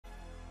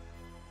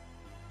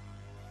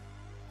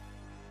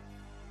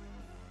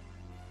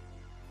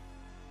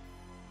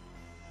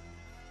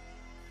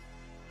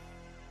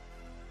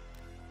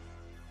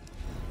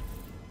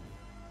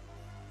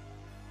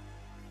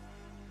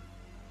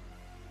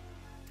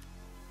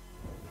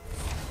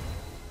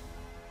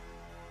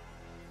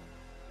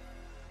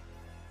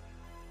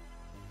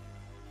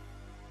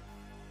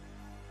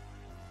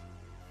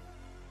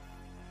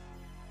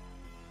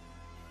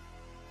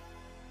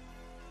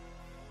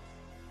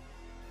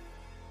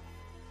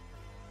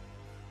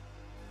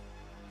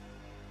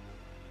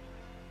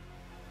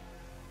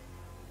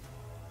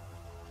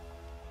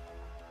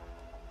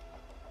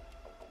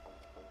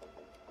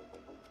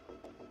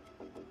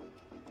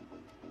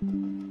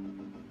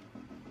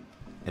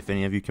If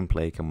any of you can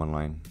play, come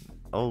online.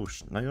 Oh,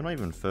 no, you're not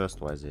even first,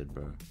 YZ,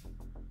 bro.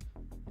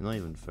 You're not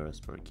even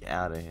first, bro. Get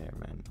out of here,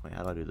 man. Wait,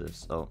 how do I do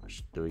this? Oh,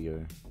 there we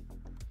go.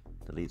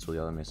 Deletes all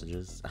the other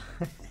messages.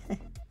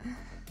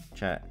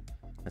 Chat.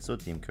 I saw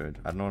team code.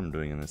 I don't know what I'm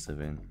doing in this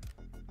event.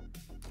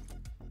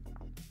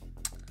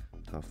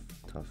 Tough,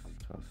 tough,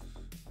 tough.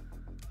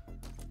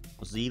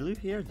 Was Zilu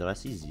here? Did I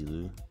see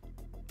Zilu?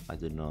 I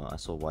did not. I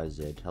saw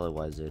YZ. Hello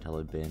YZ.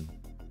 Hello Ben.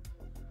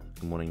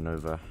 Good morning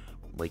Nova.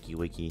 Wakey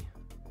wakey.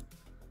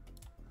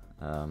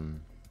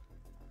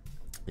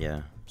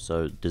 Yeah.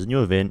 So there's a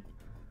new event.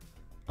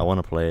 I want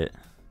to play it,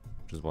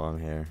 which is why I'm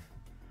here.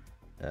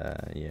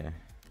 Yeah.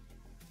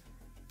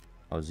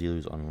 Oh,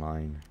 Zilu's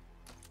online.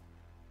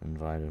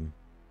 Invite him.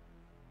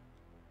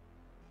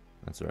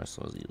 That's where I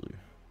saw Zilu.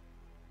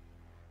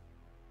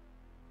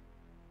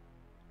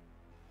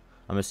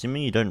 I'm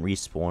assuming you don't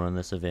respawn in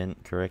this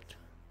event, correct?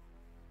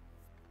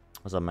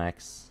 What's up,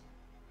 Max?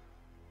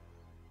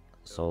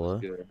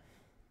 Solo.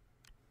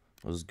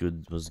 Was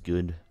good. Was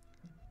good.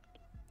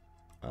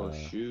 Oh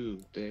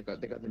shoot! They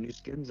got the new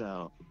skins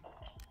out.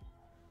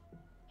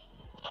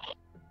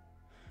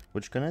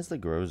 Which gun has the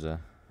Groza?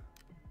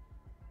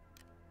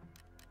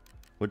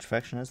 Which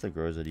faction has the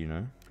Groza? Do you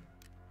know?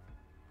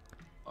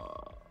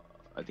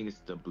 I think it's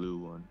the blue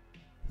one.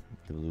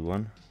 The blue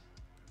one.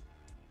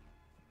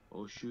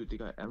 Oh shoot! They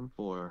got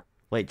M4.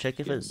 Wait, check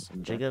if it's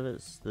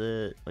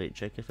the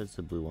check if it's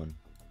the blue one.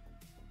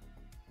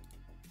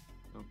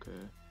 Okay.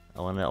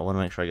 I wanna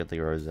make sure I get the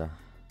Groza.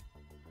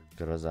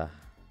 Groza.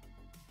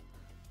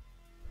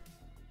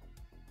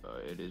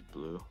 It is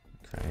blue.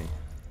 Okay.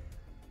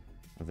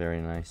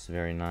 Very nice,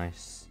 very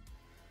nice.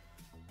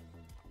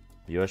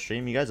 Viewer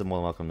stream, you guys are more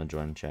than welcome to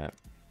join chat.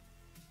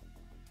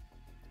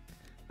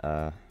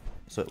 So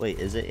wait,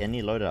 is it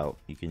any loadout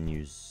you can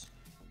use?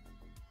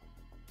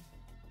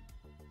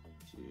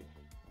 Let's see,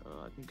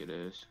 I think it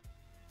is.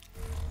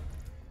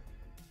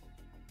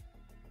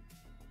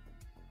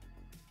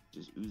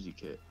 Just Uzi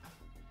kit.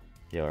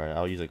 Yeah, alright,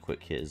 I'll use a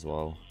quick hit as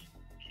well.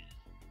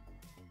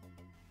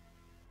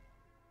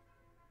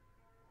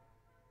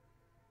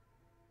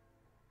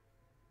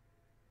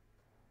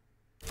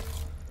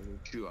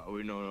 Shoot,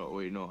 wait,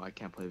 no, I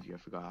can't play with you. I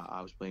forgot.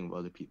 I was playing with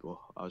other people.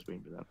 I was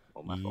waiting for them.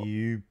 Oh, my fault.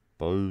 You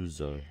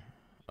bozo.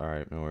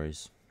 Alright, no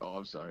worries. Oh,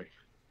 I'm sorry.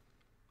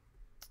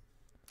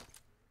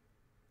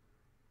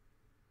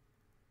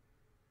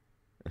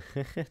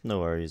 No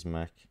worries,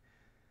 Mac.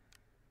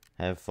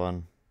 Have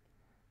fun.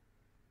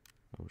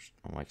 Oh,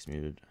 my mic's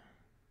muted.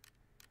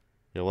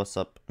 Yo, what's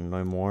up?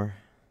 No more.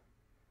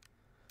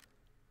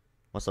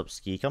 What's up,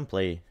 Ski? Come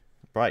play.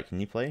 Bright, can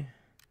you play?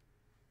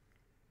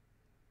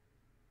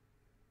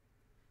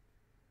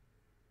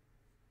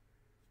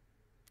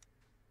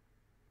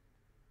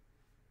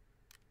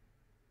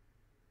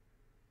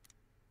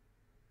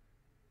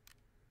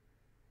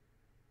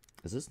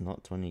 Is this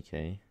not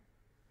 20k?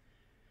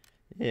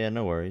 Yeah,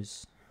 no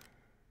worries.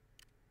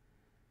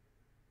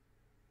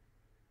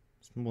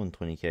 It's more than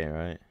 20k,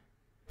 right?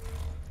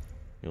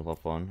 You'll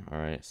hop on.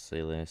 Alright,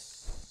 say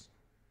less.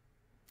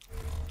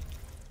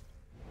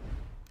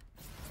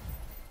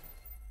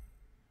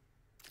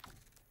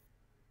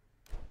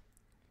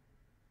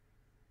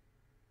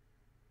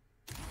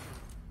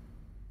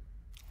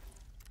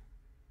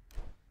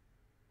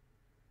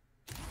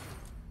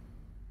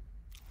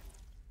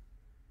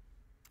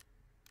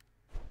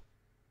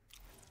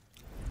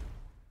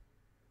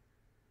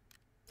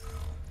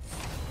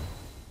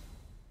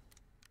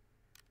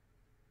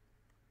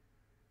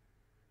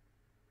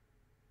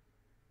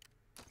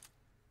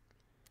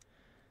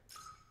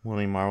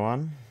 Morning,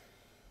 Marwan.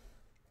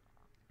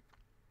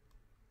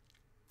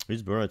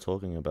 Who's Burrow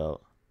talking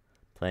about?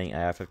 Playing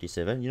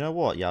AR-57? You know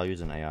what? Yeah, I'll use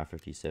an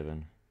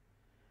AR-57.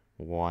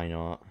 Why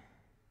not?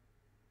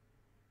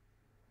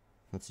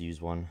 Let's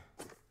use one.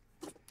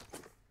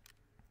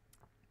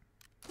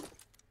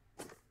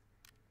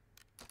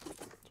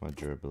 What's my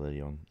durability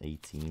on?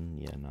 18?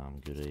 Yeah, no, I'm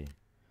good, eh?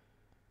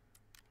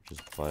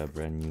 Just buy a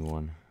brand new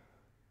one.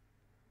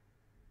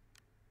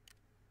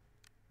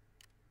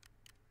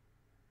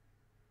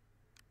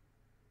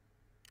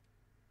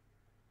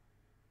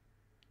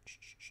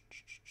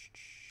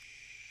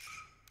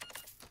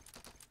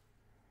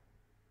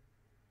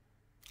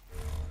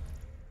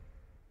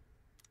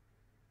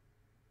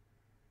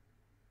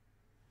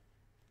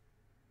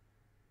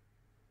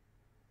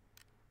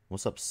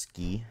 What's up,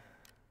 Ski?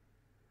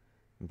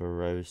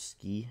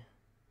 Borowski.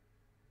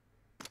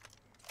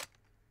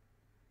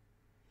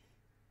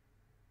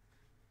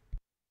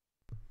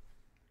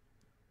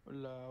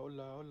 Hola,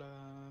 hola,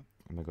 hola.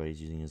 Oh my god,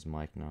 he's using his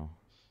mic now.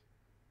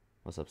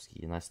 What's up,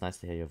 Ski? Nice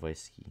to hear your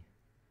voice, Ski.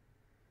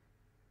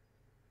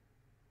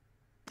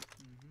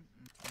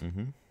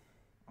 Which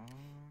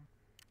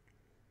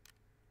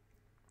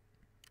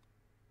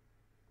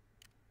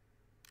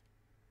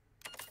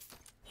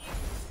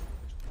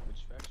faction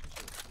should I choose?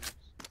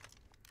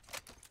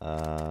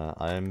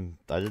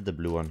 I did the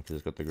blue one because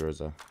it's got the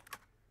Groza.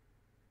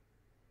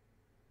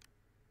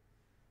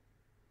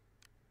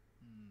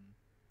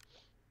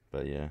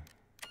 But yeah.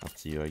 Up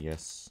to you, I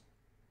guess.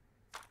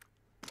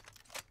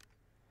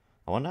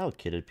 I wonder how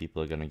kitted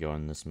people are gonna go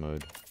in this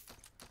mode.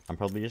 I'm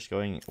probably just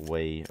going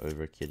way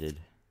over kitted.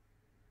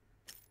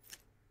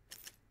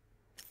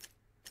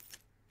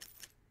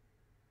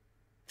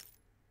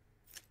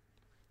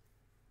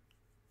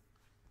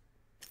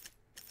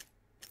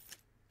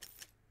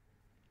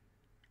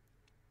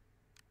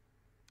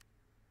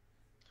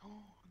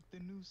 The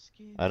new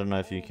skin. I don't know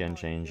if you Oh can my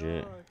change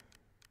it.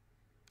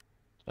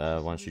 God.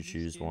 Did Once see you the new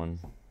choose one.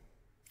 skins?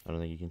 I don't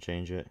think you can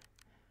change it.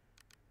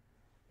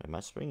 I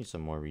might bring you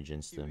some more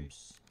regen Kiwi.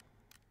 stems.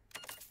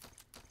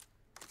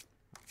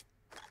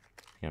 I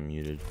think I'm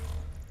muted.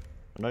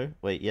 No,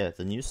 wait, yeah,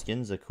 the new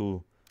skins are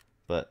cool,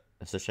 but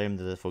it's a shame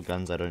that they're for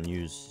guns I don't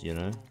use, you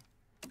know?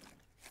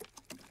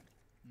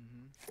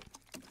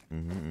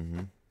 Mm-hmm.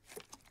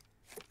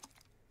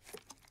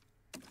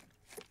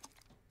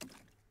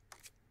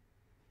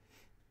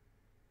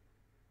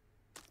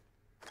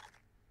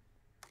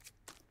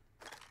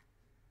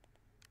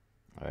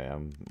 Alright,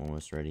 I'm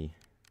almost ready.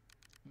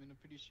 I mean, I'm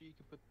pretty sure you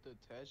can put the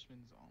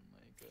attachments on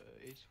like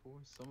H4,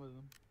 some of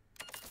them.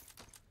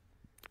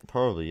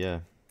 Probably, yeah.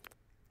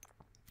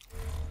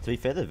 To be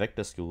fair, the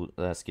Vector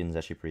skin's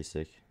actually pretty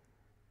sick.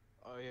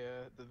 Oh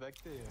yeah, the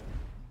Vector, yeah.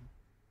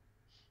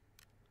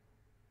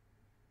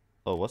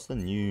 Oh, what's the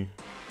new...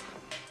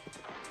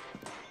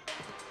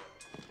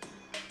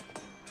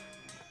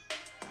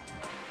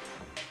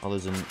 Oh,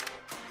 there's an...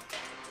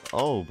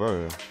 Oh,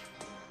 bro.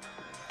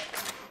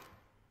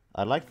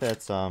 I like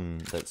that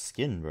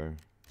skin, bro.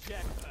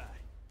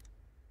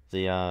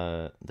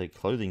 The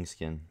clothing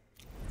skin.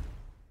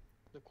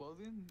 The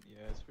clothing?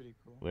 Yeah, it's pretty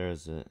cool. Where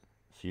is it?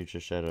 Future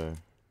Shadow.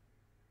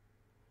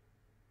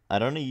 I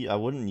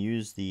wouldn't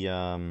use the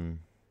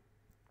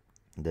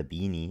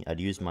beanie. I'd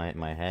use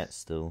my hat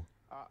still.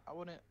 I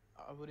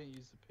wouldn't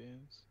use the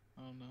pins.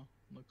 I don't know.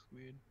 Looks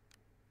weird.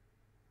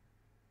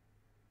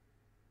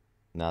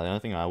 No, the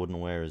only thing I wouldn't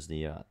wear is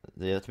the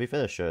to be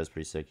fair, the shirt is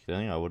pretty sick. The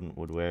only thing I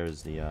would wear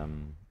is the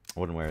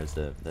wouldn't wear is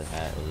the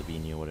hat or the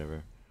beanie or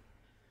whatever.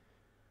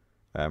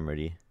 Alright, I'm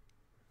ready.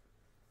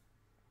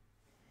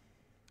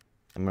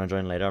 I'm gonna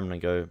join later. I'm gonna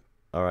go.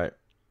 Alright,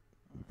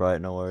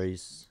 Bright, no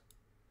worries.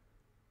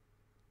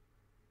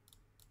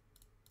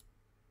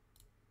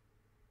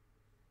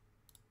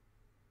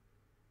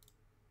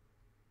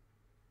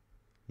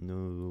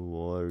 No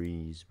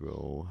worries,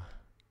 bro.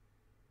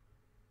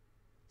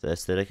 The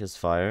aesthetic is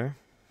fire.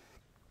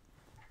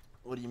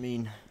 What do you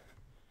mean?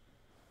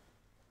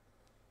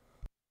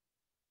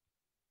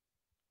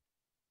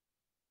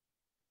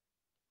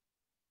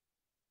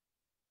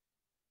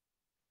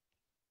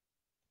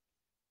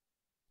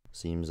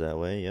 Seems that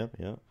way, yep.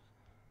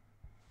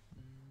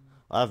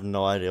 I have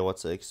no idea what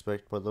to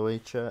expect, by the way,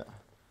 chat.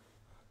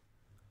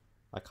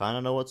 I kind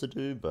of know what to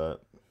do,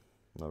 but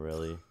not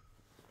really.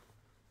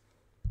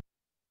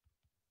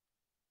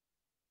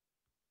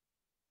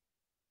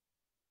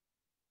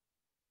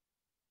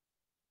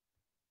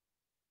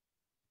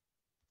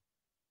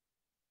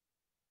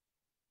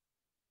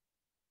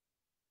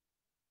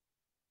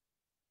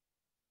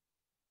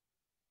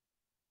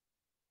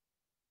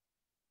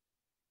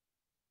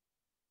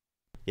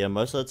 Yeah,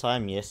 most of the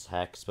time, yes,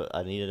 hacks, but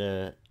I need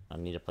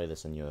to play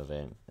this in your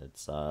event.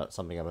 It's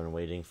something I've been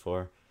waiting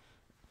for.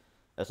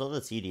 It's not the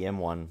TDM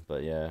one,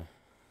 but yeah.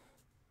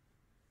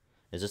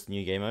 Is this the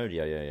new game mode?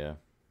 Yeah.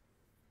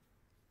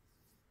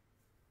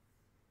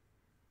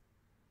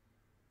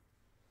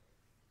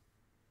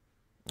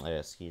 Oh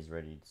yeah, ski's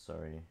ready,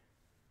 sorry.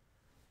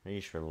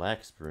 Please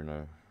relax,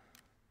 Bruno.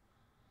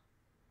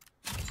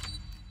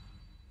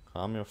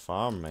 Calm your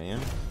farm, man.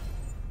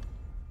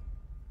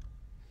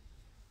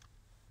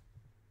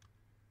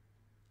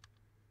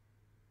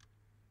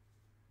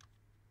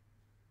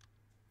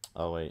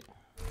 Oh wait.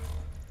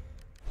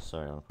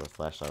 Sorry, I'm gonna put a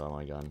flashlight on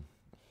my gun.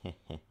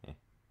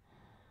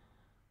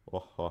 Oh,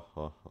 ho,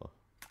 ho, ho.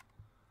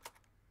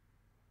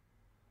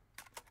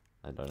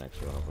 I don't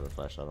actually want to put a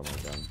flashlight on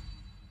my gun.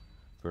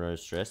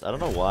 Bruno's stressed. I don't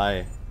know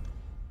why.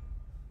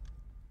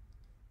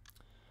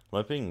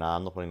 Loping? Nah,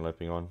 I'm not putting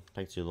loping on.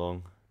 Takes too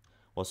long.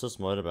 What's this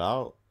mode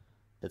about?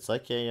 It's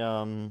like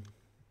a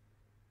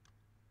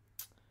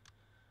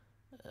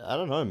I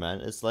don't know,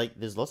 man. It's like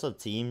there's lots of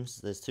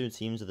teams. There's two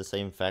teams of the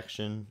same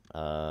faction.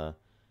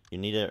 You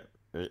need to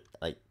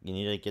you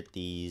need to get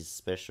these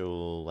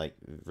special like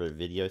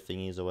video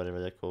thingies or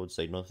whatever they're called,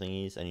 signal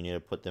thingies, and you need to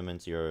put them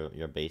into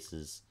your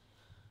bases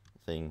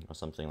thing or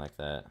something like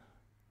that.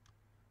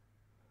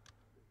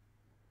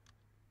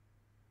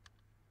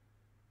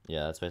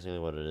 Yeah, that's basically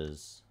what it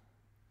is.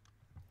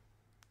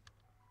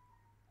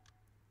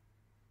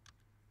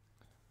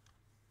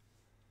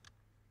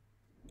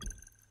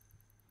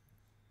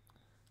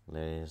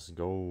 Let's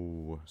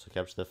go. So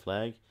capture the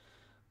flag.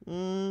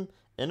 In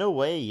a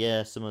way,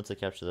 yeah, similar to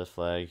capture the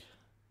flag.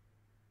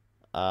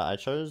 I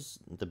chose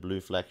the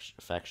blue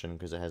faction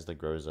because it has the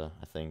Groza,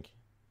 I think.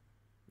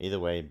 Either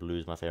way, blue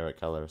is my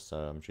favorite color, so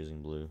I'm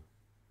choosing blue.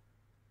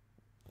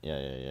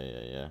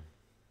 Yeah.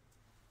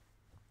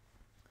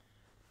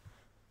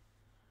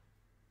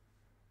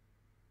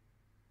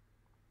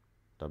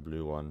 The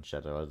blue one,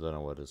 Shadow. I don't know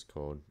what it's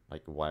called.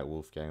 Like White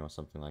Wolf Gang or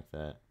something like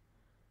that.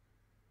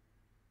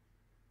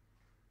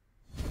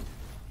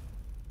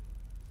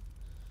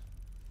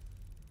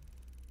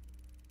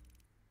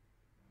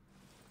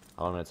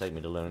 How long did it take me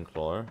to learn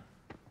Claw?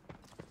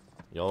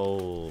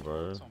 Yo,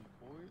 bro. It's on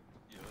board?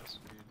 Yeah, that's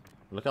weird.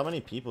 Look how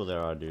many people there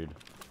are, dude.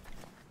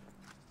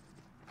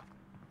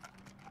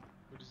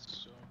 What does it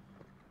show?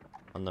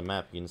 On the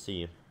map, you can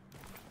see.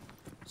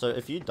 So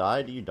if you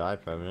die, do you die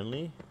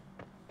permanently?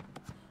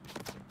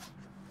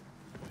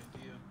 No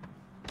idea.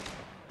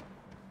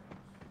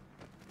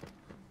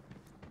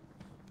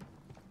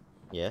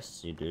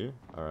 Yes, you do.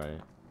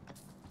 Alright.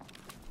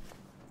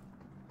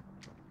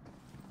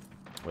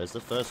 Where's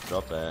the first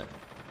drop at?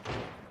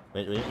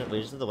 Wait, we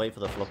just have to wait for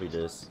the floppy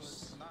disks.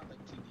 It's not like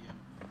TDM.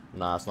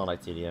 Nah, it's not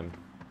like TDM. A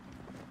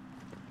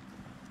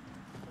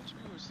bunch of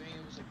people were saying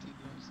it was like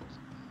TDM. So I was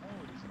like, no,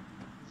 it isn't.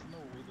 There's no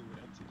way they would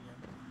have TDM.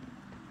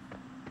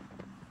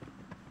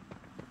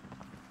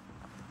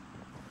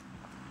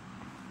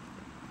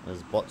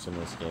 There's bots in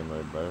this game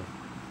mode, bro.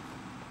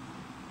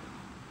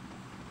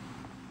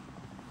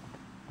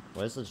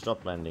 Where's this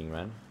drop landing,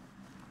 man?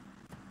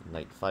 In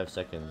like 5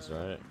 seconds,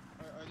 right?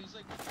 Are these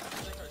like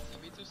our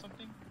teammates or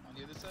something on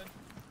the other side?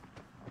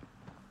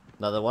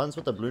 No, the ones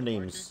with the blue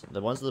names.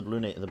 The ones with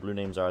the blue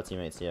names are our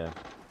teammates. Yeah.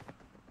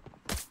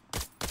 Okay,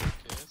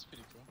 that's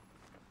pretty cool.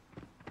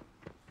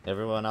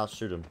 Everyone else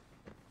shoot them.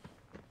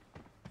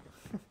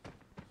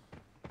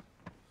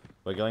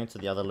 We're going to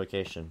the other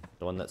location,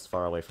 the one that's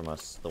far away from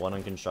us, the one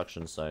on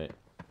construction site.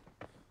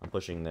 I'm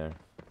pushing there.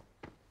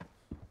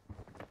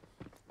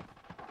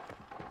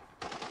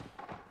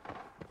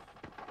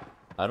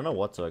 I don't know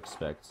what to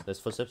expect. There's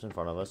footsteps in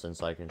front of us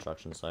inside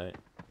construction site.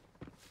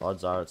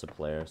 Odds are it's a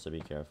player, so be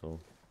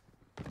careful.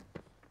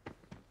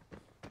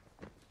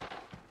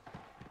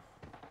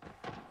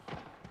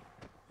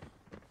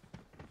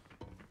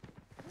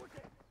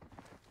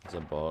 It's a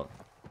bot.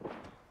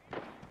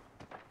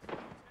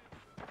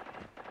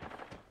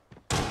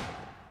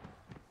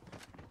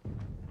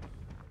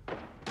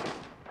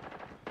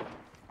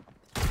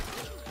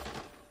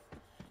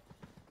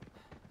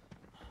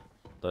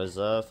 Those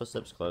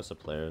footsteps closer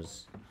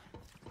players.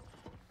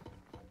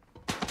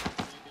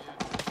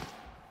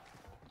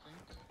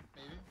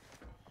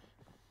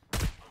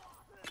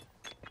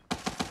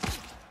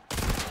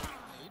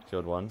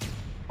 Killed one.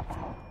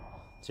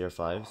 Tier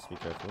 5s, be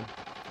careful.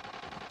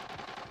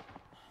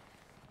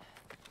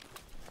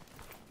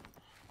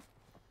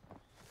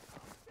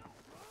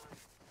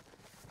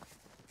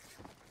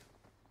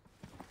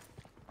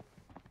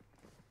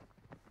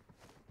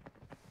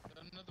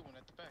 Another one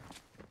at the back.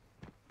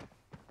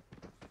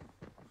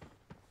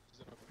 Is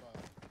it a bot?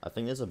 I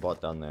think there's a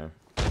bot down there.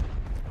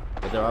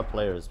 But there are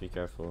players, be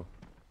careful.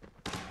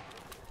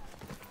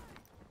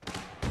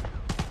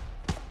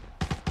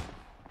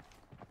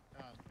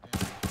 God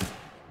damn.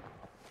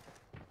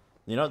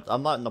 You know,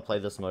 I'm not gonna play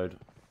this mode.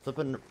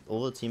 Flipping,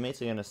 all the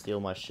teammates are gonna steal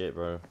my shit,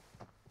 bro.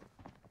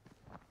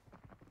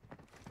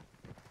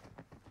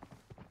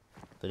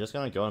 They're just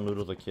gonna go and loot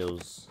all the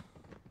kills.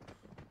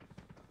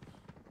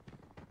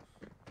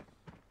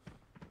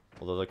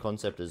 Although the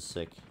concept is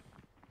sick.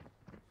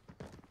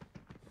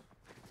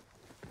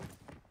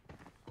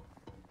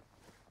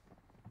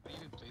 What do you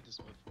even play this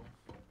mode for?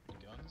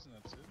 The guns and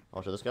that's it?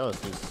 Oh shit, this guy was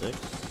C6.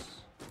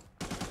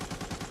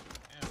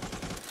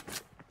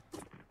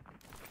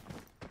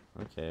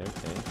 Damn. Okay,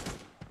 okay.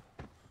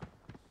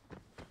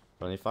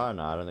 Friendly fire?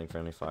 Nah, I don't think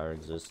friendly fire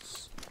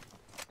exists.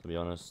 To be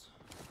honest.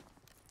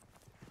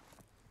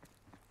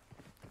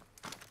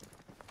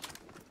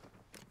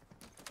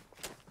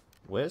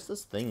 Where's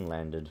this thing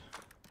landed?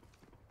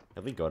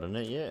 Have we gotten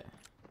it yet?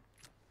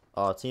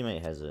 Oh, our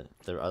teammate has it.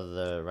 The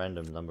other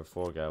random number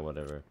 4 guy,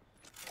 whatever.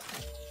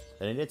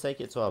 They need to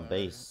take it to our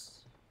base.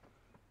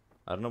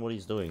 I don't know what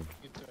he's doing.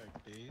 Get to our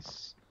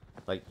base.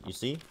 Like, you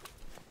see?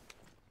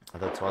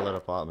 At the Twilight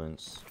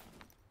Apartments.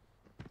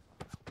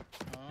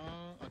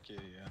 Okay,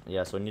 yeah.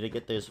 Yeah, so we need to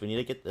get this. We need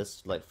to get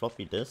this like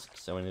floppy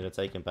disks, and we need to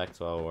take him back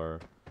to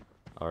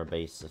our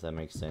base, if that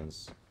makes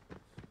sense.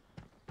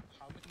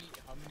 How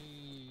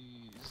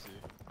many is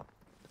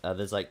there?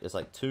 There's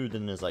like 2,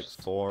 then there's like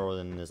 4,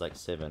 then there's like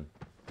 7.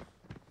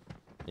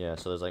 Yeah,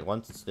 so there's like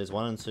there's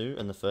 1 and 2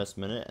 in the first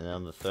minute, and then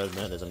on the 3rd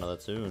minute there's another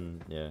 2,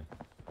 and yeah.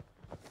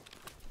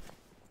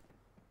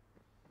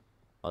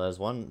 Oh, there's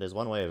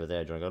one way over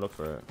there. Do you wanna go look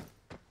for it?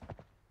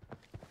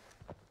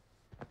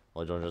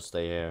 Or do you wanna just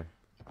stay here?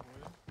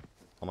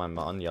 Where?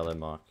 On the yellow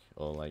mark,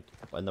 or like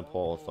in the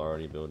Port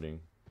Authority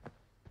building.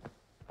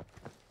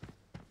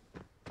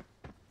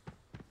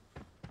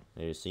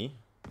 There, you see?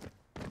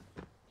 Do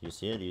you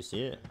see it? Do you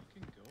see it?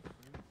 You can go for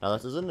it. Now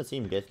this isn't a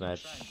team Try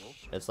deathmatch. and go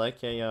for It's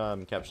like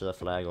a capture the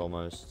flag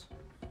almost.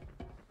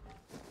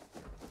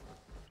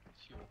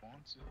 If you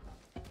want to.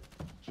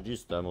 Should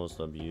use thermals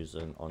to abuse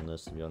on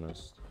this, to be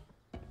honest.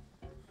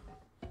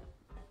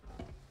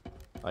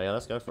 Oh yeah,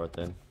 let's go for it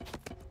then.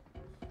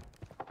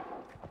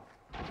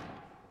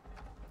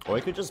 Or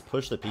he could just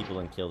push the people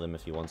and kill them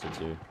if he wanted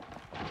to. No,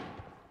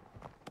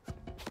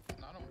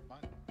 I don't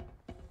mind.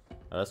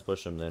 let's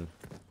push him then.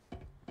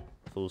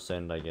 Full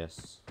send, I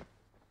guess.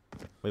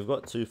 We've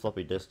got 2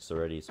 floppy disks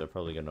already, so we're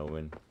probably gonna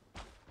win.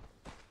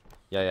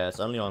 Yeah,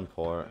 it's only on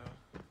port.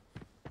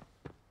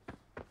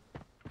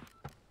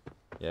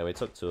 Yeah, we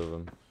took 2 of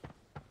them.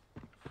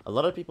 A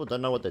lot of people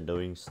don't know what they're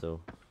doing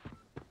still.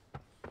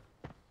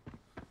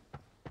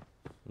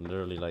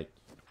 Literally like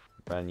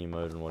brand new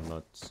mode and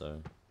whatnot,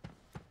 so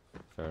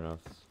fair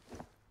enough.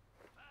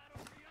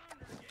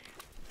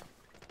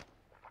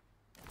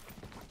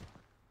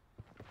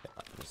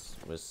 Yeah,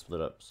 we're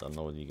split up, so I'm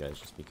not with you guys,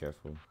 just be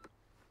careful.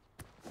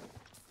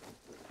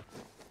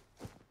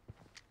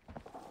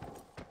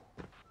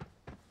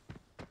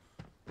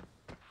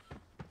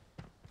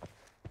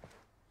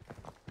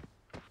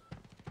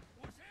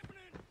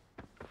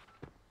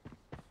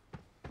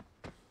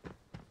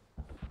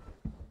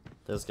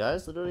 There's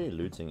guys literally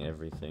looting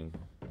everything.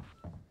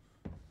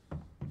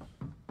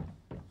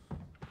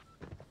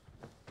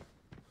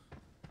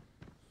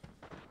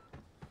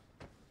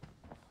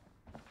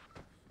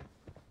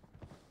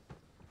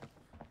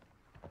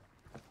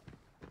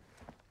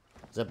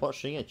 Is that bot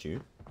shooting at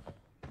you?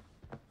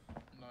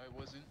 No, it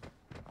wasn't.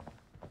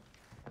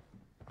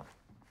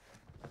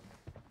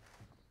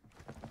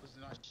 Was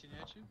it not shooting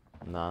at you?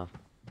 Nah.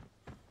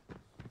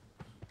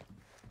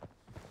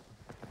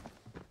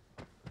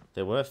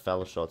 There were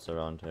foul shots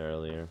around here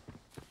earlier.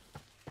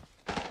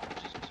 I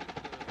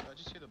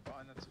just hear the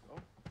bot and that's it. Oh.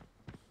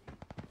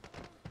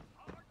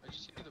 I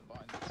just hear the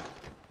bot and that's it.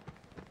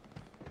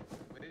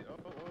 Wait, oh.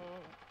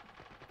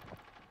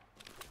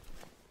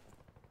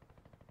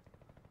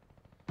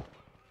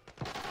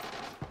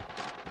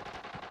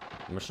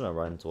 I'm just gonna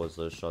run towards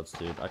those shots,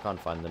 dude. I can't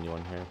find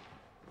anyone here.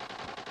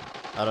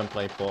 I don't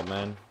play port,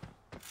 man.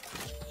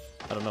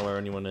 I don't know where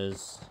anyone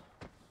is.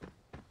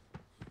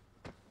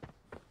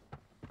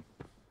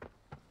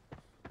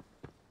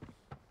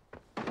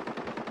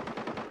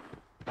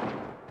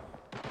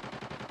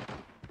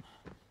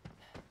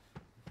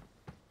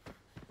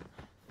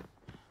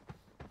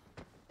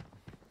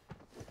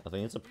 I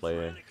think it's a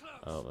player.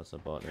 Oh, that's a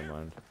bot, never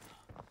mind.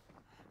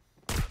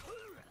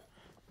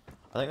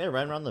 I think they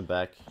ran around the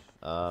back,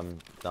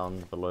 down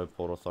below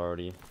Port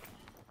Authority.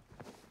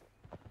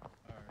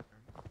 Alright.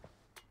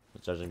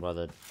 Judging by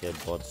the dead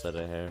bots that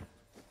are here.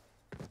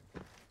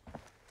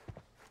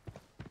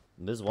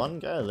 There's one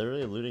guy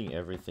literally looting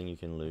everything you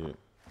can loot.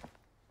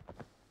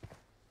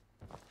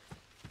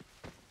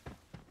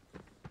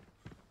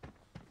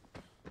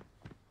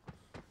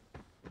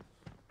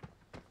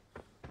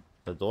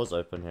 The door's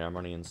open here, I'm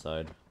running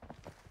inside.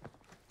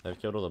 They've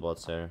killed all the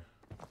bots here.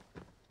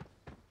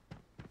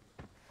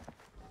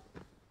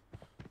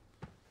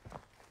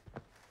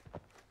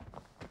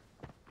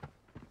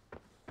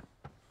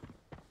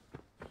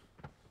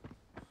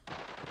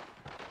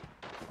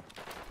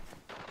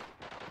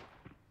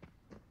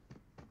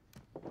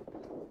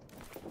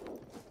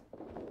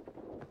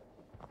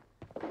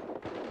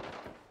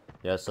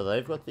 Yeah, so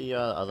they've got the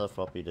other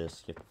floppy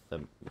disk, if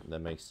that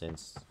makes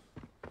sense.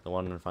 The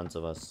one in front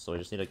of us, so we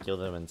just need to kill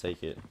them and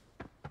take it.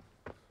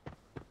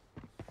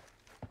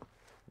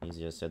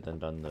 Easier said than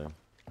done though.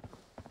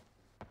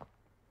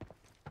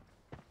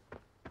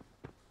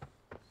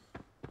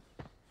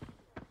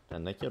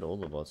 And they killed all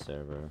the bots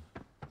there, bro.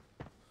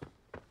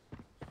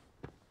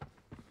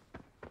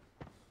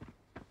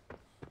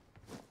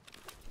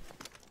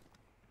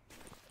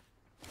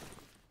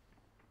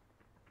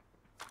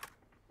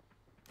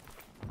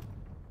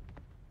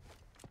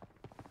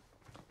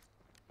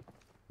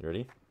 You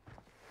ready?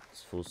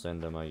 Let's full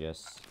send them, I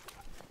guess.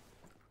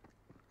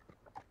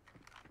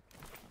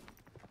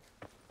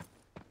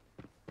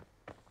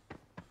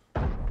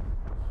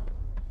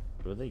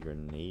 Who are they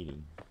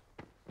grenading?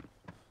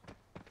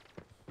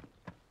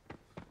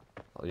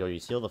 Oh, yo, you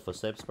see all the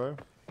footsteps, bro?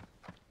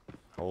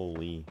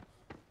 Holy.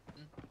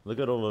 Look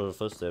at all of the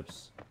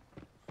footsteps.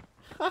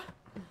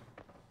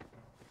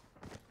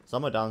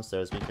 Some are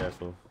downstairs, be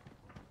careful.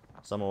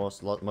 Some are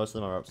also, most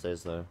of them are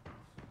upstairs though.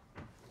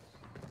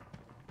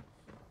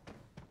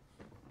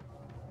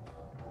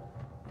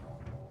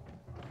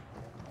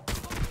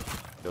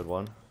 Good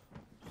one.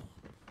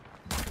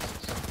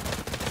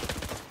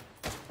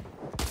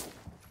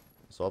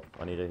 Swap,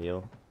 I need a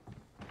heal.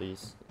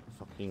 Please.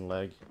 Fucking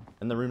leg.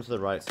 In the room to the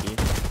right, ski.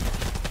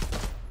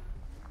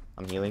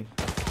 I'm healing.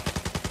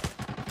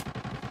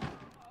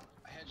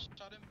 I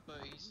headshot him, but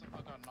he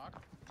somehow got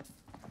knocked.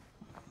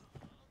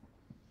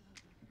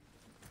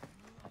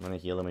 I'm gonna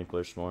heal him and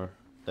push more.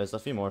 There's a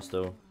few more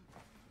still.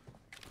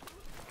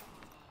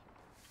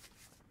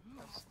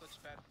 That's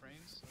such bad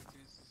frames, so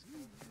it's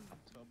going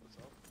to help us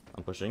out.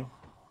 I'm pushing.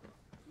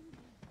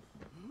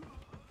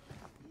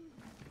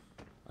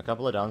 A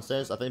couple are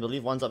downstairs. I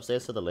believe one's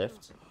upstairs to the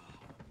left.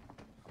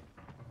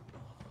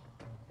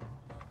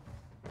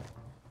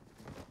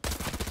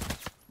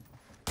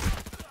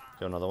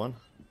 Kill another one.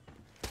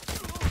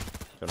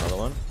 Kill another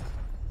one.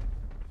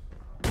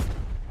 Oh,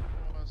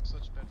 that's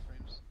such bad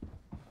frames.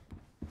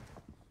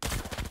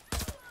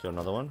 Kill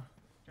another one.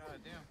 God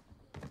damn.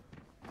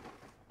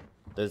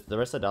 There's the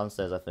rest are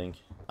downstairs, I think.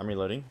 I'm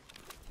reloading.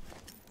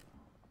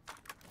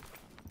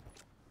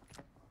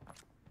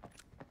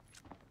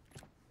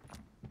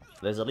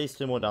 There's at least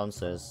 2 more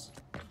downstairs.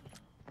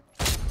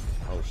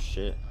 Oh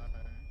shit.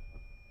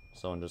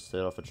 Someone just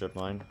set off a trip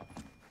mine.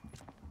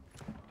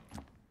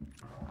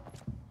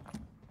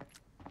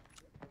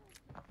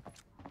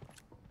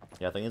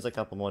 Yeah, I think there's a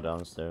couple more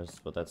downstairs,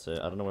 but that's it.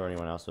 I don't know where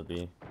anyone else would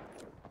be.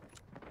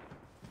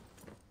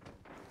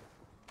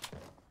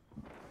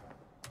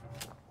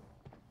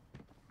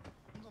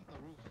 On the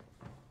roof.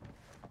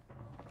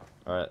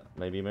 Alright,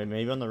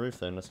 maybe on the roof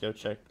then. Let's go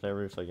check their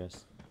roof, I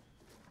guess.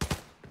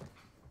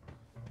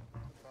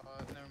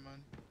 Never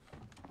mind.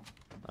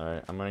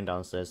 Alright, I'm running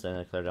downstairs then.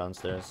 I clear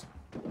downstairs.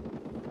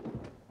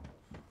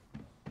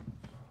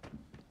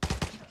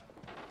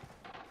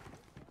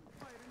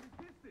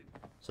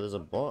 So there's a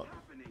bot.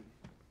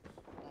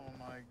 Oh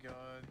my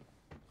god.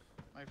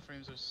 My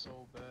frames are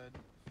so bad.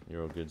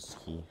 You're a good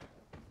ski.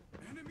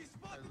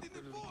 I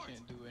literally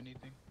can't do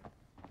anything.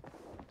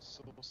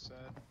 It's so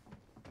sad.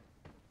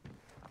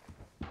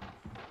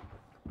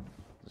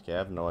 Okay, I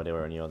have no idea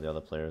where any of the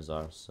other players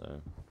are,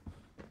 so...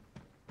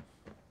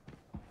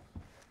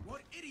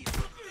 What idiot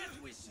death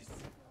wishes?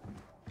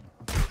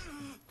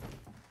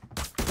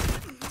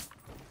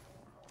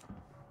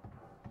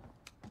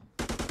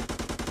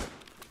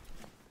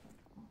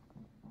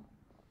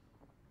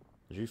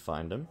 Did you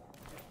find him?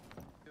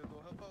 Yo,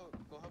 go help out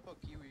Kiwi. Go help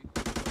out Kiwi.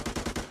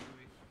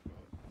 Bro,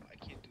 I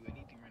can't do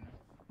anything right now.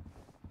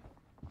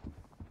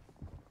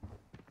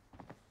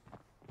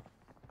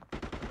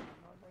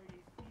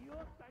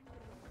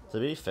 To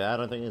be fair, I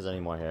don't think there's any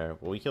more here.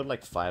 Well, we killed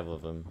like 5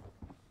 of them.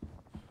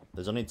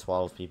 There's only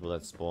 12 people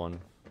that spawn.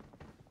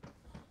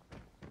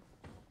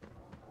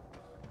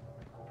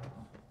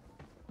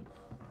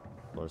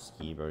 Poor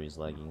ski, bro, he's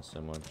lagging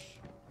so much.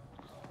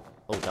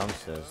 Oh,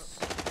 downstairs.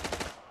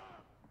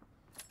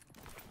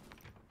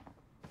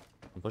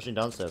 I'm pushing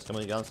downstairs. Come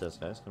on downstairs,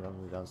 guys. Come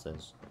on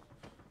downstairs.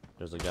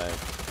 There's a guy.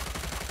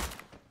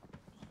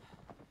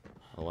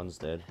 Oh, one's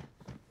dead.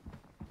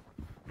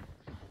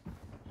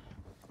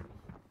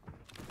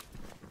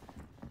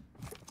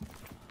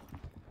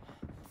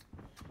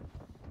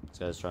 This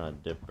guy's trying to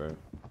dip, bro.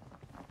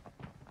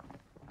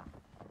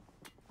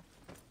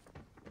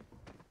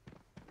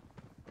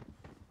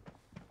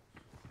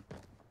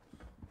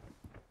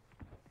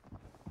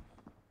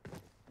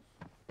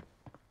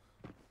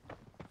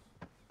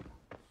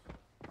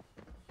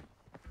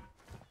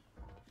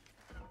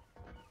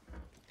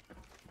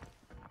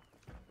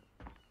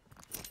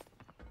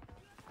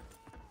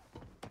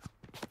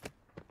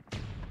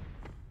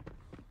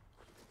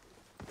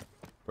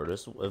 Bro,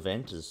 this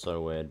event is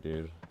so weird,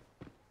 dude.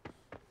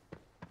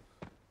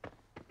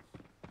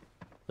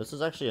 This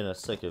is actually a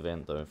sick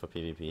event, though, for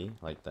PvP.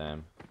 Like,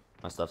 damn.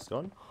 My stuff's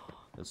gone?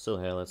 It's still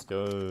here, let's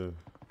go.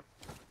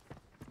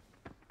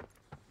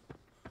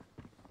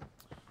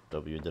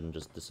 W didn't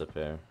just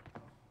disappear.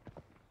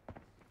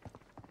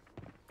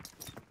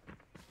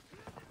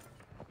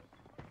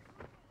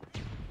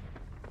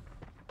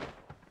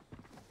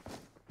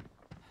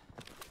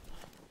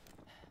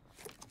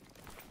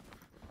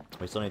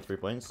 We still need 3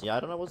 points? Yeah, I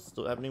don't know what's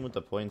still happening with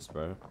the points,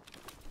 bro.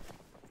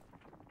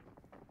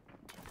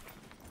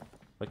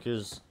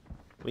 Because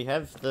we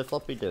have the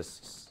floppy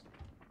disks.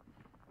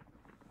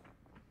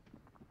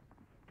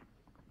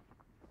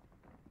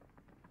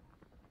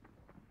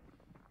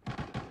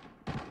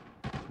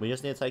 We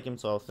just need to take him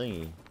to our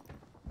thingy.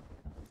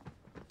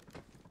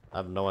 I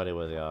have no idea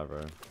where they are,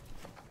 bro.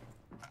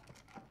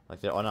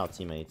 Like, they're on our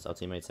teammates. Our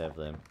teammates have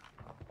them.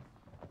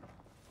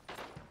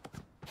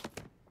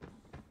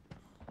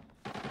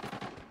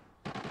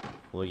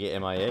 Will we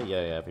get MIA?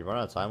 Yeah, if we run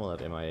out of time, we'll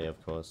have MIA,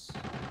 of course.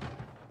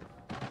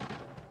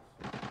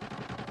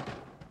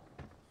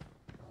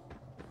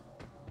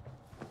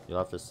 You'll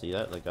have to see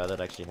that. The guy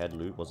that actually had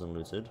loot wasn't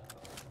looted.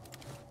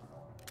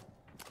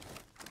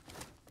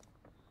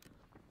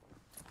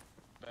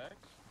 Back?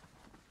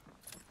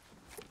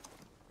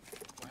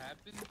 What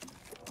happened?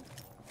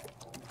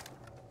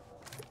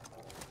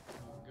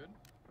 Good?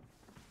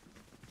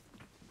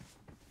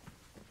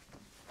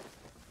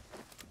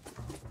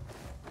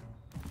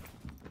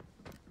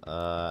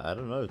 I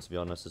don't know, to be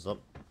honest. There's not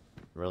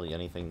really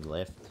anything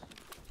left.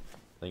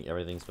 I think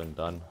everything's been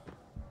done.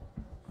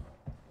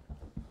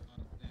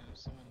 Damn,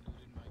 someone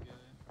looted my guy.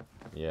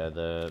 Yeah,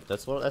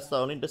 that's the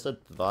only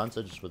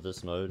disadvantage with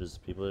this mode is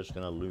people are just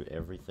gonna loot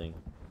everything.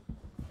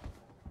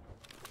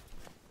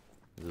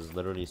 There's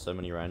literally so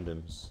many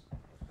randoms.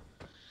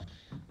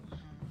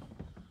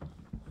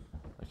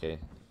 Okay,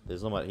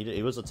 there's not much.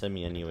 He was a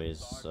Timmy anyways,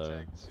 so. Dog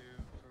tag too,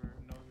 for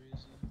no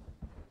reason.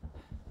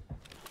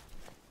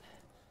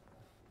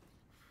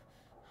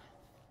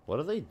 What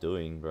are they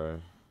doing,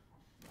 bro?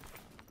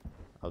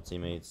 Our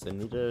teammates, they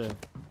need to. Do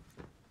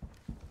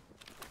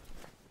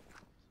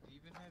you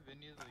even have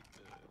any of like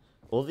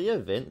the All the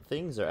event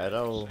things are at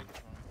our. check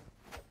from?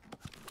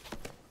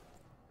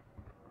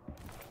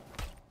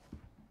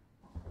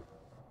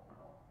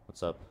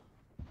 What's up?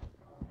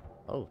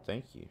 Oh,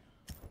 thank you.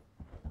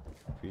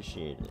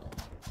 Appreciate it.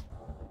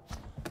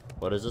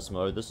 What is this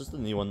mode? This is the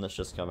new one that's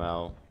just come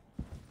out.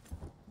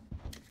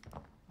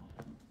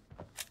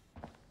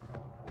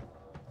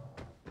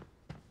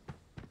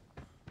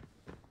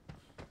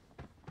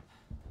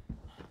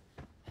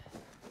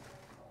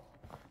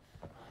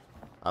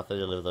 After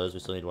they deliver those, we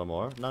still need one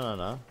more? No, no,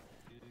 no.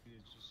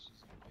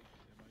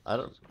 I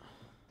don't...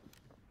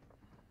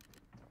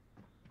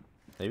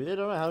 Maybe they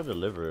don't know how to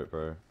deliver it,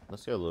 bro.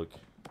 Let's go look.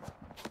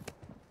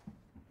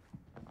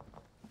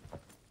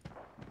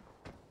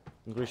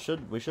 We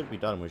should be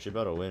done. We should be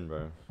able to win,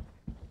 bro.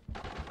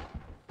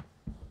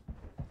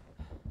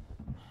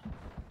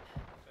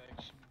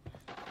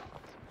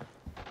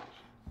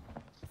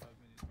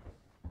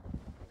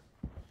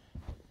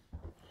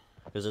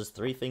 Because there's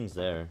 3 things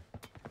there.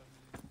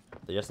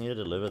 They just need to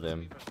deliver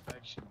them.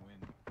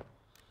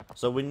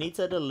 So we need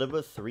to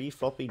deliver 3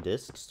 floppy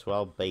disks to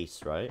our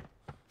base, right?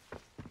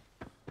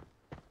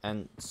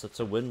 And so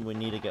to win, we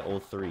need to get all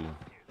 3.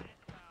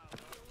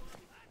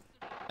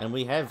 And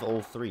we have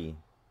all 3.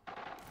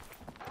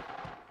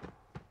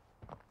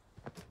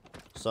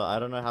 So I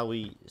don't know how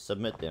we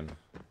submit them.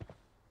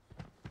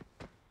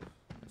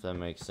 If that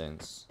makes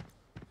sense.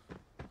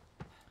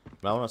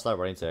 But I want to start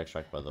writing to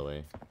extract, by the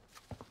way.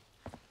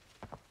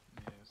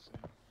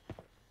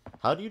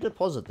 How do you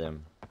deposit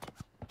them?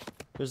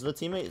 Because the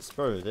teammates,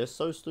 bro, they're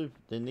so stupid.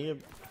 They need a...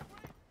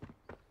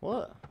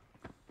 What?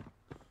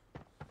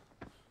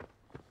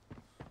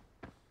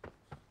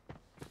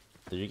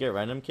 Did you get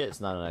random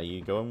kits? No, no, no.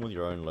 You go in with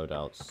your own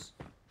loadouts.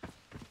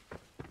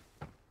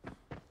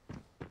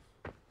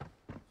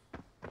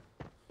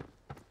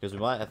 Because we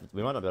might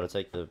not be able to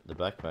take the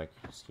backpack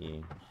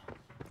skiing.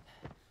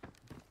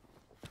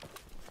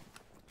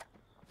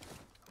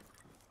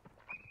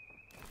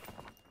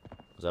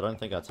 Because I don't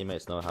think our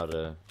teammates know how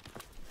to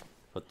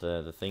put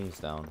the things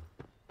down.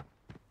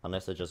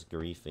 Unless they're just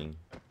griefing.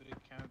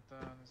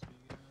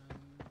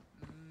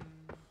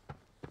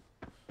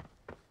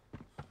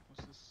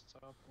 What's this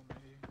top one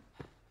here?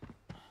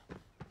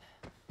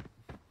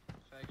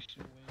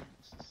 Faction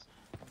wins.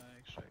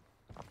 Extract.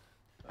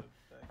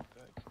 Backpack.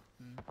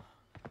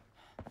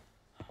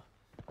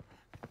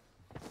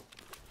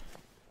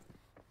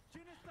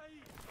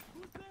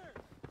 Who's there?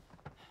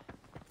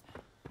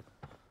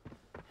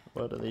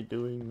 What are they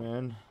doing,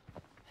 man?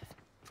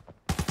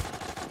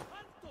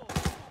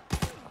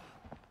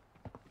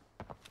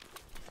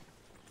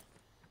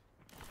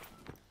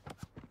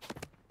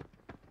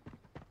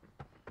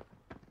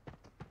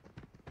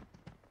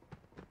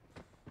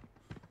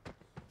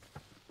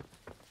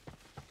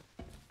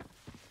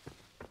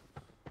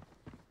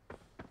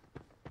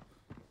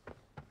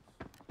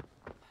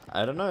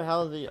 I don't know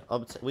how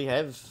we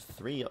have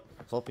 3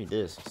 floppy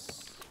disks.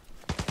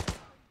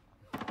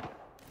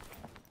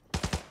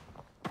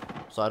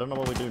 So I don't know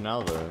what we do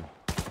now, though.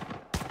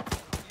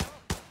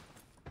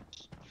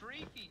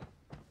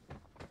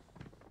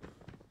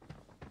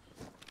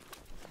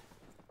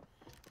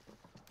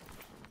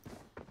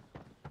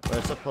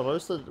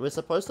 We're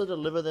supposed to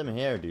deliver them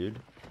here, dude.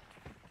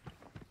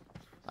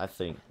 I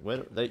think.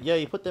 Yeah,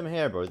 you put them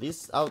here, bro.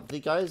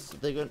 The guys,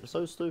 they're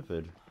so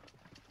stupid.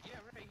 Yeah,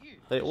 right here.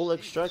 They all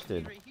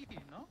extracted. Right here,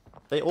 no?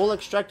 They all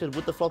extracted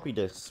with the floppy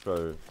disks,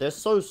 bro. They're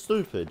so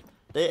stupid.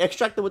 They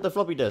extracted with the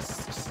floppy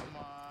disks.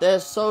 They're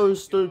so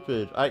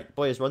stupid. Alright,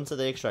 boys, run to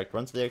the extract.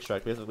 Run to the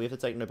extract. We have to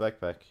take no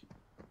backpack.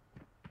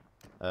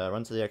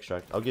 Run to the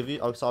extract. I'll give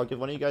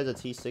one of you guys a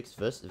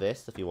T6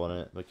 vest if you want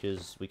it,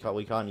 because we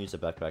can't use a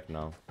backpack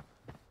now.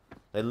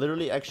 They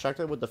literally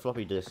extracted with the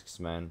floppy disks,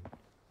 man.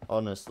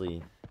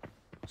 Honestly,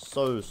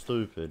 so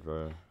stupid,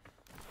 bro.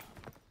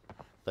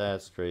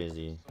 That's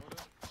crazy.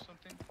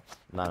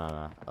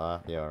 Nah.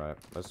 Yeah, alright.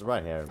 It's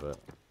right here, but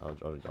I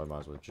might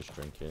as well just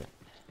drink it.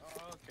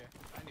 Oh, okay.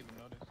 I didn't even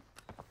notice.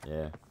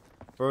 Yeah.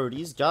 Bro,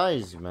 these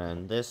guys,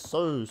 man, they're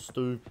so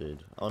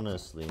stupid,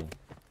 honestly.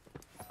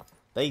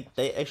 They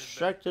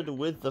extracted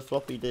with the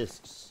floppy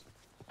disks.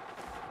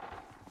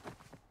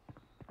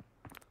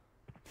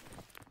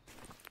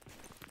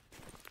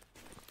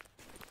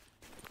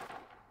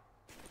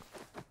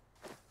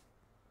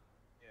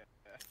 Yeah.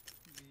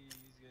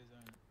 These guys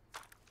aren't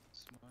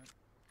smart.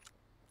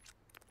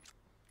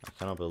 I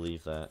cannot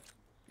believe that.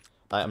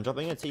 I'm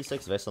dropping a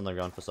T6 vest on the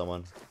ground for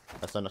someone.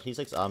 That's a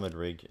T6 armored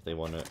rig if they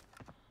want it.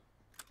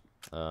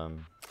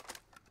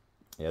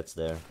 Yeah, it's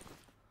there.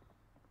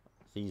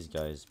 These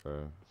guys,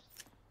 bro.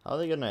 How are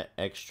they gonna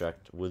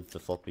extract with the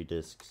floppy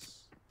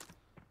disks?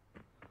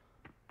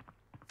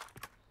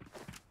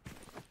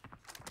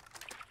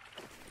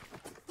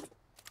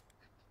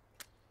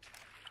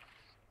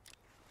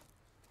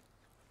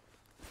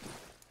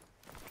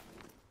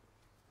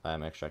 I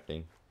am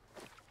extracting.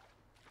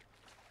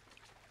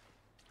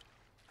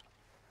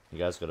 You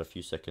guys got a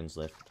few seconds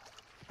left.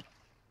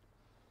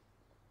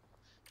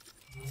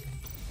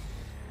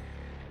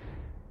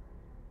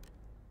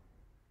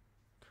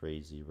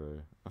 Crazy,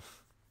 bro.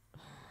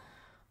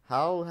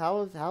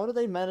 How do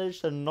they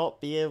manage to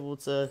not be able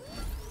to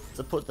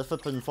put the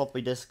flippin'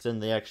 floppy disks in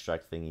the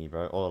extract thingy,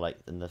 bro? Or like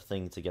in the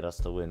thing to get us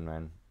to win,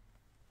 man.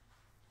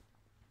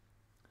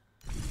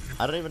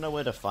 I don't even know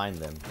where to find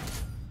them.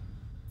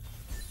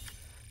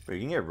 Bro,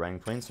 you can get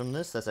rank points from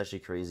this? That's actually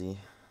crazy.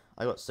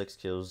 I got 6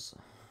 kills.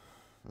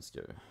 Let's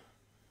go.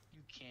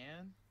 You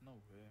can? No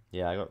way.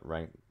 Yeah, I got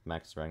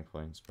max rank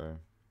points, bro.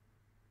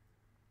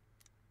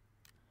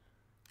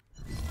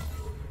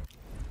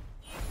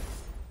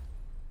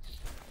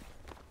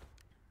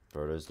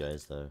 Bro, those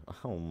guys though.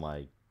 Oh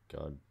my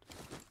god.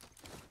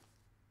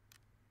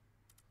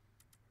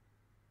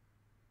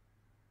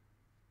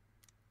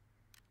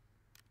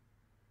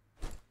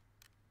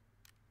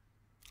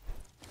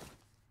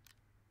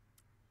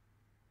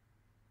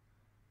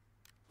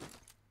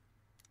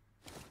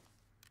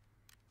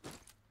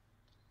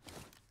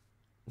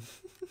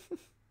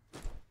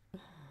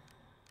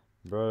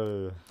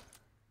 Bro.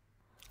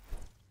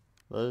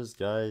 Those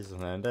guys,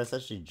 man, that's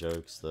actually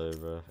jokes though,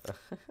 bro.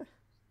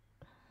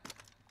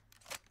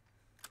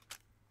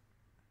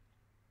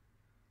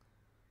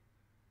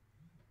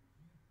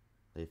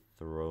 They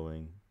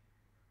throwing.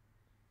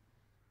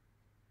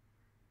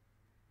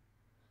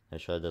 They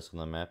tried this on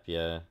the map,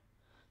 yeah.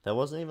 That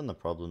wasn't even the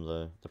problem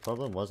though. The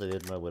problem was they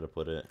didn't know where to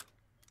put it.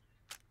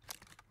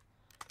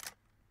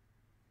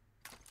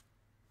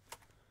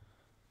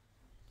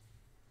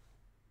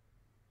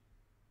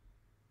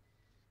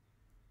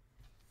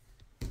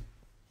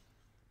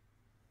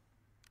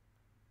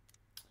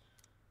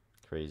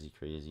 Crazy,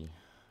 crazy.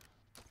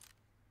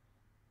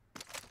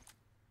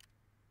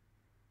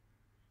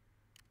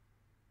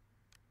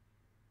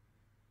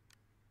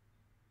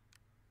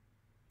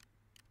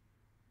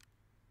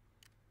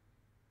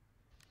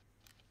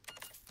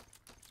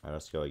 Alright,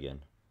 let's go again.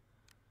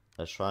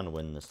 Let's try and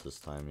win this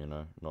time, you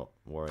know? Not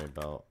worry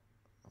about...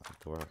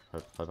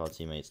 Hope our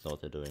teammates know what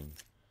they're doing.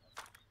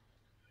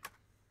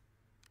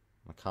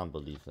 I can't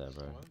believe that,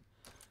 bro. What?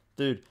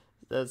 Dude,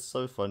 that's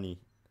so funny.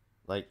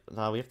 Like,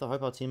 nah, we have to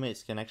hope our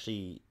teammates can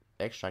actually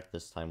extract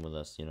this time with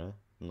us, you know?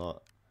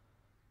 Not...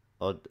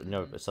 Or,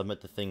 no,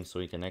 submit the thing so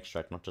we can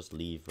extract, not just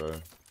leave, bro.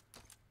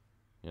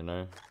 You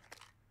know?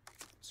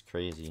 It's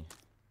crazy.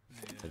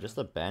 Yeah. They just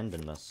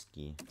abandoned us,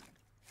 Ski.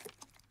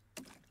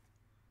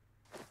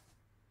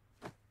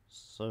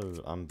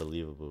 So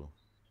unbelievable.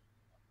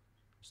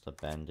 Just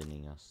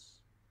abandoning us.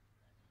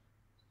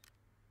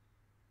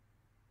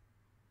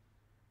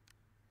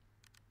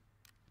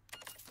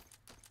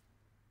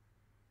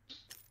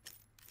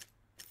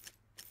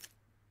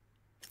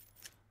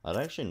 I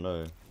don't actually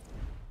know.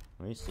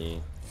 Let me see.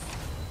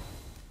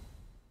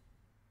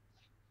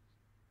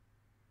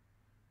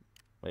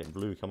 Wait,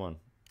 Blue, come on.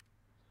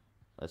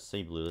 Let's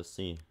see, Blue, let's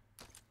see.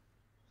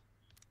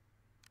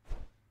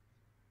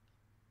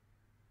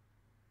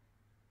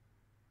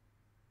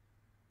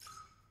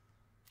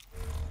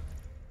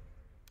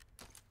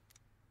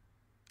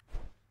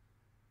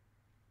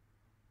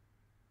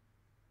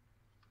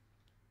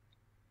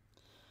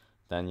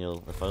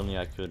 Daniel, if only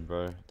I could,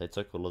 bro. They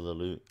took all of the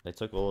loot. They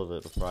took all of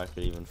it before I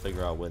could even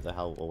figure out where the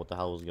hell or what the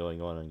hell was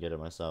going on and get it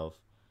myself.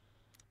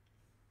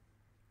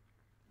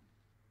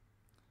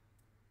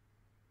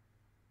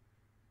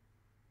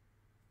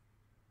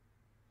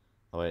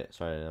 Oh wait,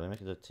 sorry, let me make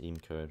it a team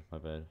code, my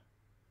bad.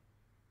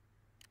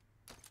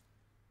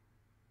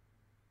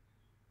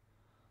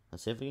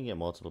 Let's see if we can get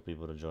multiple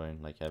people to join,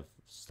 like have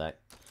stack.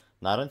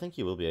 No, I don't think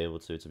you will be able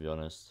to be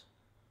honest.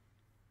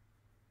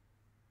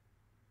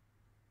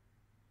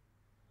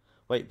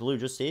 Wait, Blue,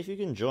 just see if you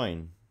can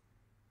join.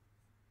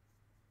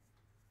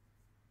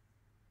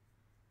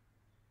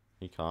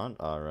 You can't?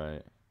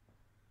 Alright.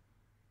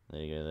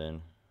 There you go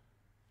then.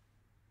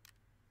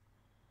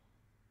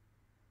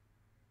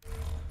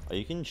 Or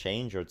you can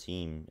change your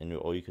team,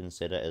 or you can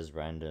set it as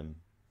random.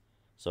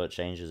 So it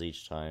changes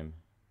each time.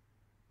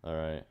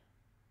 Alright.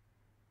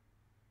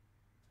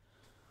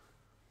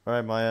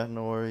 Alright, Maya,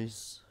 no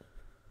worries.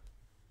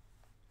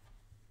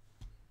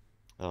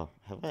 Oh,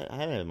 I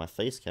had my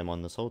face cam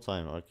on this whole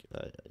time. Like,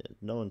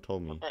 no one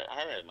told me.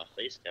 I had my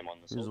face cam on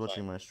this Who's whole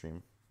watching time. my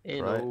stream?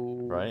 Hello.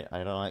 Right?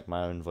 I don't like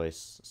my own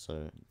voice, so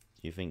do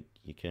you think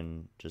you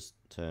can just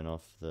turn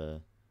off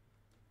the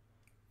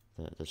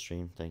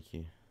stream? Thank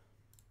you.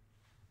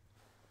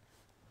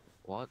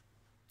 What?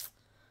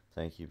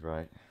 Thank you,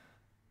 Bright.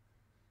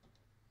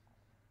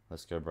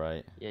 Let's go,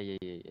 Bright. Yeah.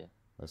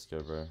 Let's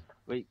go, bro.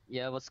 Wait,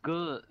 yeah, what's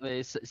good?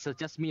 Wait,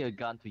 suggest me a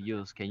gun to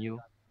use, can you?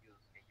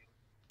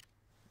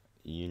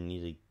 You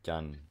need a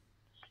gun.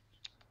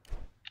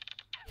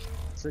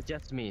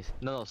 Suggest me.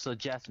 No,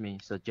 suggest me.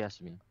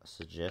 Suggest me.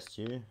 Suggest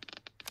you?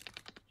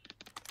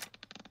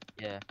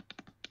 Yeah.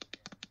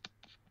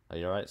 Are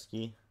you alright,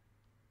 Ski?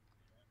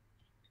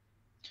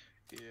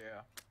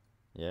 Yeah.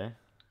 Yeah?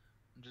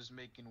 I'm just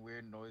making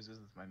weird noises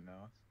with my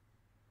mouth.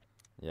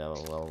 Yeah,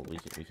 well we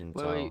can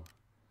Wait, tell. wait.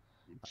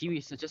 Kiwi,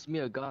 suggest me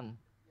a gun.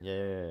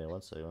 Yeah,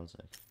 one sec.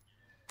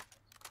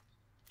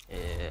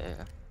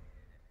 Yeah.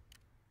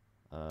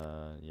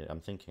 Yeah,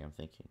 I'm thinking.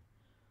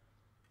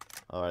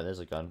 Alright, there's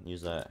a gun.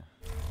 Use that.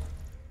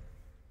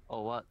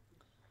 Oh, what?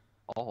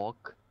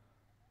 Orc?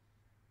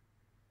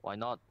 Why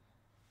not?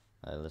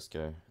 Alright, let's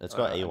go. It's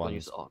got I'm gonna A1s.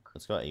 use orc.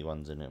 It's got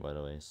A1s in it, by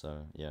the way,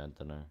 so yeah, I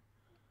don't know.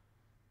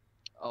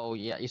 Oh,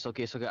 yeah, it's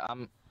okay, it's okay.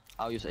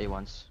 I'll use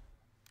A1s.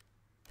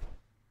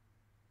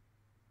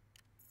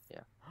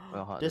 Yeah.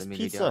 Well, There's let me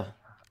pizza! dig out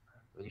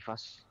really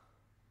fast.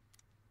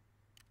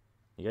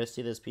 You guys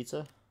see this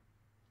pizza?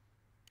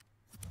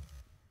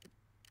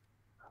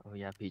 Oh,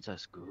 yeah, pizza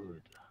is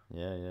good.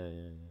 Yeah.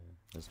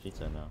 There's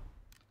pizza now.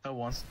 I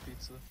want some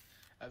pizza.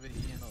 I've been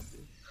eating all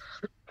day.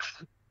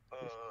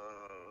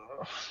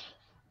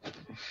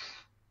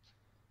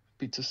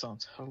 Pizza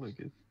sounds hella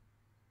good.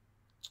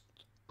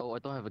 Oh, I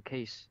don't have a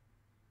case.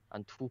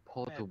 And 2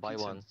 poor to Man, buy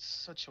pizza one. is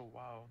such a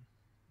wow.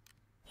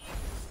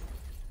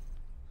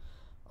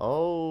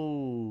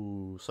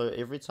 Oh, so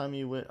every time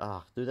you win,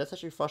 dude, that's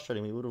actually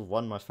frustrating. We would have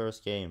won my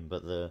first game,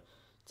 but the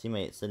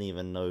teammates didn't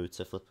even know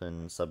to flip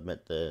and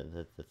submit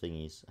the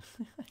thingies.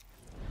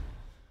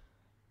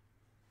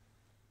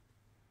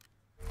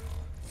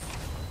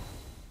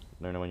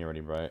 Let me know when you're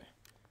ready, Bright.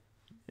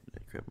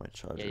 Grab my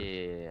charger.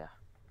 Yeah.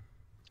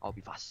 I'll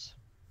be fast.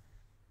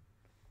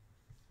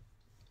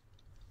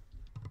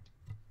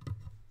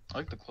 I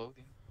like the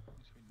clothing.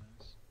 It's really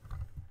nice.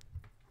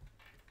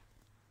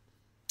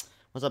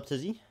 What's up,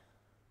 Tizzy?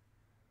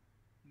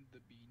 The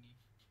beanie.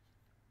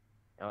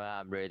 Oh,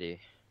 I'm ready.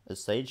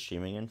 Is Sage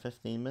streaming in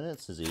 15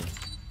 minutes? Is he?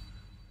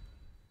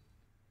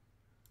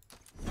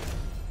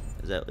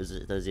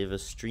 Does he have a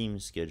stream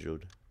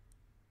scheduled?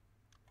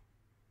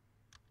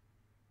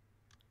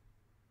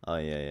 Oh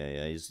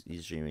yeah. He's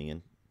streaming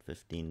in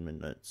 15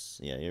 minutes.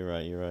 Yeah, you're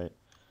right.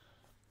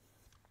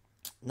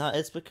 Nah,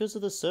 it's because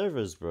of the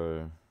servers,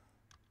 bro.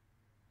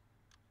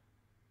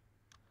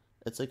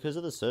 It's because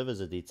of the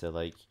servers, Adita.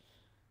 Like,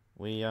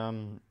 we're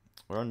on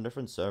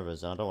different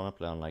servers, and I don't want to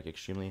play on like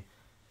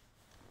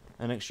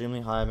an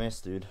extremely high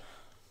MS, dude.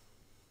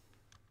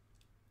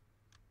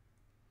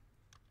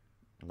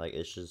 Like,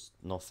 it's just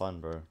not fun,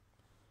 bro.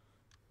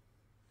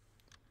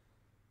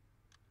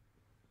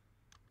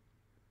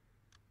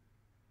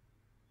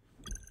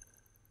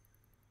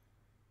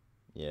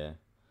 Yeah,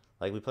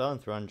 like we play on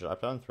 300. I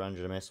play on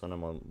 300 MS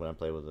when I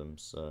play with them.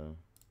 So.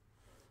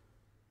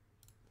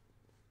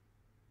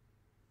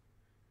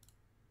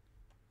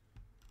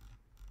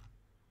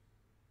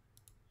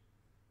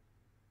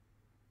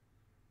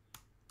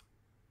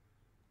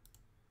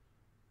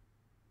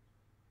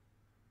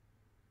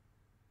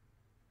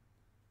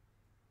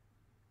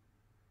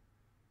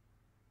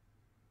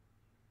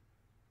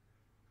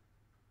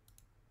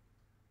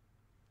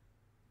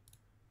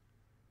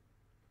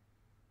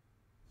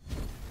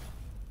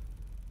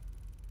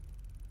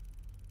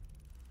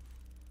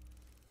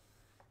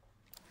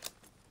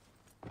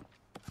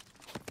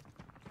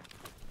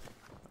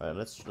 Alright,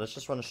 let's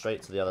just run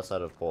straight to the other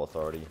side of Port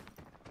Authority.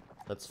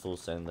 Let's full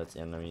send that's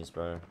enemies,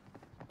 bro.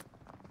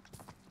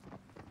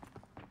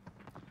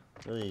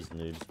 Look at these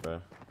noobs,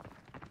 bro.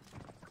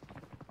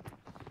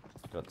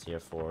 Got tier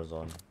 4s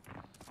on.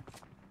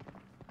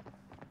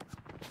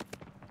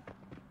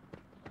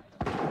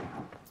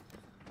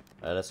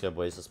 Alright, let's go,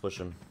 boys. Let's push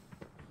him.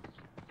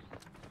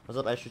 What's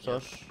up,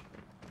 Ashutosh?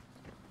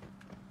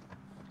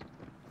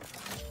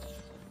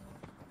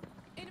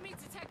 Enemy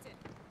detected.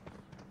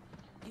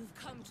 You've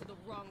come to the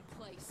wrong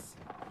place.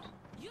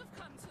 You've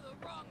come to the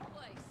wrong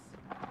place.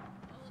 All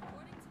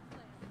according to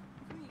plan.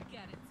 You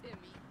get it,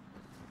 Timmy.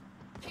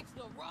 Picked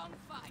the wrong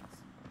fight.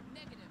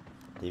 Negative.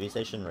 TV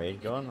station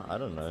raid going? I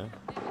don't know.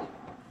 Negative.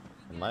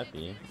 It might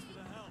be.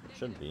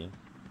 Should be.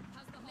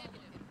 How's the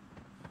negative?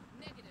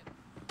 Negative.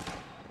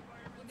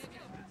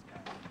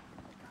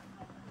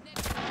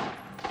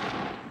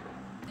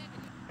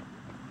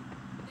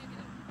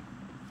 Negative.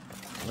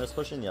 I'm just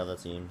pushing the other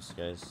teams,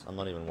 guys. I'm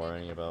not even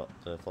worrying about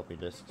the floppy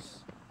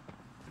disks.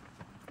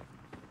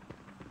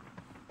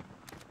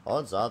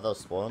 Odds are they'll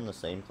spawn in the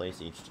same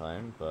place each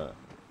time, but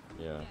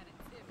yeah.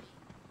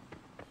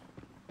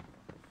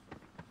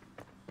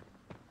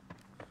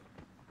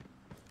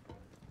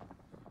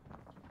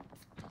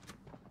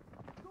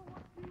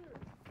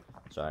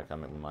 Sorry, I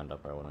can't make my mind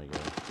up where I want to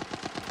go.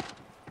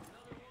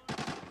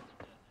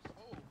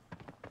 Oh.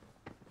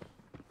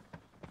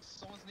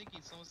 Someone's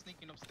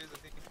sneaking upstairs, I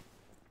think.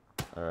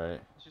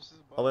 Alright. It's just his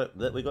Oh butt.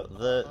 wait, we got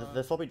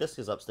the floppy disk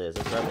is upstairs.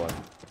 Let's grab one.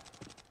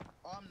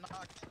 Oh, I'm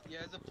knocked. Yeah,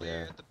 there's a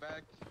player Yeah. at the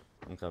back.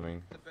 I'm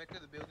coming. The back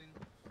of the building.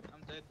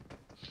 I'm dead.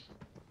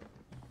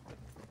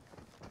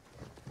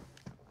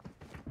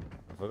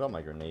 I forgot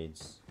my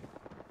grenades.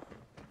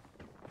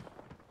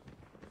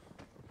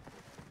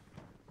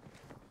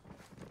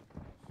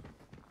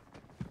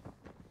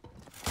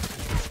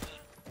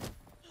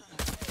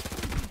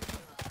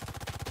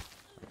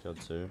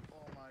 Killed 2.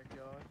 Oh my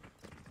god.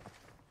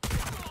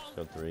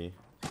 Killed 3.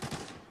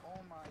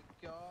 Oh my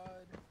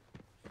god.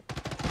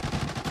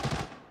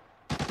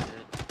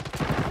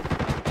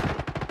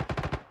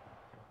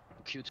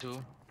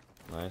 Q2.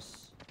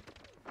 Nice.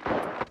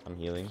 I'm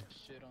healing.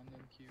 Shit on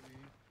them, QE.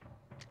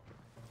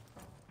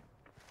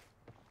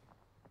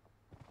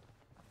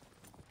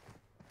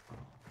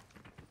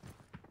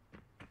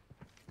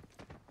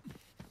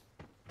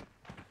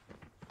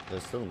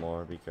 There's still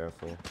more, be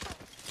careful.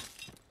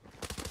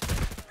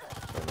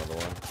 Got another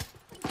one.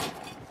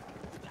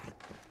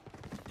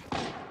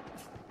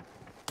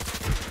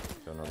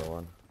 Got another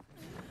one.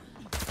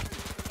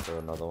 Got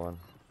another one.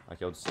 I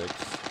killed 6.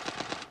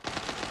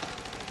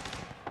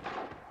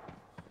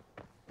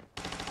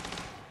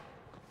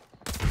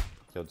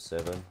 Killed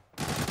 7.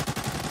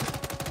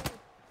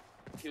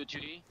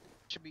 Q3.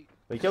 Should be.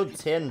 We killed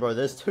 10, bro.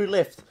 There's 2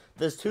 left.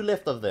 There's 2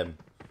 left of them.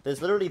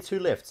 There's literally 2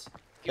 left.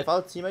 If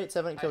our teammates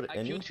haven't killed I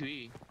any,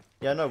 Q3.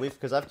 Yeah, no,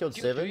 because I've killed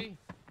Kill 7. 3.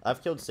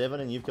 I've killed 7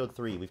 and you've killed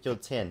 3. We've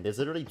killed 10. There's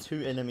literally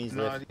 2 enemies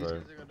Nah, left, these bro.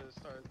 guys are gonna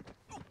start.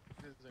 These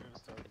guys are gonna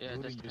start Yeah,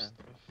 looting that's your 10.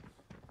 stuff.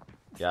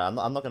 Yeah, I'm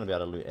not gonna be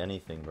able to loot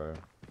anything, bro.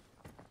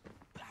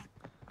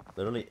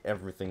 Literally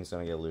everything's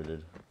gonna get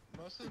looted.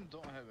 Most of them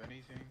don't have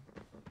anything.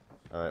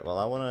 Alright, well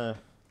I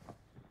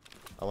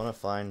wanna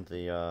find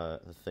the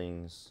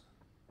things.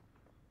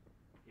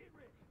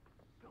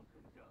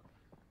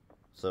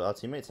 So our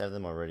teammates have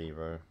them already,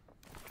 bro.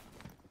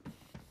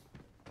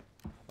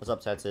 What's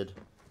up, Tatted?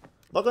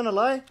 Not gonna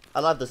lie,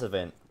 I love this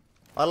event.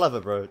 I love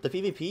it, bro. The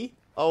PvP?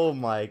 Oh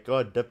my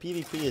god, the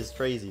PvP is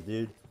crazy,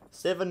 dude.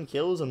 7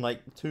 kills in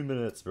like 2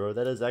 minutes, bro.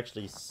 That is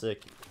actually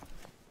sick.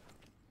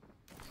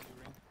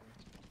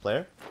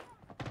 Player?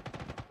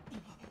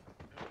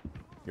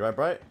 You right,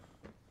 Bright?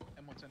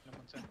 M110,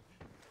 M110.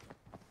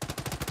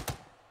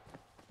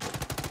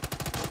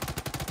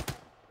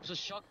 It's a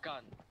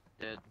shotgun.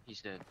 Dead.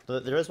 He's dead.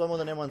 There is one with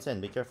an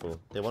M110. Be careful.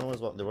 There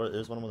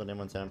is one with an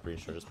M110. I'm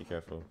pretty sure. Just be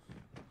careful.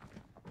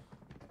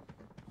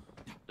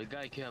 The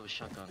guy can have a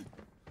shotgun.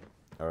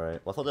 All right.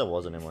 Well, I thought there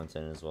was an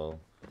M110 as well.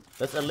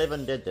 That's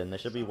 11 dead. Then there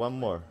should be one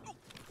more.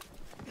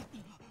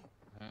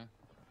 Huh?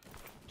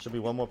 Should be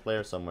one more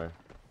player somewhere.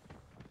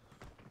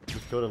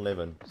 We've killed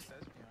 11. Stats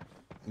behind.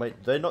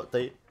 Wait, they don't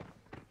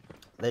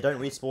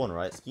respawn,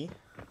 right, Ski?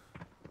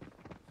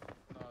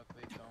 No,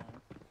 they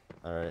don't.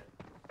 All right.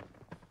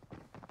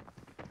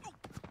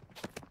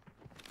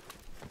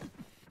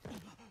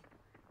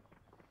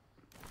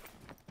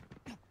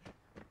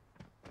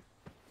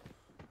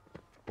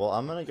 Well,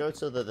 I'm gonna go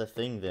to the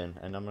thing then,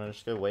 and I'm gonna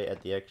just go wait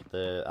at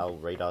our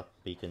radar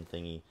beacon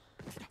thingy,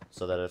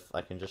 so that if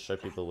I can just show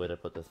people where to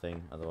put the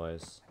thing.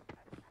 Otherwise,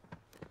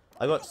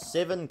 I got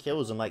 7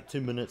 kills in like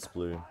 2 minutes,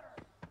 Blue.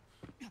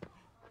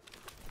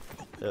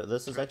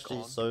 This is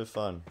actually so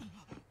fun.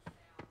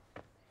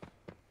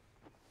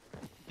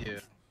 Yeah.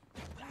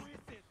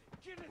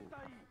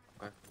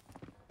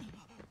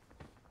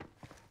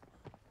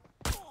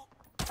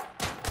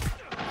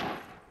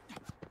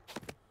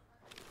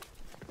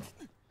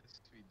 It's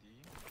 3D.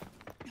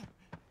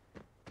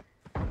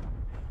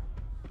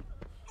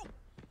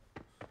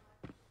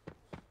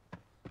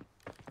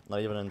 Not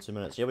even in 2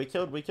 minutes. Yeah, we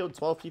killed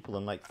 12 people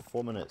in like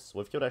 4 minutes.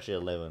 We've killed actually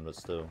 11, but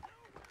still.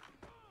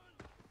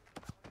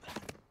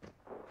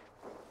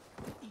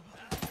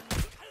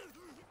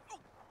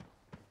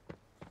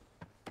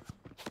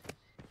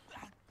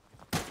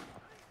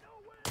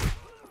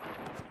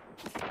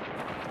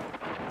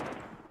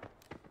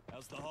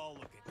 How's the hall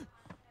looking?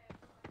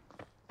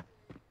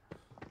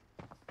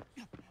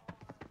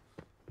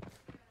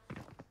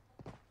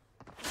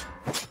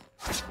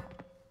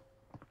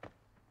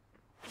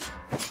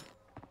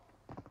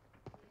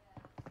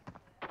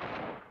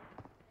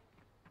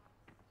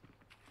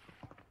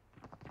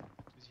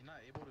 Is he not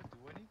able to do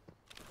any?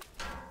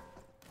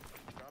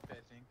 Drop it,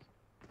 I think.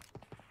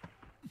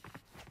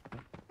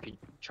 Okay,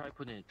 try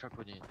putting it. Try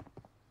putting it.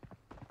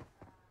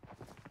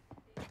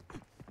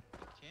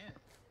 Can't.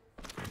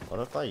 What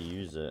if I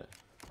use it?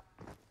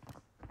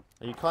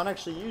 You can't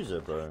actually use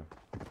it, bro.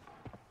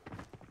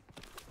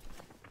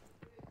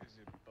 Is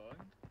it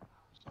bugged?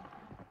 Or something?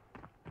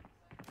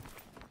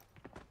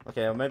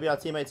 Okay, well, maybe our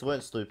teammates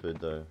weren't stupid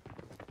though.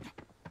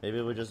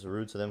 Maybe we're just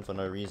rude to them for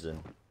no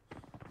reason.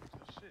 So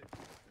shit.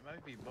 It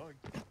might be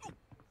bugged.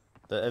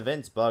 The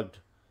event's bugged.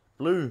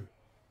 Blue,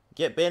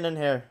 get Ben in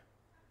here.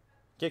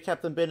 Get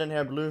Captain Ben in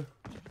here, Blue.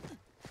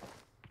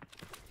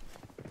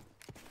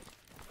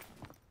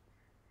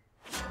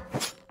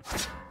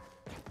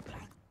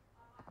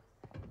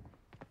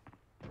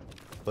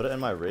 Put it in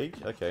my rig?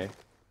 Okay.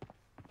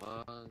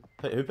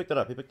 Who picked it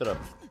up? Who picked it up?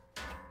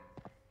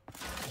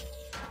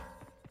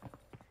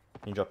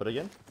 Can you drop it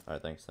again?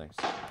 Alright, thanks.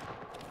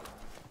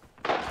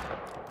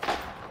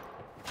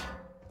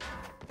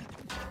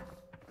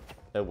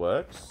 It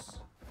works.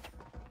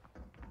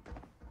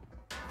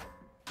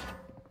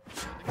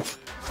 I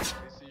think the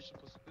PlayStation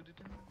supposed to put it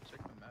in.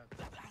 Check the map.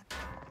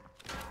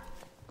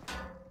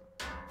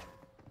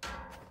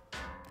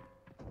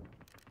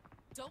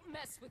 Don't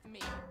mess with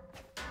me.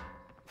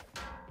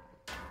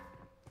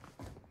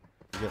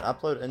 You can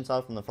upload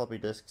intel from the floppy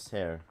disks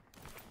here.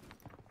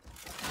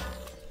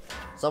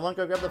 Someone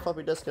go grab the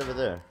floppy disk over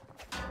there.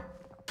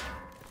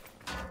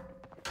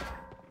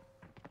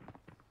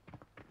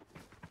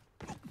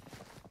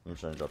 I'm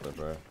just trying to drop it,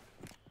 bro.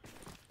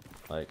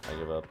 Like, I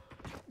give up.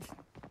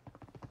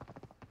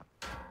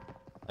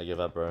 I give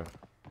up, bro.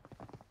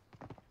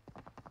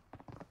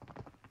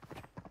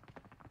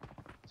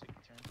 Take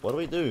turns. What do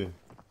we do?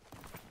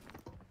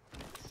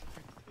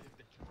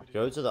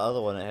 Go to the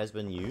other one. It has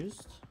been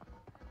used.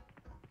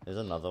 There's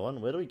another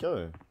one. Where do we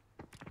go?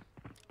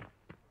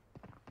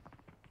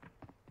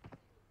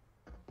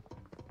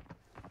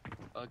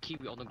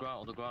 Keep it on the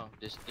ground.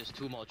 There's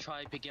 2 more.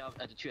 Try pick it up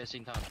at the 2 at the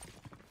same time.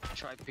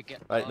 Try pick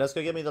it Alright, up. let's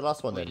go get me the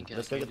last one then. Wait, can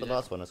Let's I go get do the that?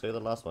 last one. Let's go get the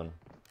last one.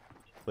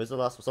 Where's the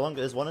last one?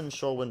 There's one in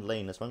Shorewind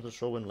Lane. Let's run to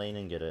Shorewind Lane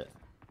and get it.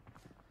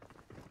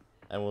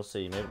 And we'll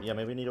see.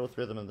 Maybe we need all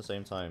 3 of them at the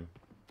same time.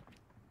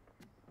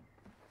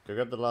 Go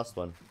grab the last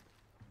one.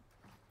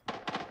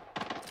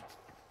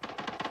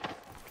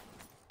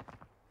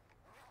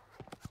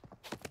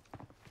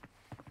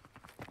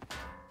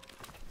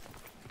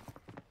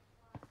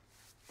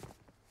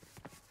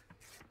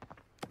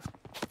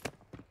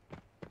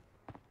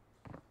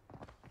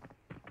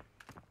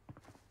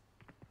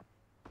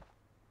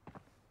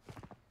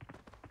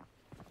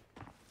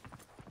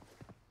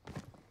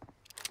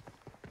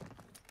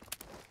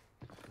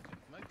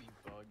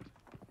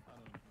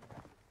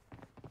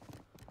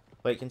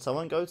 Wait, can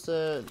someone go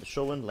to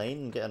Shorewind Lane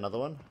and get another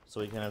one?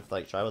 So we can have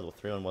like try with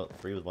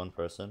three with one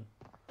person.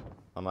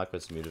 My mic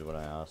was muted when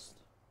I asked.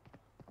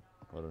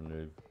 What a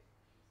noob.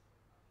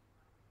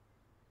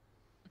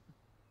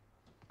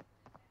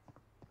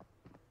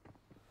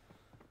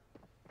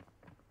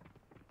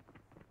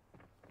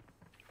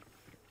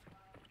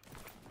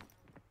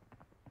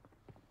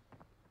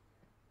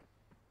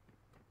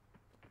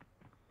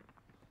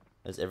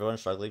 Is everyone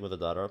struggling with the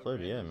data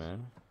upload? Yeah,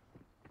 man.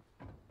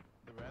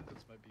 The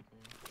randoms might be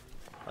going through.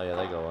 Oh yeah,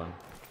 they go on.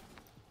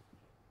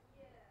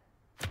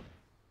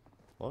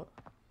 What?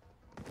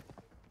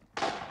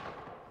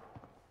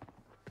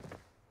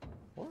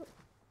 What?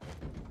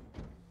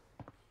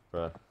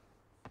 Bruh.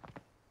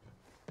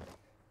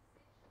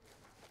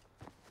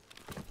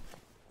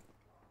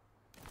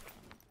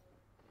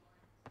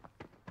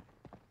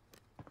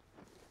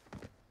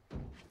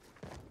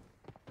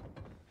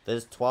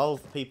 There's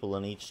 12 people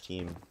in each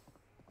team.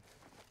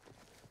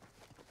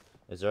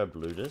 Is there a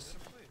blue disc?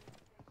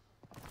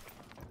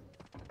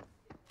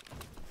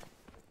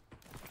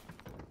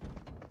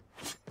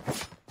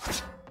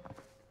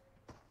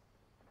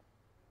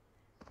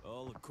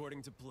 All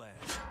according to plan.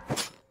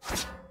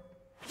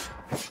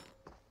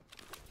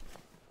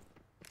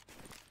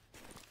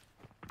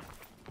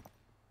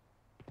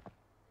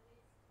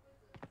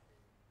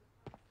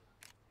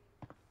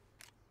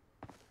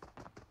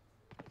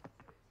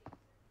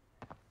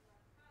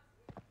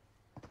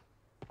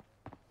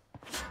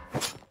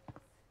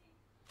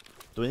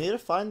 Do we need to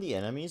find the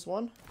enemies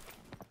one?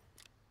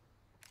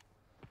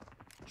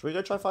 Should we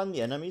go try find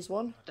the enemies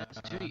one?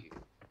 That's too.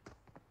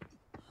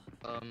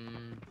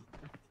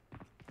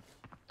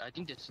 I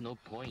think there's no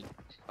point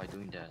by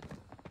doing that.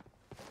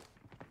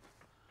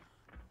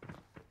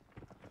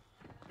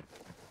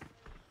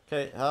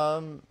 Okay,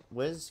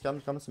 where's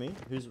come to me?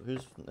 Who's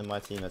in my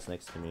team that's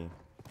next to me?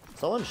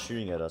 Someone's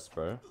shooting at us,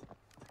 bro.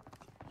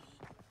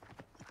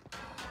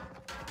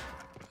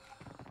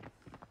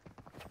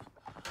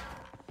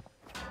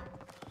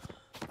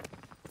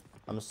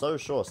 I'm so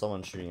sure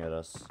someone's shooting at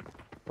us.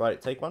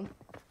 Right, take one.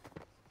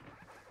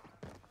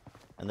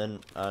 And then,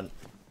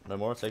 no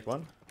more, take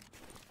one.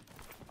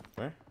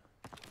 Come here.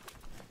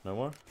 No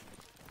more.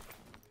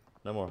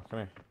 No more, come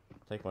here.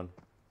 Take one.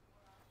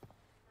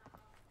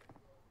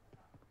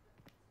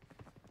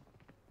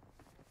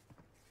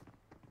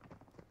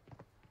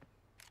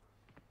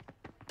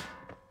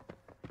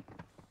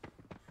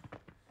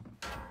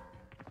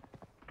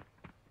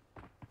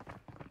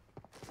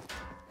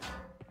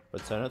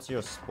 Return it to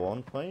your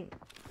spawn point?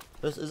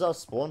 This is our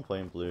spawn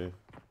point, Blue.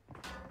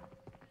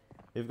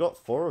 We've got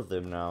 4 of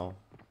them now.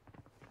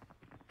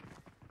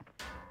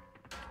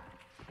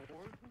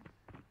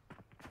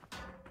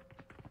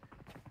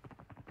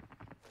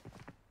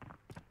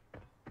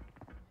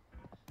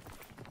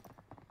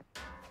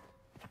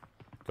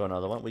 Got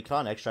another one. We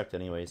can't extract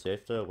anyway, so you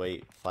have to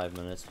wait 5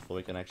 minutes before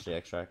we can actually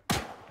extract.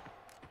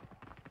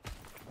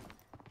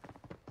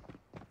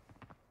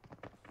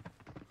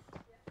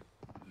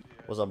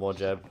 What's up, more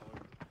Jeb?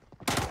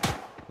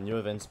 New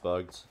event's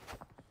bugged.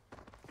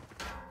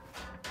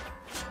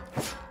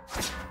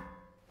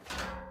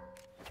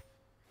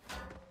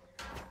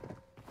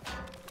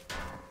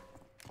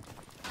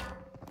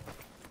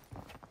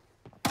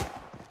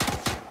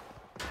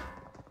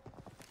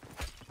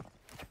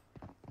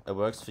 It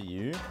works for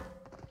you?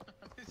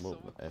 Well,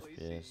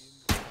 FPS.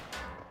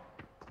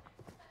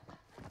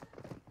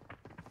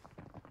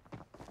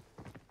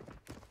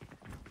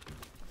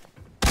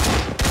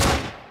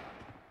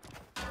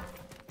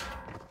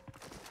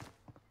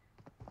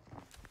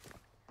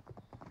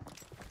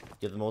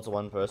 Give them all to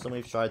one person,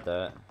 we've tried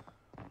that.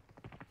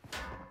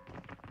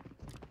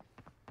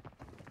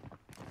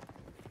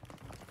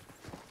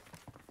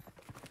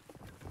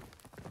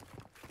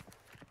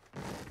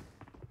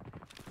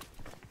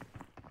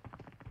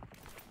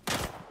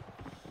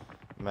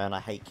 Man,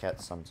 I hate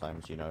cats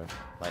sometimes, you know.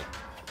 Like,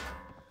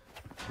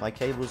 my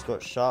cable's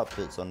got sharp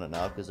bits on it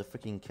now because the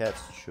freaking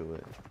cats chew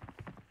it.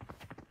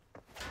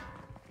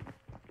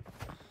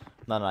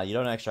 No, you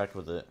don't extract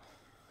with it.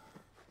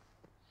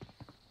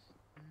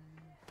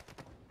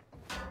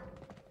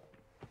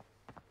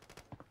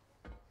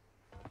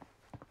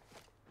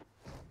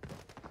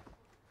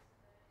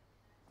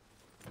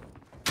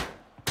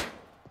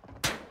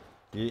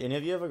 Do any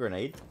of you have a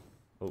grenade?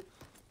 Oh,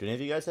 do any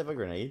of you guys have a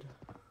grenade?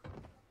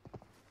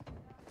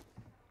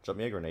 Drop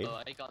me a grenade.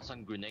 I got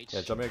some grenades.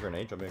 Yeah, drop me a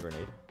grenade, drop me a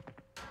grenade.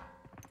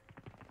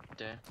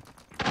 There.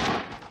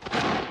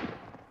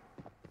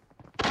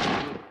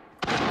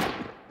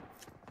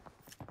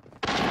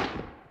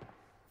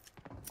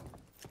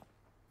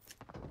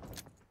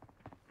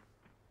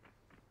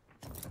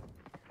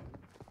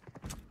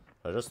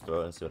 I'll just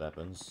throw it and see what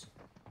happens.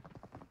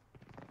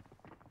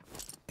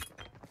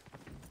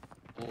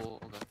 Oh,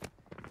 okay.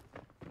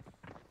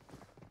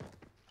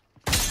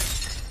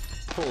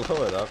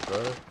 Blow it up,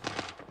 bro.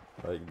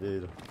 Like,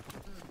 dude.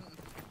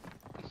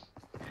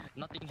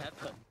 Nothing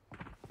happened.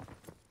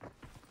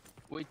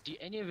 Wait, did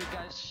any of you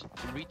guys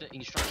read the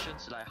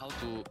instructions like how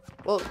to?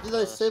 Well,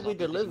 they said we slot it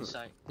deliver.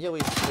 inside? Yeah, they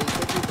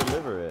said we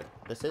deliver it.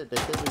 They said we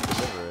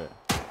deliver it.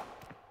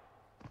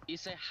 It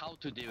said how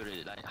to deliver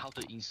it, like how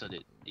to insert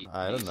it.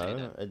 I Did don't it say know.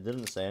 that? It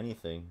didn't say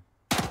anything.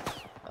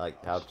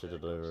 Like how to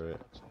deliver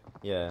it.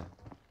 Yeah.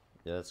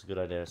 Yeah, that's a good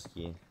idea,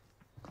 Ski.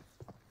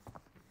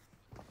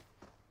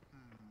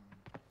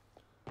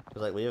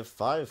 Cause like we have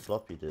 5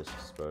 floppy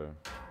disks, bro.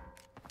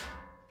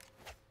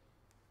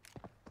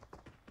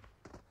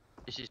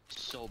 This is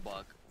so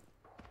bug.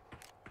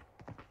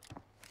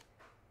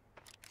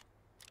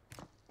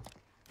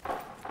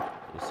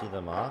 You see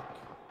the mark?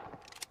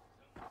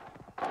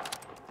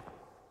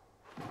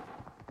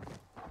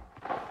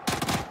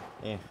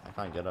 Eh, I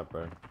can't get up,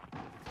 bro.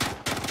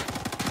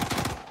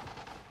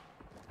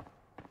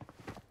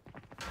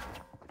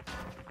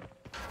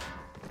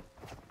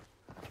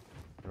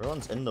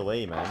 Everyone's in the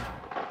way, man.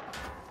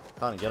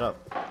 Can't get up.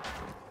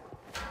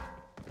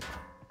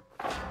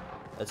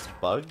 It's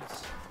bugged.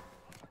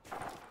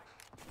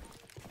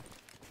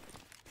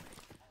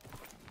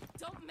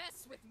 Don't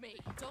mess with me.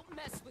 Don't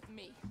mess with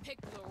me. Pick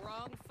the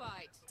wrong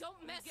fight.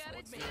 Don't mess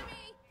with me.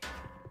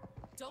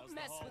 Don't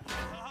mess with me.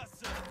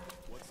 Awesome.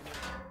 What's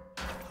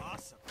new?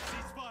 Awesome.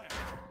 Ceasefire.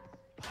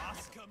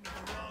 Awesome. Come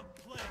to the wrong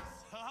place.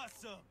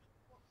 Awesome.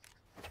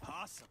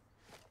 Awesome.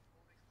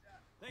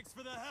 Thanks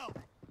for the help.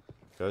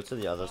 Go to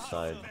the other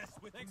side.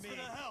 Thanks for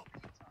the help.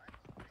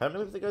 How do we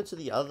have to go to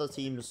the other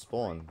team's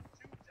spawn?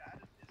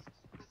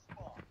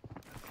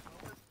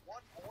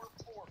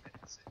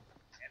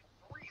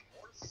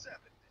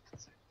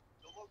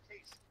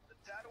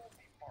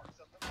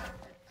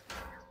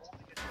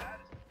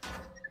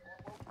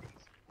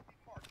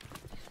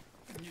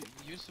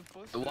 You're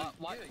supposed to.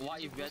 Why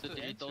if we had to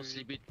delete those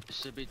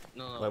sleepy,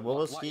 no. Like, what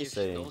was why Ski if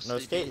saying? those No,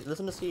 sleepy- Ski,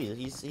 listen to Ski.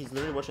 He's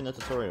literally watching the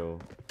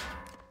tutorial.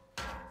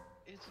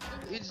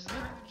 It's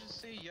literally just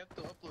say you have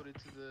to upload it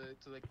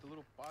to like the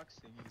little box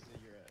thingies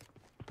that you're at.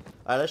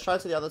 Alright, let's try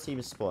to the other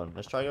team's spawn.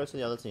 Let's try to go to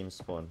the other team's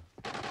spawn.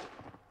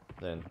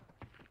 Then.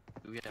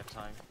 Do we have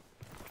time?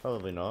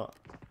 Probably not.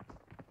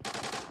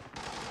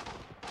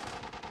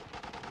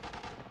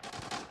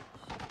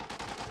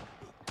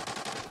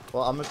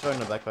 Well, I'm just throwing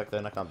the backpack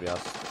then, I can't be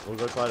asked. We'll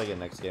go try it again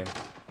next game.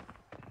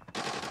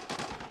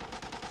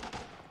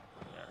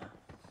 Yeah.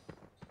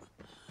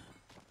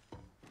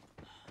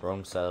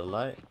 Wrong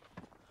satellite.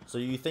 So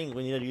you think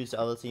we need to use the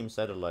other team's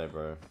satellite,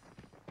 bro?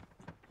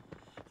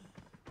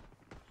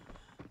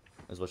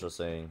 Is what you're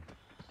saying.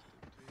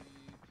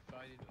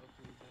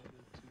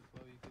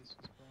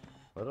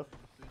 What the f-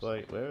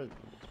 Wait, where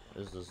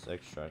is this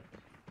extract?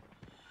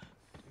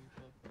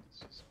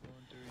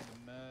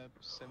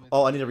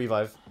 Oh, I need a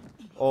revive.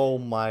 Oh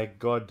my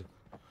god.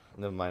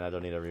 Never mind, I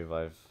don't need a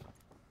revive.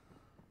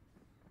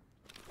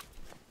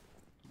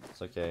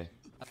 It's okay.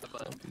 To the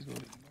comm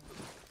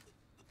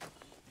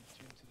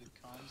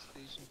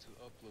station to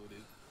upload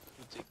it.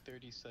 It'll take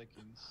 30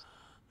 seconds.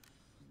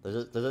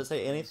 Does it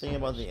say anything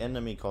about the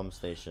enemy comm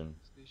station?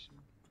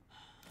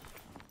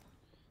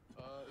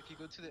 If you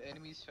go to the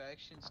enemy's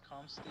factions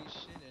comm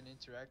station and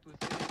interact with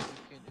it,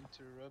 you can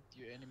interrupt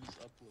your enemy's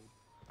upload.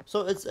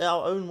 So it's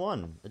our own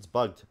one. It's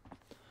bugged.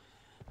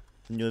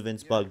 New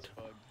event's bugged. It's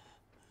bugged.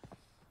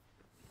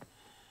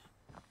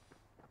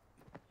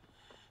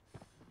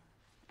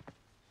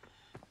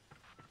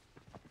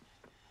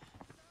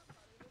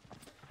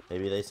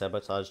 Maybe they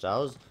sabotaged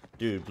ours?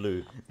 Dude,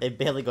 Blue, they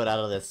barely got out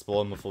of their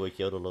spawn before we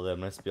killed all of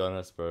them, let's be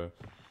honest, bro.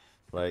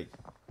 Like,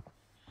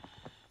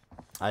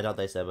 I doubt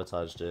they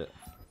sabotaged it.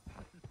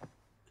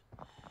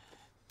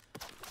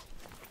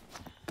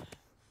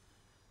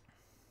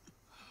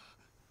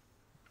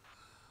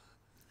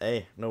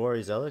 Hey, no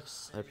worries,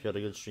 Alex. Hope you had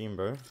a good stream,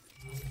 bro. Let's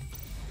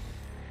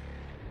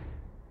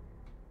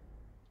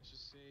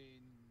just say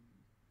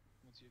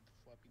once you have the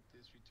floppy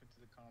disk, return to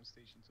the comm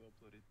station to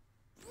upload it.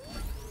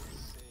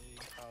 Say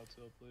how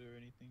to upload it or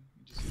anything.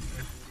 You just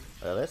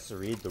upload it. Let's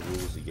read the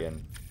rules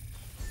again.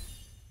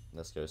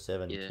 Let's go,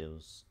 7 Yeah.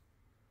 kills.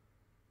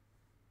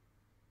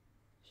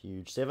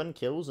 Huge. 7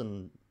 kills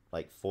in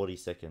like 40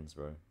 seconds,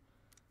 bro.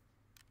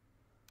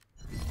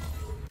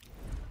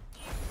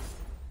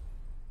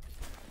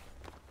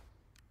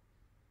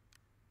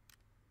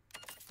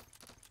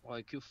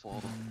 IQ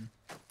 4.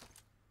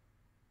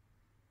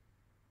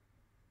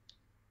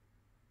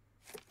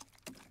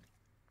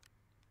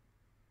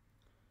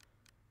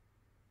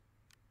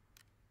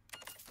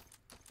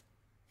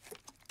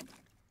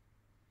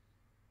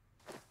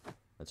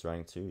 That's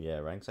rank 2? Yeah,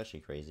 rank's actually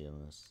crazy on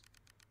this.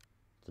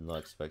 Did not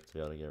expect to be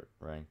able to get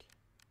rank.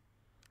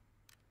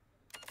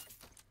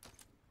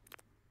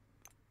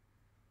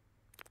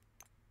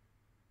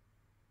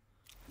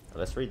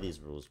 Let's read these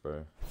rules,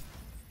 bro.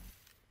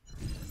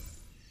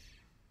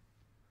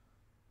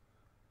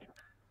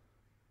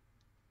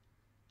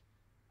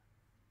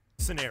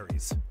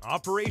 Mercenaries.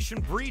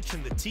 Operation Breach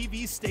and the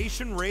TV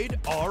station raid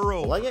are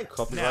over. Will I get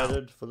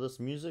copyrighted for this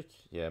music?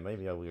 Yeah,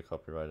 maybe I will get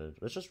copyrighted.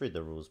 Let's just read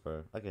the rules,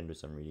 bro. I can do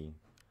some reading.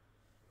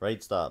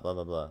 Raid start, blah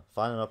blah blah.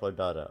 Find and upload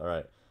data.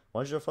 Alright.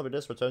 Once your floppy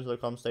disk, return to the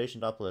comm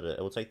station to upload it.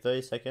 It will take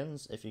 30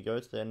 seconds. If you go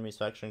to the enemy's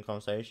faction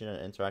comm station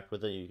and interact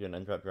with it, you can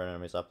interrupt your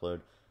enemy's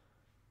upload.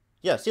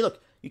 Yeah, see,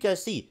 look. You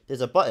guys see.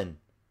 There's a button.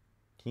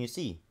 Can you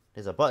see?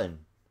 There's a button.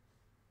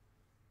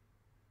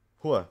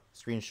 Hua,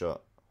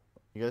 screenshot.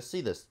 You guys see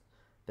this?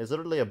 There's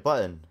literally a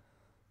button.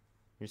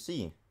 You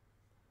see?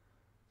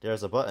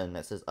 There's a button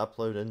that says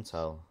upload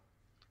intel.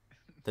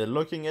 They're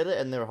looking at it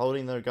and they're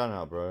holding their gun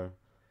out, bro.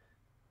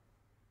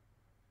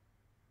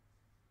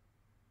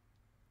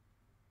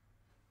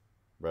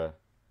 Bruh.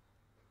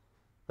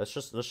 Let's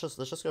just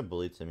go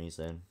bully Timmy's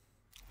then.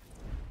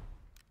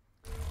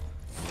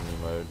 New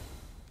mode.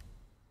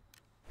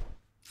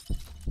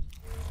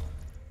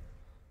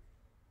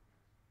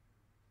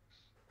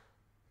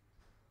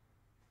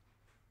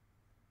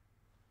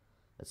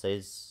 It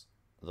says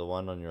the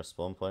one on your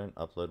spawn point,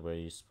 upload where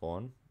you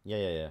spawn.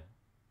 Yeah.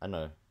 I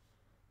know.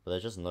 But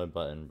there's just no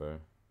button, bro.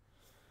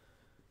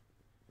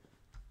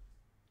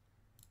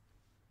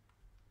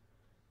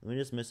 Let me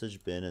just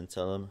message Ben and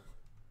tell him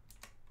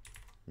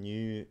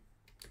new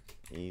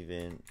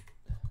event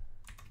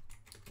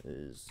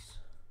is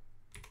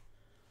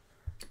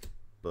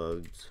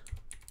bugged,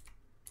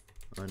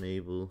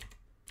 unable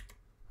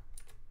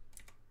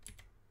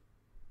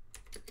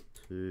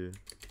to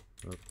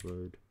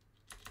upload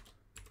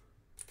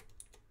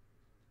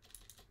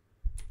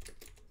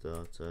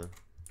data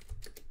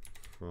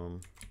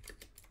from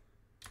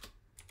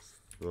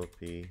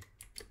floppy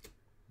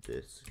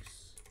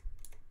disks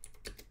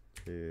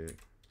to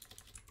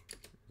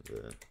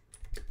the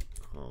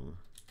comm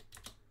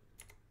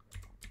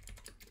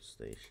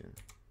station.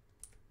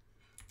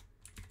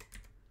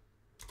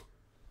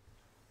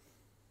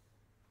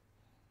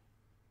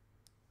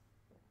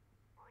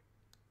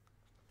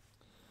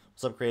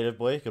 What's up, creative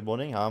boy? Good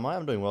morning. How am I?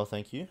 I'm doing well,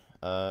 thank you.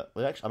 I'm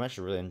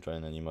actually really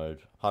enjoying the new mode.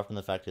 Apart from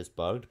the fact it's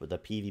bugged, but the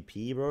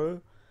PvP,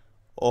 bro.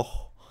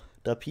 Oh,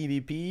 the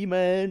PvP,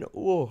 man.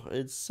 Oh,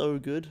 it's so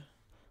good.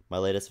 My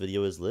latest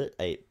video is lit.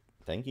 Hey,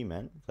 thank you,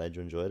 man. Glad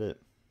you enjoyed it.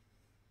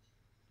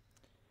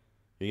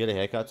 You get a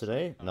haircut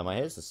today? No, my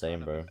hair's the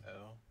same, bro.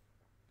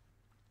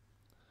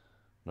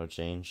 No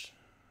change.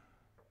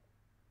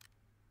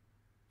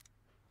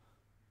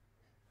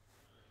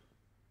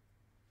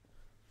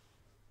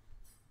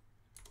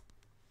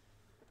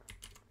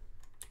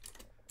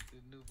 The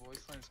new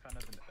voice line is kind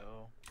of an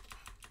L.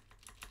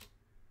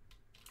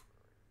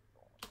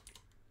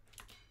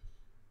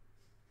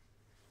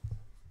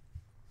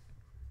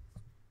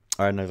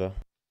 Alright, Nova.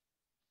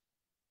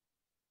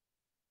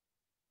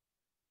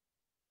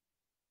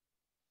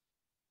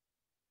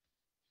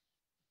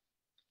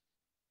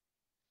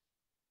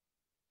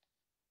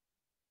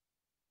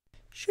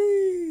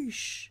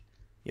 Sheesh.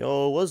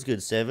 Yo, what's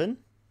good, Seven?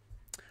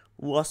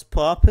 What's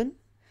poppin'?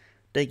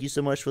 Thank you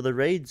so much for the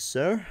raid,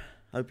 sir.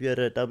 Hope you had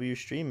a W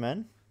stream,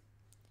 man.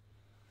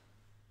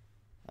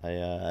 I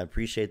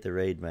appreciate the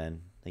raid,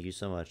 man. Thank you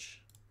so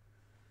much.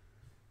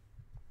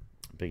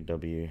 Big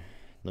W.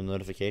 The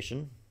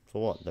notification?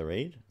 For what? The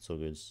raid? It's all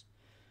good.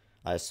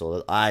 I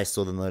saw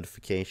the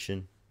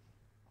notification.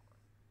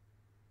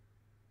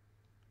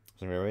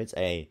 Some raids?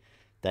 Hey,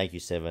 thank you,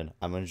 Seven.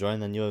 I'm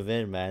enjoying the new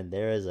event, man.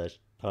 There is a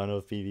ton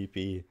of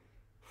PvP.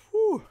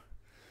 Whew.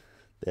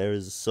 There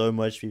is so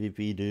much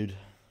PvP, dude.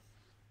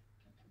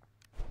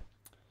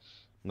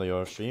 No,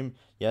 your stream?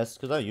 Yes,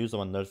 because I used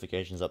my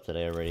notifications up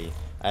today already.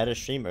 I had a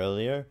stream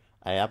earlier.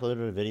 I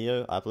uploaded a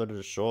video, I uploaded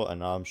a short, and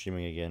now I'm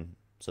streaming again.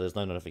 So there's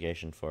no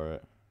notification for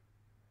it.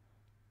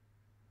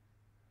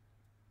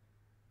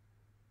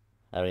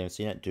 I haven't even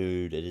seen it.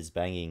 Dude, it is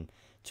banging.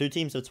 2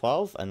 teams of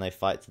 12, and they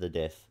fight to the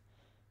death.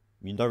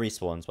 No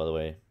respawns, by the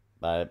way.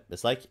 But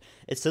it's like,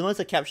 it's similar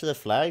to Capture the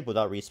Flag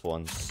without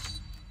respawns.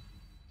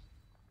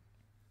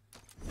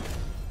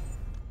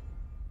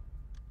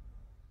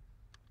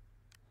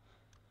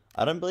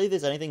 I don't believe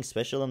there's anything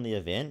special in the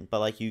event, but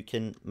like you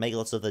can make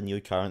lots of the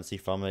new currency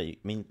from it.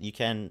 I mean, you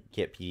can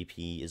get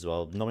PvP as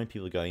well. Not many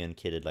people are going in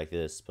kitted like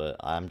this, but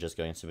I'm just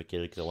going super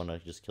kitted because I want to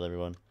just kill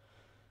everyone.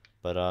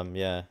 But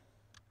yeah.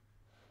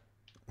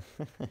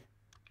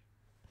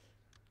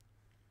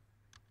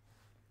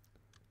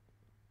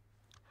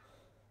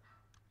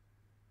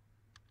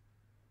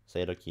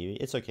 Say it or Kiwi.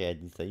 It's okay,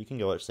 Aditha. You can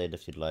go watch Say it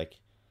if you'd like.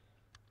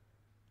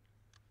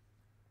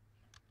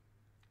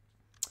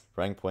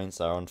 Rank points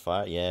are on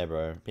fire. Yeah,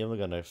 bro. People are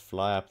gonna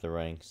fly up the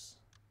ranks.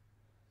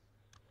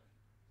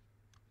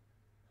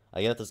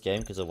 I got this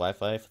game because of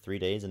Wi-Fi for 3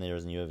 days and there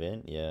was a new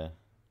event. Yeah.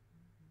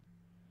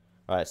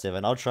 Alright,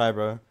 Seven. I'll try,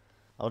 bro.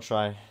 I'll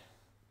try.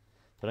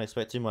 Don't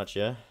expect too much,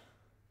 yeah?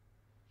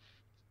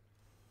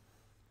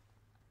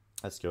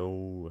 Let's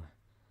go.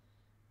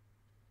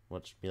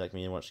 Be like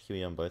me and watch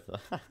Kiwi on both.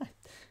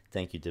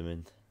 Thank you,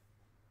 Dimond.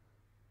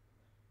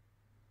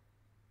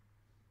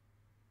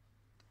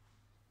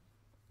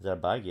 Is that a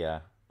bug?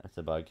 Yeah, that's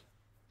a bug.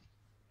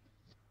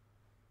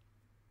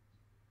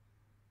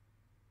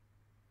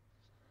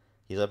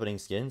 He's opening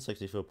skins,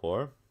 60 feel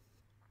poor.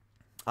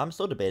 I'm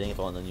still debating if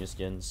I want the new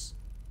skins.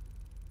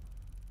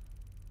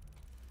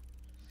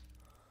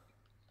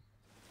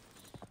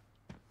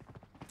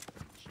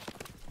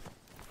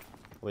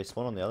 Wait,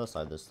 spawn on the other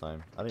side this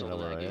time. I don't even know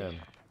Don't where I lag it. am.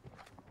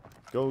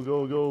 Go,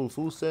 go, go!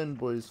 Full send,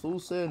 boys! Full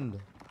send!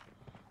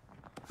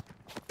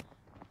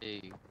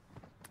 Hey,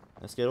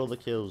 Let's get all the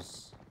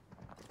kills.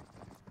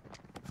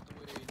 The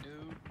way,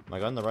 noob. Am I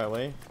going the right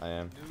way? I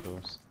am. Cool.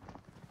 Noobs.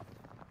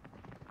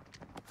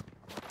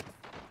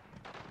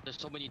 there's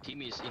so many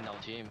teammates in our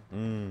team.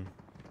 Mm.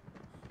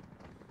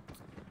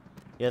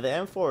 Yeah, the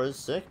M4 is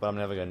sick, but I'm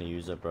never going to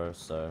use it, bro,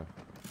 so...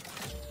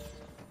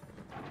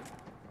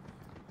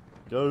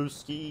 Go,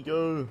 Ski,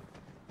 go!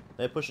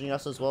 They're pushing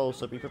us as well,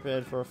 so be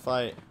prepared for a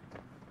fight.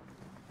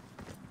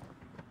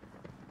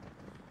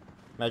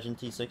 Imagine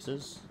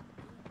T6s.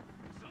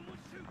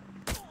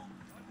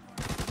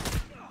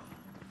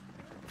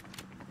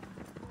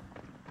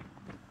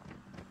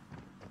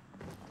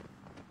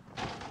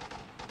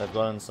 They've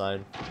got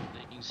inside.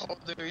 Oh,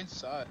 they're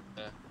inside.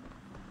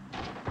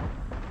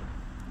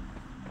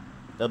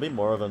 There'll be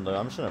more of them though.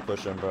 I'm just gonna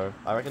push them, bro.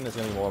 I reckon there's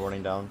gonna be more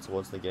running down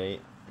towards the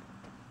gate.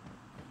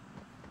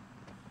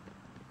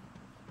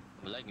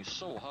 I'm lagging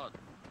so hard.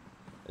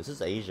 This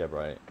is Asia,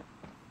 right?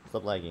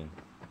 Stop lagging.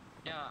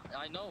 Yeah,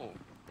 I know.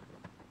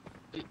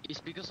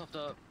 It's because of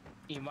the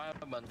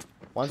environment.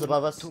 One's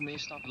above us. Too many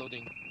stuff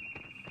loading.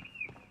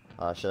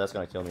 Ah, shit, that's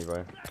gonna kill me,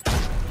 bro.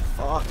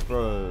 Fuck,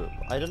 bro.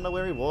 I didn't know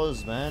where he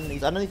was, man.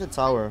 He's underneath the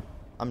tower.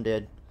 I'm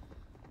dead.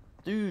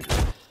 Dude.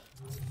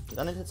 He's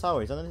underneath the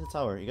tower. He's underneath the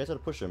tower. You guys gotta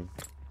push him.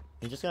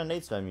 He's just gonna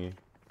nade spam you.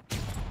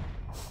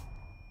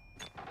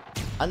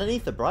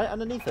 Underneath it, right?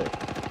 Underneath it.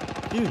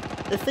 Dude,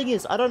 the thing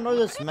is, I don't know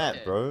this map,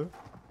 bro.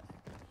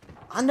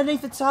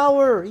 Underneath the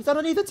tower! He's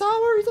underneath the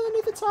tower! He's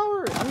underneath the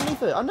tower!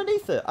 Underneath it!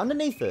 Underneath it!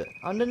 Underneath it!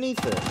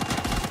 Underneath it!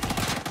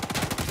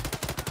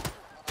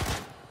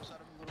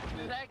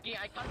 Laggy,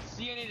 I can't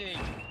see anything.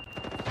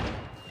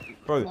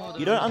 Bro,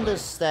 you don't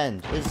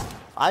understand.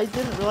 I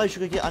didn't realize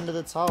you could get under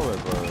the tower,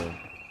 bro.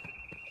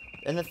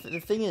 And the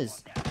thing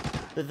is,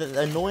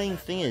 the annoying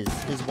thing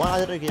is one, I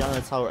didn't get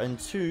under the tower, and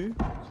two,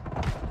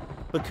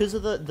 because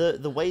of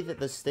the way that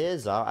the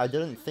stairs are, I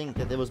didn't think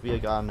that there was be a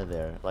guy under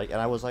there. Like,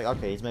 and I was like,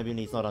 okay, maybe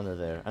he's not under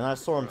there. And I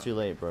saw him too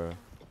late, bro.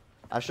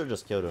 I should have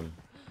just killed him.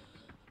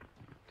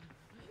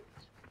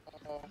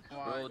 Oh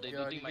my Bro, they're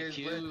god, looting my you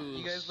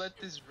kills. guys let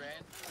this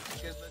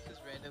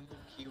random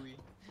little Kiwi.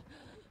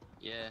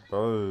 Yeah.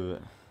 Bro,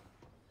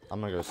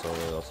 I'm gonna go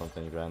solo or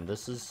something, man.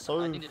 This is I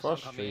so think there's some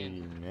coming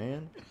frustrating,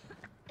 man.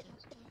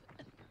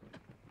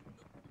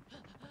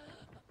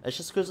 It's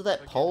just because of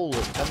that pole,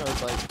 it kind of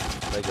was like,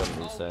 they got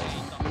me set.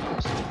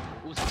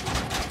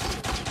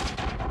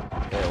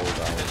 They're all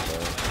dying, so.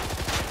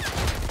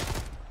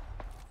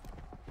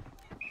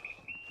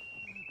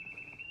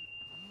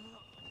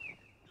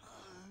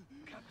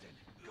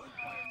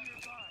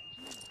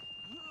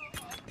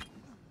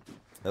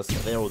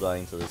 They're all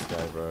dying to this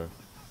guy, bro.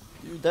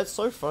 Dude, that's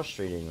so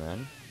frustrating,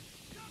 man.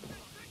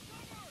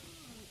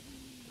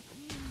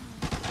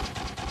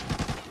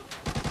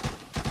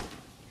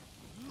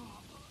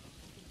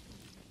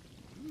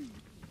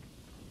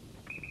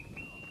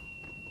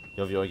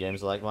 Your viewer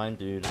games are like mine,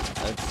 dude.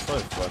 That's so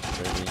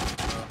frustrating.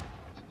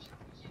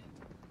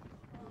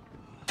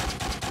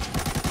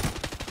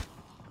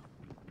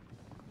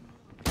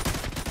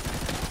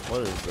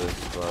 What is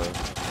this, bro?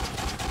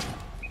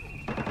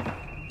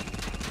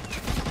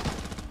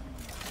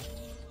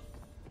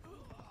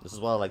 This is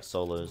why I like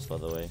solos, by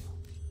the way.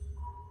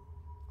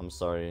 I'm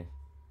sorry.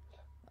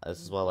 This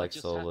is why I like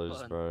just solos,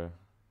 happened? bro.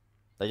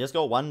 They just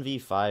got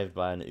 1v5'd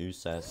by an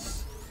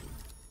USAS.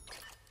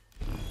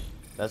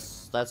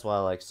 That's why I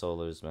like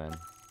solos, man.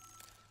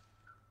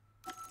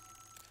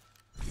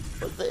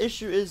 But the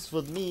issue is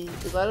with me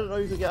is I don't know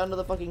you could get under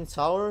the fucking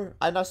tower,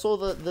 and I saw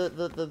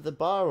the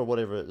bar or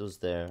whatever it was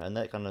there, and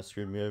that kind of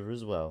screwed me over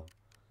as well.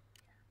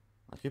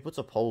 Like, who puts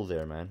a pole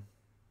there, man?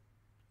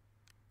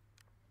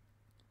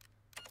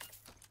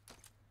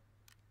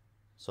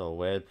 So a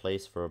weird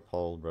place for a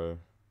pole, bro.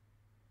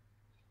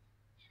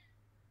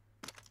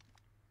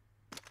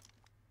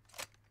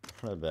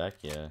 Right back,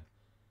 yeah.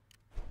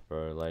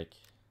 Bro, like,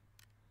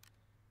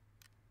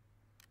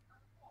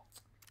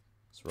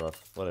 it's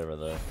rough. Whatever,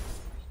 though.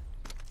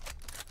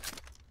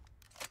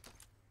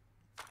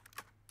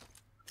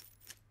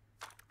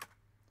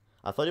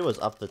 I thought it was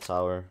up the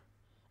tower.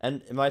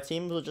 And my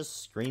team was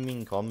just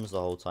screaming comms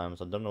the whole time,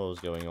 so I don't know what was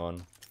going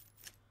on.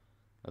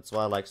 That's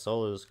why I like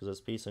solos, because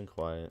it's peace and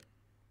quiet.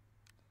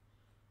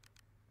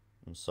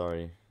 I'm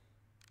sorry.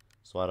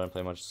 That's why I don't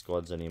play much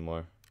squads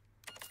anymore.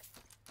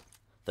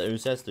 The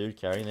USAS dude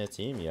carrying their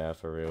team? Yeah,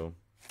 for real.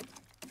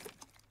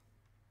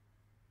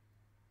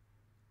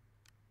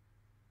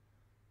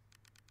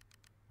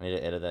 I need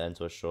to edit that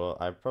into a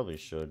short. I probably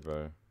should,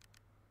 bro.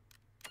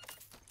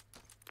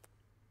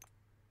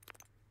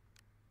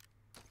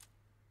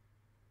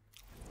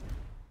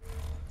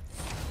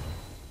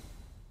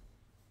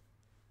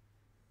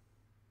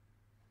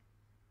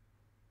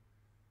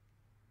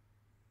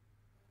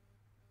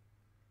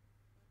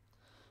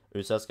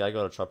 USAS guy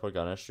got a chopper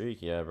gunner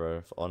streak? Yeah,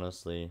 bro.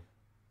 Honestly.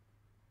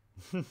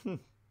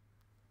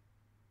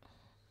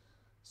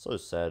 So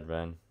sad,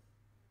 man.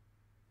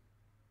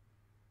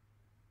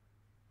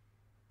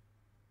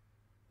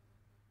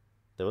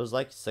 There was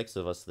like 6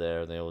 of us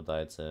there, and they all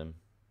died to him.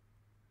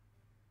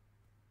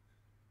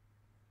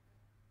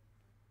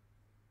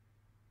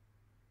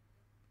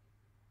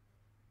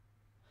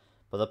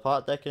 But the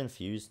part that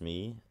confused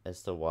me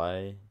as to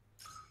why,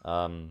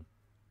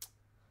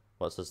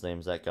 what's his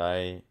name's that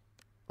guy,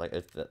 like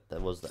if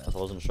that was, I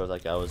wasn't sure if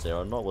that guy was there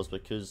or not, was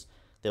because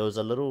there was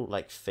a little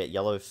like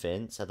yellow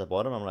fence at the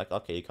bottom. I'm like,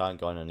 okay, you can't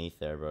go underneath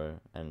there,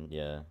 bro. And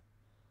yeah,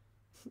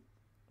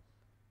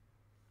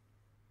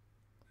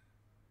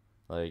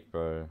 like,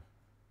 bro.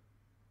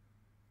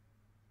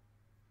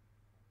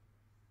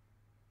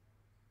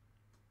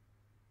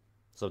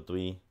 What's up,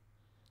 Dwee?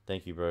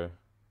 Thank you, bro.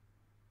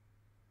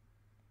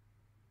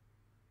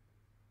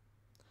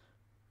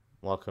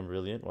 Welcome,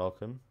 Brilliant.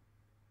 Welcome.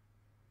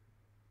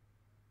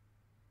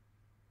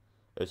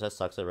 USAS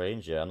sucks at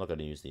range? Yeah, I'm not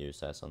gonna use the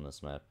USAS on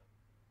this map.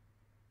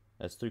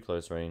 It's too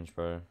close range,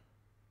 bro.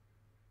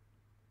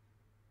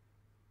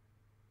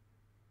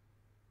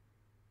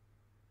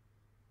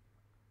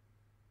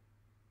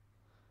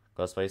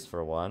 Got space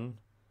for 1?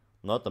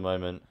 Not at the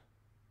moment.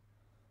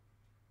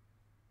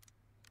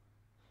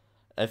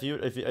 If you're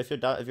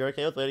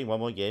okay with waiting 1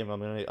 more game,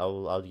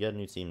 I'll get a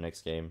new team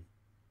next game.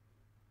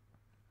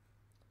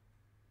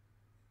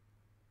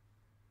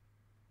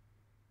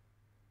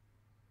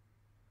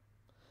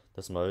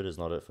 This mode is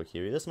not it for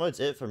Kiwi. This mode's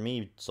it for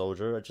me,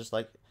 Soldier. It's just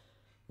like,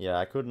 yeah,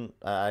 I couldn't.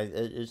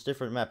 It's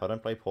different map. I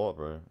don't play Port,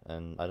 bro,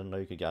 and I didn't know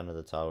you could get under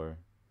the tower.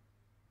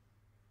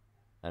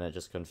 And it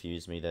just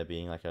confused me there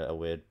being like a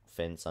weird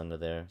fence under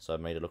there, so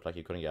it made it look like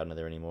you couldn't get under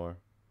there anymore.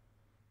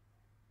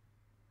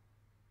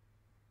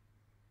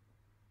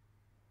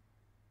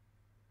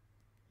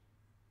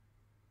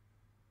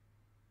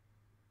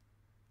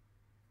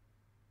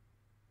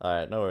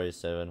 Alright, no worries,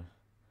 7.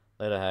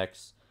 Later,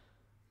 hacks.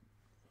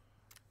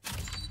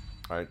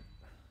 Alright.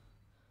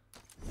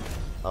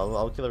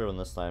 I'll kill everyone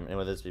this time.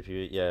 Anyway, this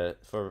VP, yeah,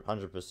 for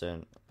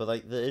 100%. But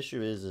like the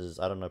issue is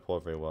I don't know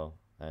Port very well,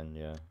 and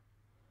yeah,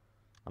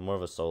 I'm more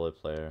of a solo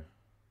player.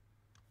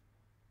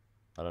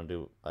 I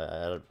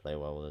don't play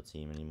well with a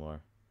team anymore.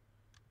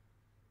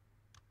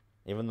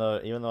 Even though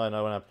I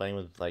know when I'm playing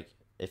with like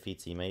iffy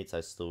teammates,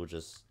 I still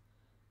just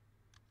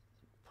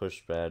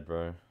push bad,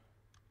 bro.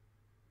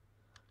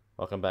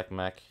 Welcome back,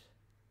 Mac.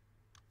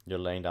 You're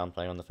laying down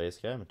playing on the face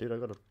cam? Dude, I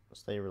gotta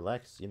stay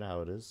relaxed. You know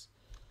how it is.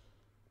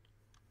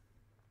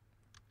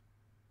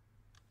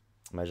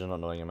 Imagine not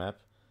knowing a map.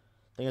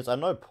 Thing is, I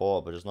know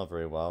Port, but just not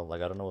very well.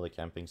 Like, I don't know all the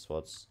camping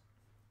spots.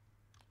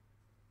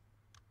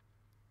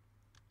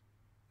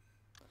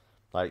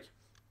 Like,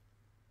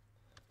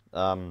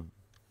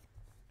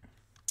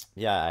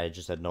 yeah, I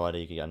just had no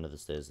idea you could get under the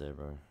stairs there,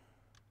 bro.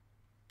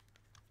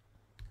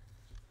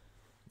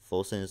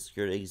 Full sense of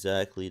security,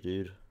 exactly,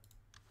 dude.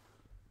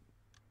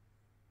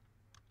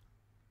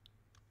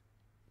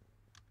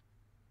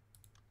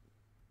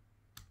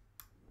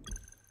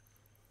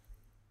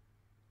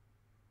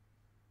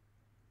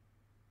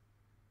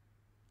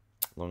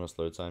 Longest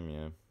load time,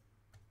 yeah.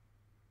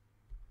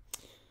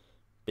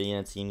 Being in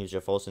a team gives you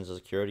a false sense of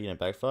security and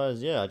it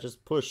backfires. Yeah, I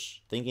just push,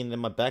 thinking that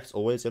my back's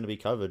always going to be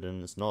covered,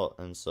 and it's not.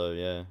 And so,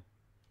 yeah.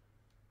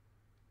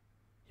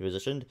 He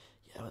positioned.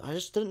 Yeah, I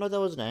just didn't know that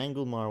was an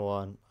angle,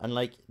 Marwan. And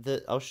like,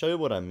 I'll show you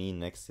what I mean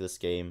next to this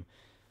game.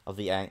 Of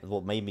the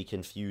what made me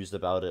confused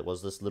about it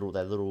was that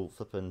little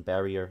flippin'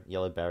 barrier,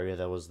 yellow barrier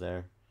that was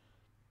there.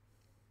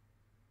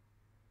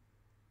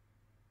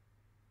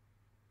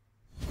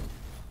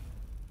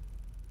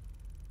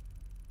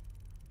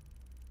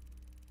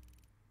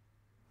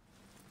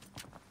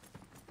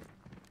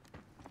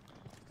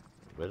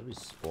 Where did we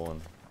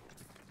spawn?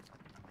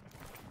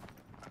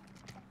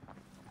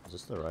 Is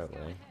this the right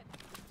way?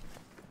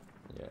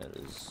 Yeah, it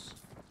is.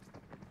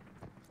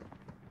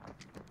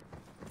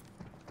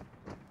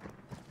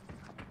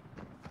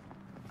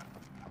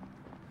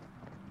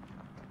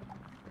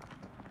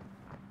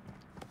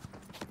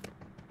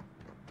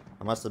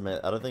 I must admit,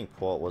 I don't think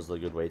Port was the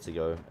good way to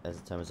go as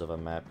in terms of a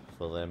map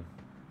for them.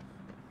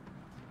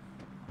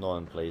 No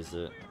one plays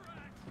it.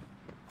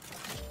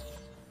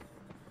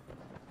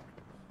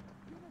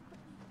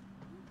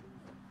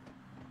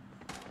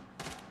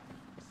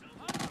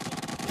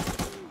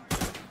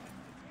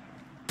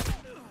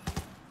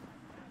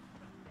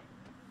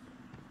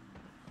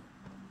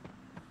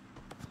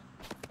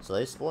 So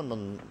they spawned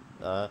on,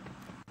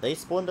 they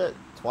spawned at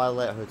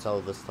Twilight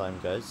Hotel this time,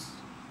 guys.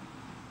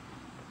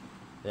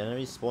 The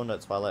enemies spawned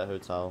at Twilight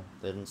Hotel.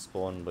 They didn't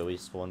spawn where we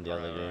spawned the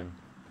other game.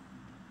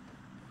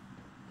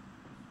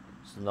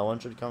 So no one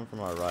should come from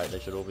our right, they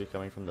should all be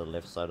coming from the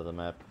left side of the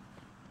map.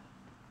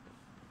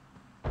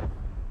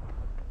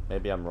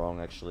 Maybe I'm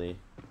wrong, actually.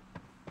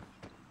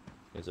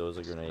 Because it was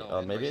a grenade.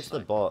 Oh, maybe it's the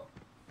bot.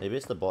 Maybe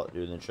it's the bot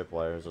doing the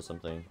tripwires or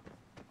something.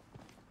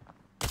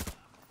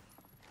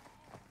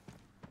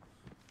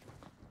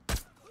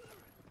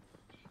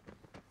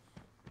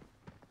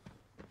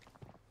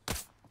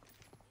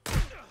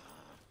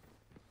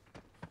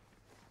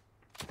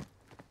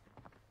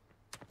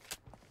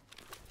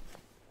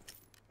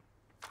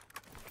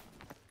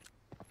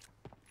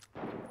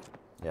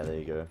 Yeah, there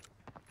you go.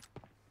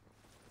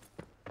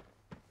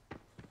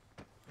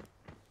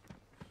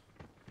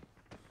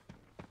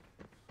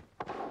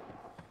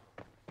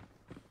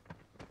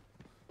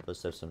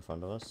 footsteps in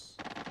front of us.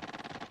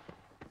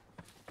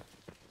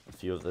 A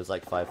few of there's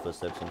like 5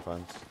 footsteps in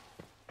front.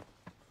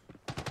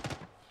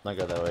 Not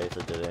go that way, it's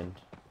a dead end.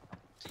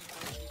 C4,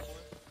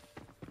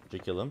 Did you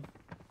kill him?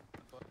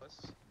 the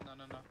bus. No,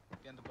 no, no.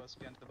 Behind the bus,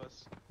 behind the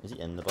bus. Is he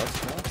in the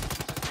bus now?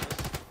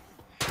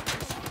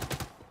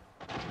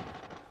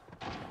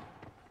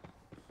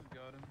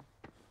 Got him.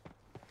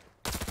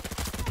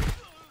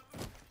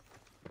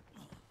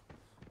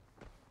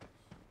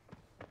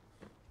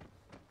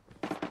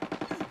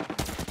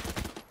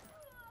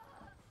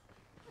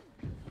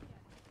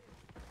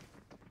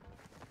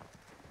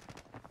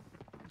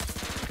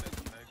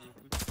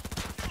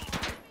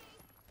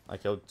 I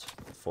killed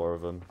 4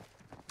 of them.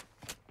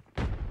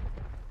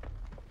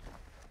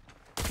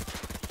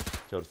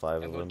 Killed 5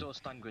 I'm of going them. to do a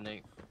stun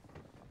grenade.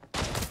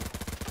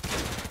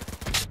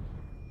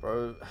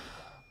 Bro.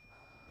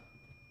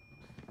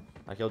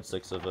 I killed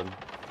 6 of them.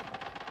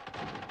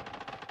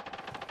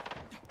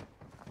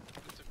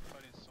 It's a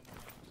fighting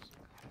someone else.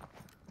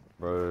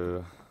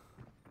 Bro.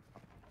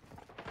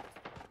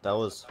 That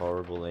was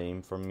horrible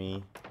aim from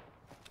me.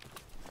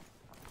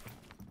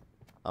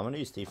 I'm gonna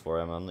use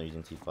T4 ammo, I'm not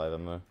using T5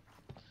 ammo.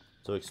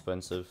 Too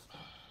expensive.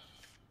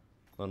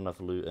 Not enough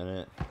loot in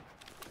it.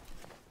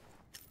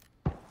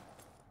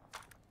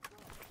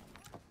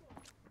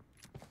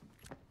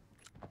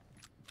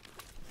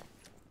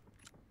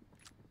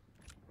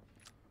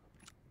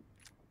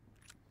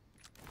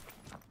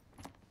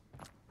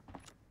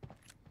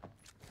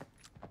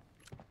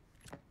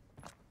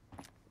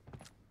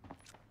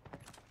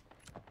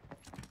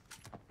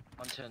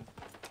 On 10.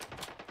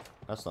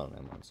 That's not an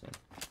M110.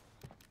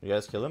 You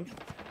guys kill him?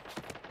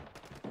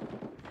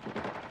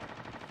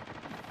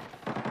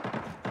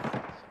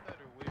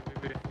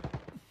 Wait.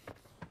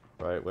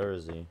 Right, where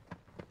is he?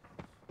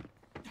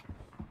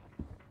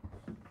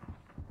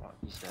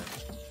 He's dead.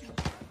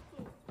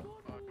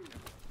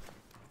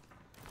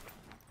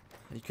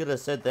 You could have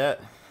said that.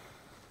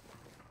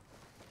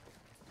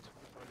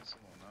 Fighting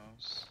someone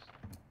else.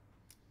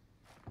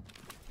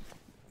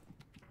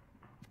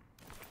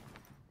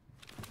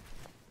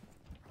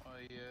 Oh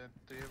yeah,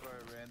 3 of our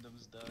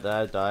randoms died.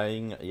 They're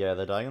dying. Yeah,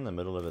 they're dying in the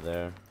middle over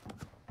there.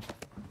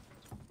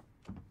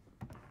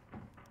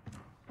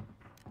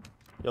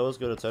 Yo, let's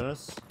go to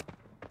tennis.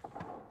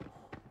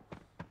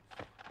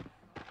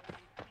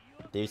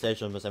 Deep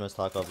Station with MS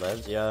Tarkov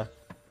Labs. Yeah,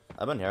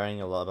 I've been hearing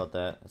a lot about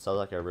that. It sounds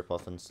like a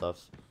ripoff and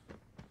stuff.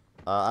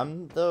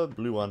 I'm the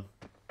blue one.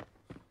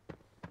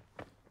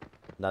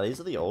 Nah,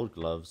 these are the old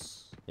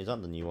gloves. These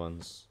aren't the new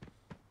ones.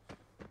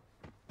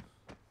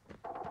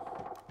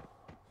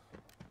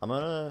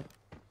 I'm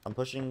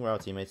pushing where our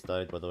teammates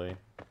died, by the way.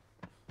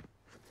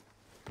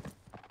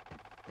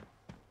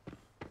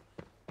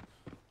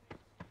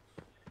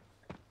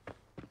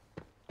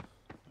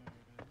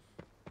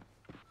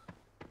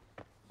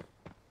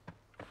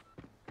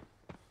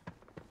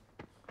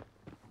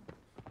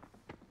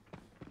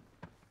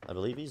 I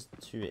believe he's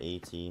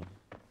 280.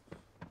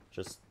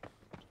 Just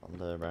on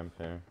the ramp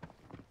here.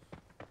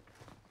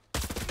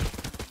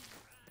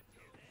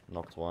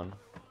 Knocked one.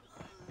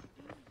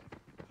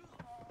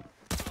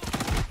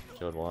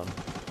 Killed one.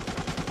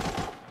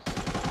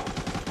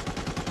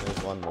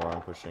 There's one more,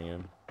 I'm pushing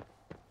him.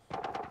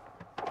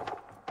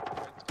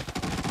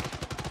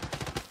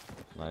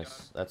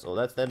 Nice. That's all.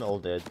 That's them all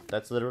dead.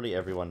 That's literally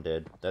everyone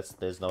dead.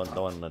 There's no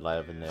one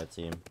alive in their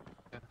team.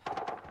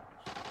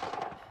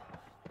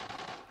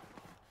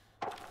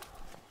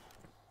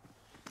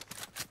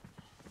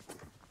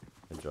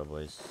 Good job,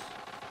 boys.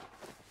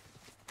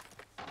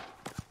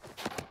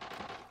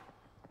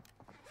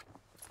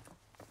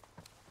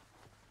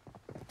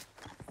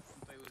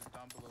 They was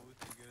down below with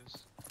you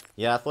guys.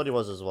 Yeah, I thought he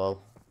was as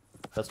well.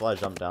 That's why I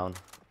jumped down.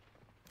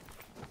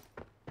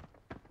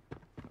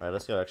 Alright,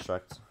 let's go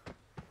extract.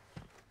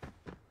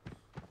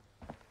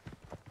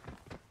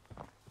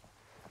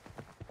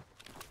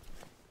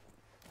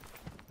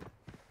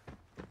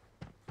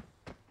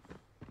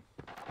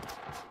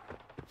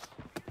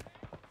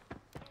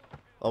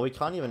 Oh, we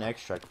can't even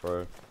extract,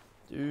 bro.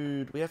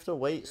 Dude, we have to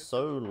wait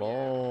so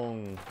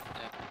long.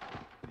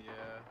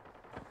 Yeah.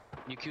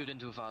 You killed him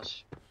too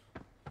fast.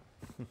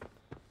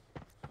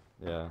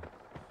 Yeah.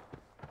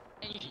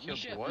 And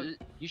killed what?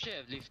 You should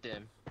have left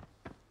them.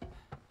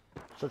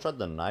 Should've tried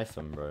to knife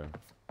him, bro.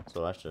 That's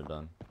what I should've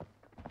done.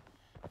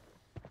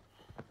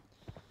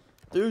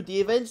 Dude, the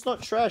event's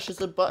not trash. It's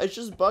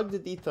just bugged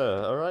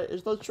Adita, alright?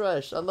 It's not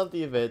trash. I love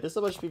the event. There's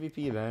so much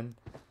PvP, man.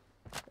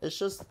 It's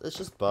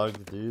just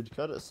bugged, dude.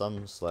 Cut it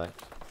some slack.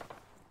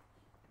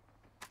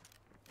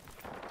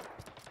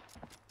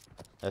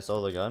 I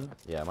stole the gun?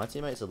 Yeah, my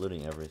teammates are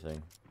looting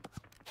everything.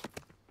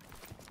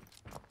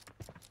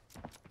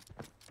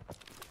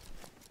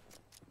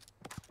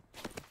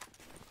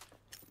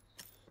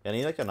 Yeah, I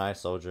need like a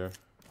nice soldier.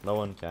 No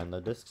one can.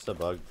 The discs are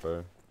bugged,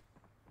 bro.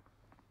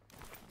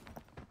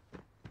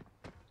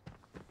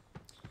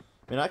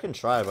 I mean, I can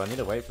try, but I need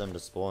to wait for them to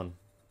spawn.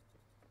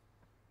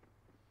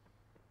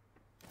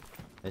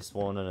 They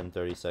spawn in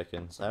 30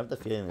 seconds. I have the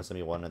feeling there's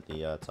gonna be one at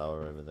the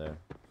tower over there.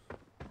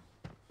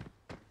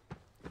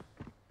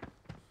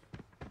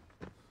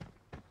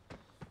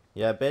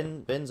 Yeah,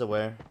 Ben's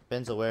aware.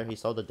 Ben's aware. He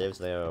told the devs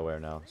they are aware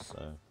now,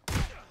 so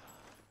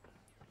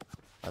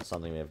that's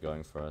something we have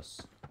going for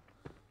us,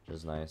 which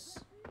is nice.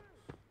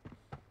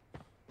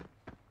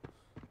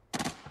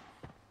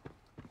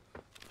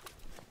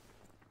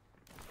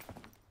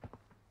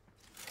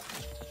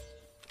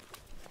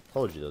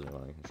 Told you doesn't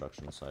run a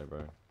construction site,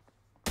 bro.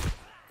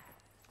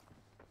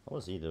 What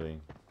was he doing?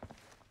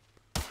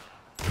 Let's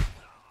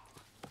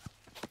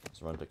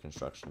run to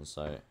construction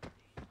site.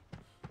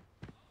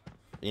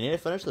 You need to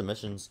finish the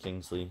missions,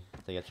 Kingsley,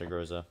 to get your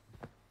Groza.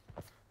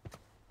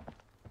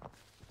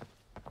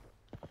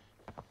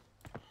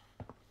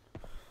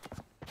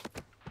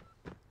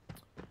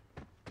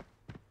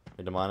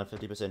 We demand a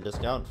 50%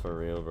 discount for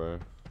real, bro.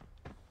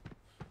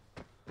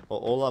 Well,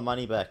 all our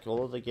money back.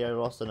 All of the gear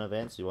lost in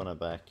advance, we want it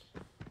back.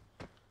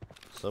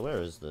 So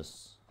where is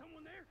this?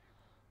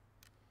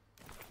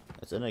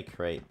 It's in a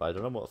crate, but I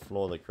don't know what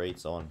floor the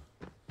crate's on.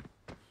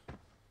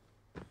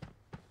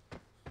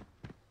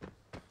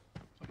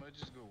 I might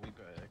just go weep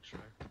at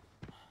extract.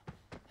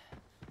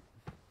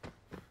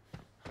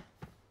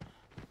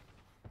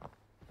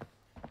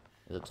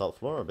 Is it top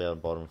floor or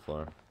bottom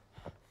floor?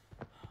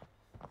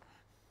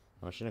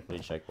 I shouldn't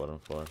really check bottom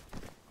floor.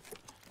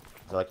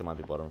 I feel like it might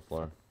be bottom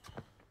floor.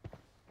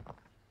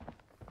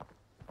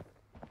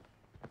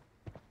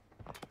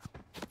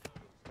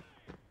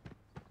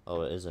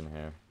 Oh, it is in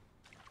here.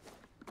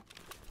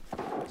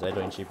 Is that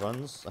doing cheap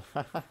runs?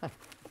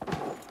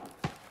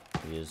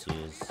 He is.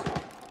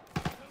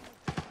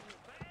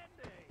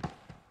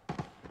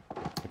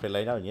 You play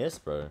lay down? Yes,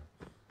 bro.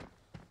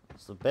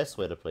 It's the best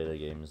way to play the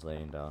game is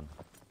laying down.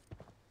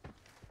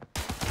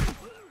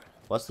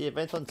 What's the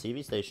event on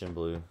TV Station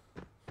Blue?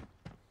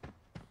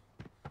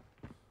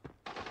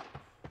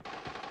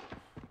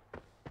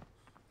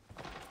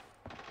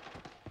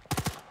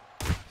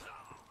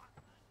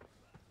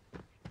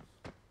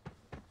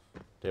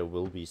 There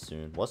will be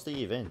soon. What's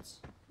the event?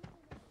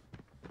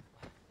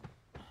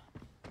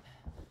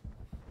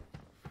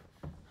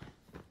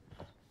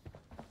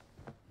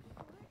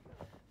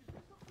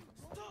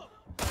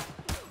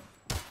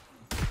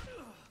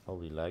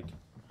 Holy lag.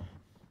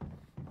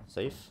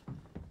 Safe?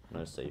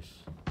 No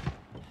safe.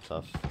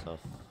 Tough.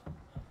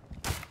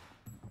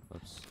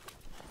 Oops.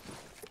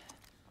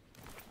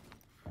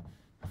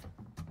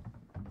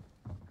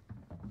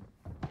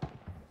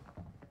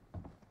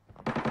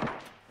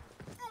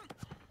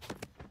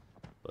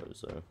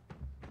 Bozo.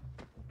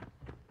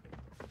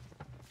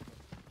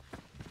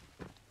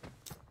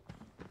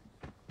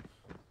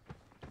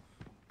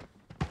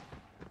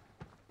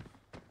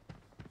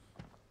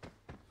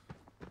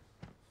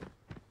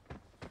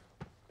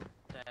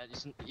 That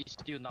it's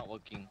still not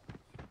working.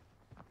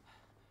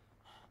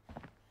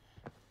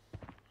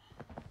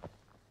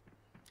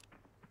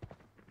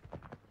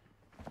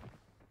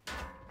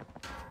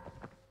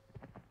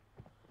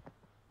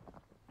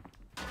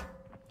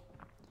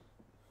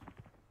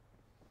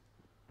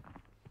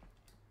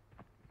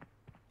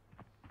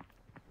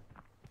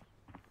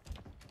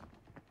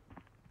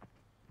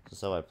 This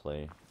is how I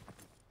play.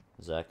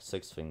 Zach,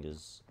 6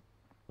 fingers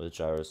with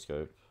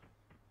gyroscope.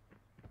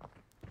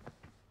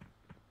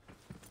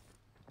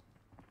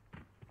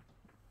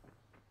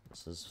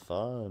 This is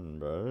fun,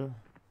 bro.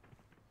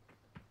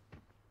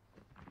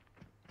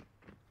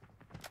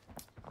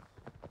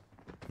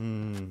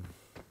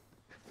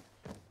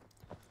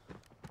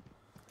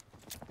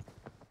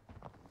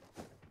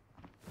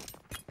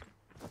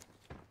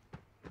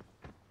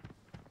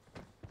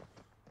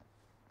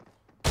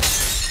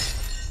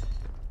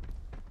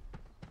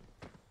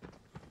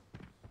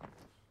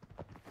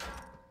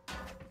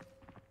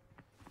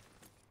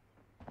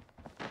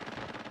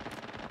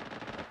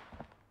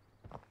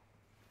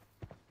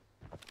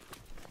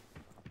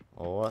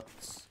 What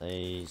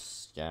a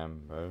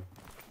scam, bro.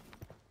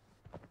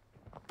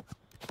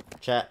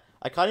 Chat,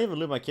 I can't even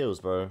loot my kills,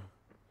 bro.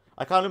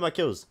 I can't loot my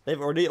kills. They've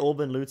already all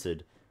been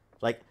looted.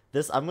 Like,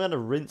 this, I'm gonna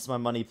rinse my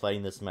money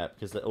playing this map,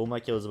 because all my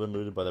kills have been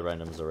looted by the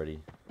randoms already.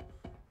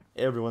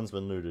 Everyone's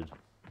been looted.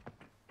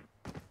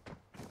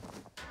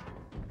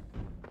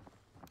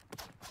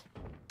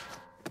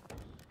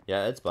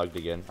 Yeah, it's bugged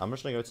again. I'm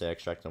just gonna go to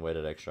extract and wait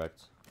at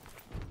extract.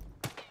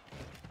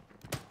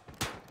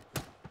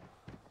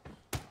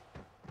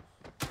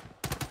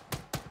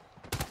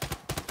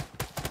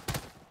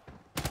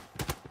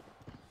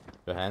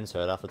 Your hands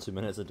hurt after 2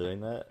 minutes of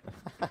doing that.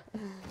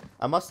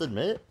 I must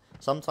admit,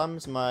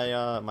 sometimes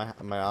my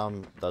my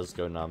arm does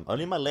go numb.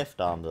 Only my left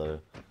arm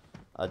though.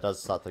 It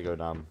does start to go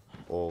numb.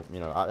 Or you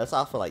know, that's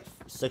after like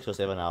 6 or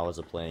 7 hours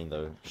of playing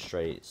though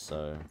straight.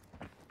 So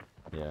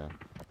yeah.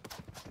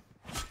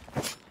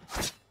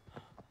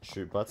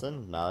 Shoot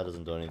button? Nah, it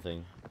doesn't do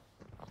anything.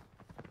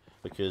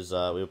 Because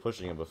we were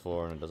pushing it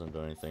before and it doesn't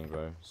do anything,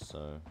 bro.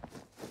 So.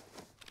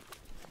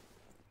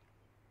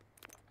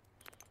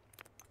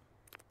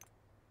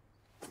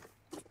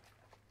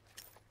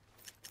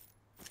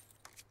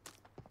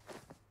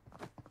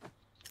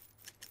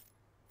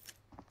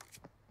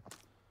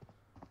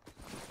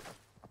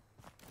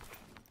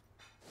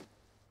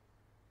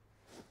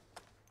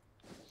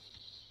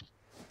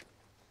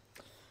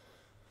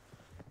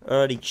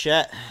 Alrighty,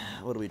 chat.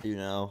 What do we do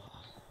now?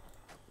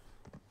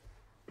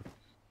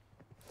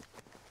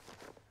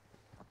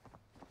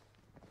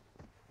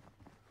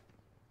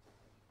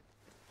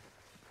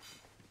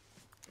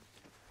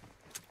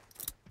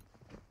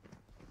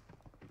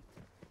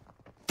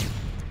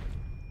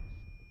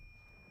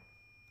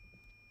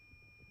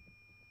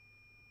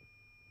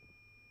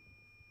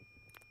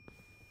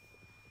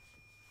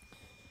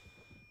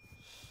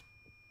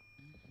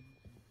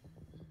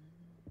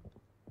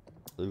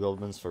 Lou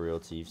Goldman's for real,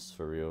 Thieves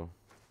for real.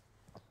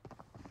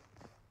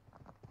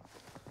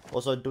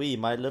 Also, Dwee,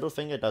 my little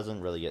finger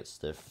doesn't really get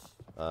stiff.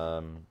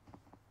 Yeah,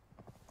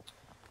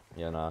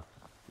 nah.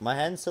 My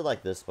hands sit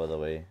like this, by the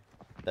way.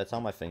 That's how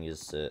my fingers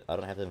sit. I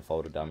don't have them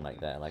folded down like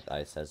that, like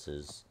Ice has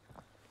his.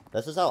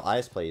 This is how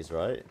Ice plays,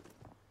 right?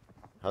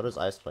 How does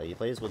Ice play? He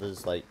plays with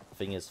his, like,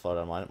 fingers folded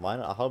on mine.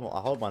 I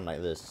hold mine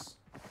like this.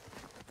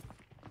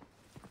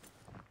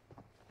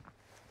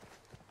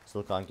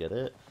 Still can't get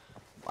it.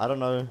 I don't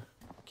know,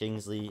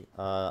 Kingsley.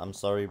 I'm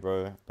sorry,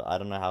 bro, but I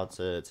don't know how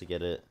to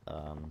get it,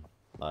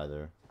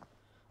 either.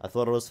 I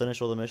thought it was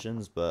finished all the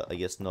missions, but I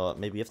guess not.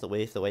 Maybe you have to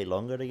wait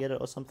longer to get it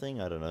or something?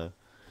 I don't know.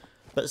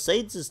 But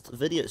Sade's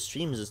video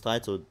streams is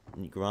titled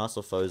Grass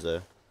or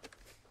Fozo.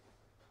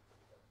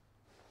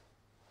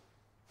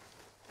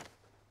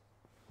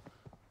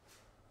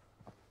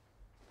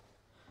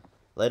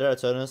 Later,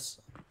 Eternus.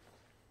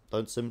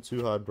 Don't sim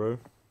too hard, bro.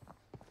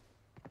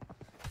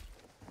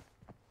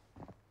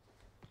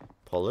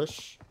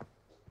 Polish?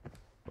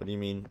 What do you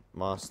mean,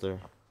 master?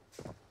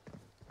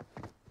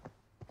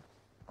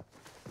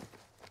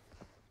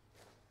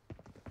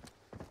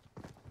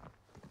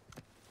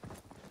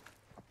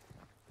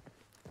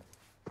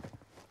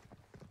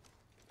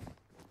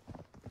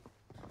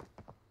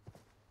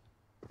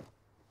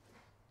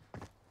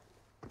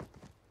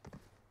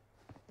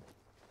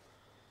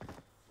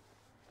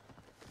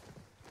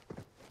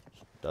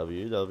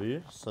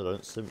 W, so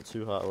don't simp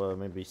too hard. Well,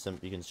 maybe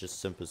simp, you can just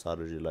simp as hard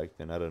as you like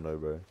then. I don't know,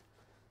 bro.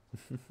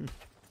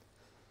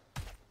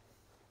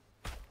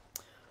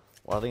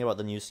 What I think about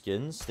the new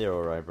skins, they're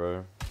alright,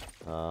 bro.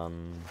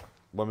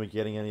 When we're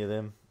getting any of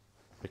them,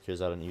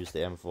 because I don't use the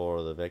M4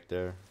 or the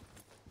Vector.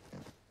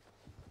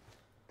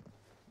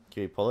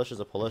 Okay, polish is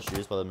a polish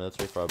used by the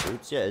military for our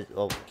boots. Yeah,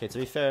 well, okay, to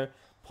be fair,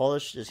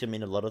 polish is gonna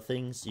mean a lot of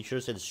things. You should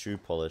have said shoe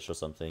polish or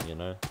something, you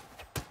know?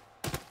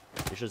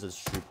 You should have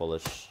said shoe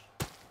polish.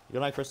 Good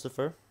night,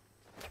 Christopher.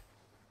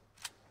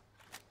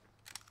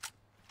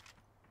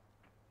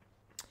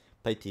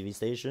 Play TV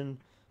Station.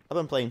 I've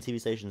been playing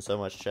TV Station so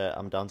much, chat.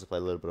 I'm down to play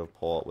a little bit of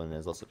Port when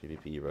there's lots of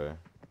PvP, bro.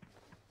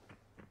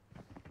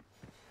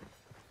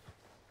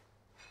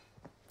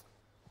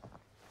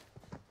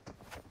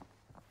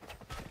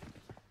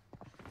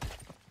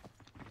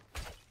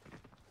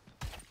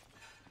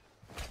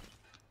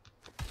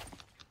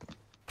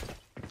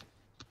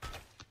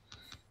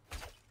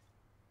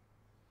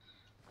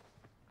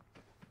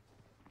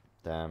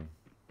 Damn.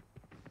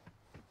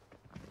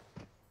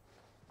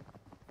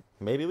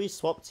 Maybe we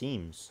swap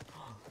teams.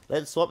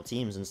 Let's swap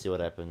teams and see what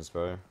happens,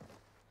 bro.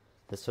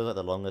 This feels like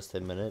the longest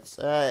 10 minutes.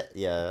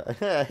 Yeah.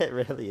 It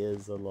really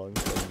is a long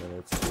 10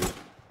 minutes, dude.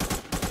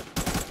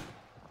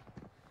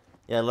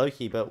 Yeah,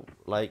 low-key, but,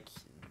 like,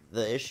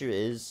 the issue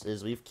is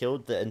we've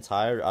killed the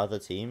entire other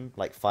team,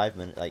 like, 10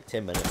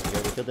 minutes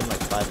ago. We killed them,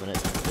 like, 5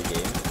 minutes into the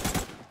game.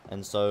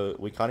 And so,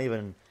 we can't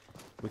even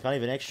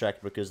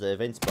extract because the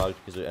event's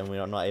bugged, and we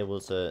are not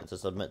able to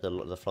submit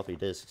the floppy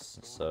disks,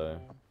 so...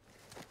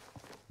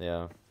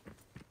 Yeah.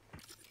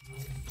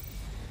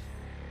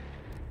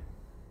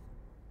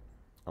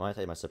 I might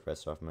take my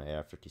suppressor off my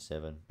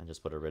AR-57 and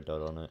just put a red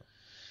dot on it.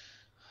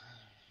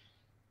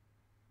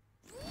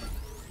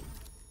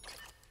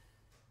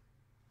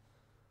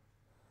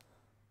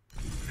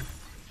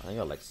 I think I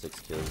got like 6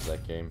 kills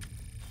that game.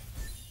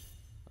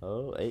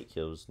 Oh, 8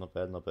 kills. Not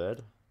bad, not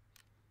bad.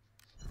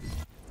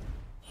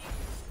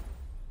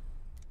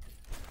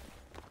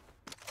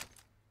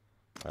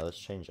 Alright, let's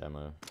change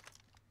ammo.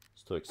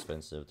 It's too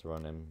expensive to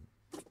run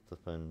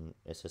flipping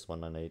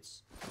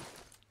SS-198s.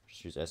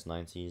 Just use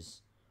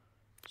S90s.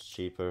 It's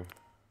cheaper.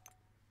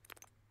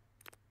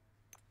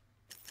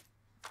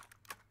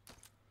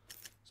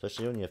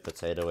 Especially when you have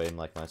potato aim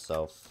like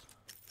myself.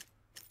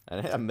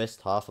 And I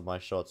missed half of my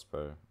shots,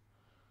 bro.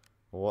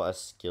 What a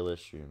skill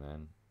issue,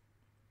 man.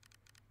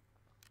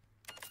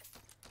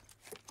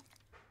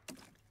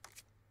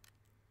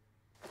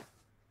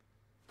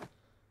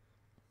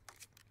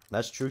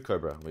 That's true,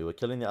 Cobra. We were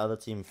killing the other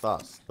team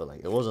fast, but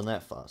like it wasn't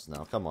that fast.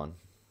 Now, come on.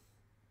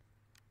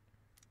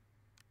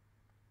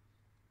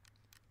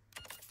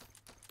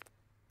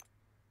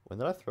 When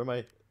did I throw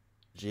my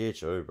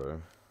GHO,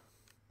 bro?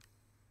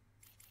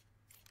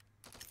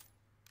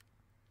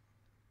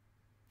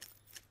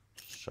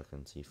 Just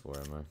chucking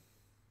T4 ammo.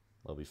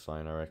 I'll be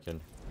fine, I reckon.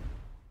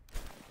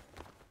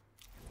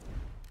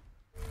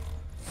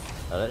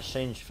 Let's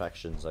change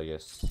factions, I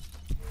guess.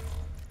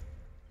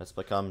 Let's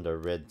become the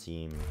red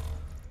team.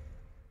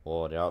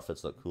 Oh, the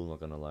outfits look cool, not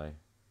gonna lie.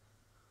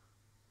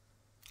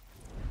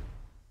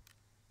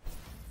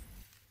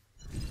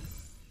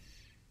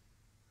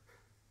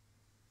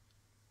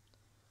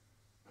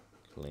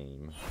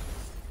 game.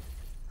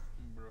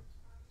 Bro.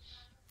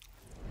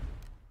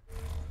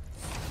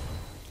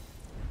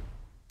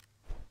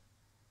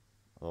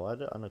 Oh, I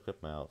did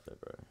unequip my outfit,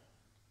 bro.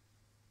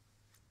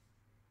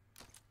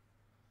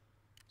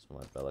 Let's put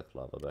my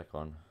balaclava back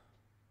on.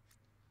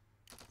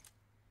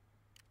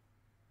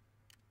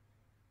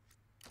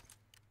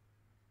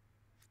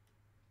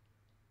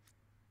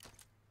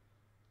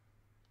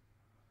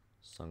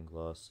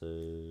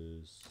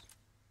 Sunglasses.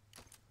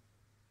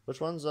 Which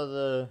ones are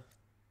the...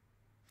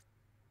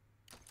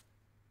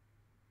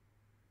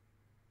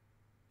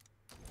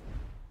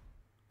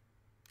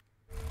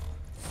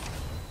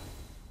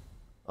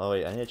 Oh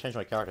wait, I need to change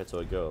my character to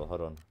a girl.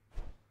 Hold on.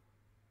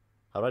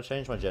 How do I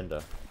change my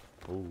gender?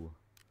 Ooh.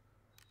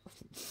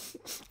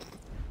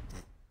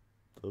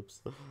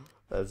 Oops.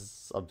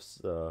 That's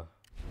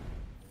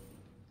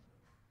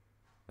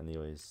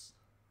anyways.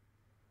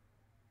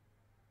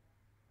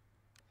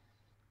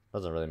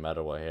 Doesn't really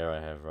matter what hair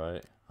I have,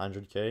 right?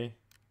 100k?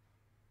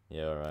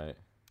 Yeah, alright.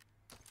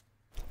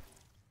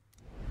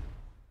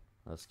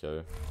 Let's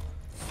go.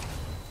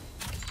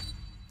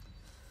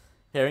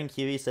 Hearing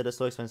Kiwi said it's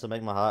so expensive to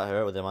make my heart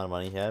hurt with the amount of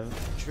money you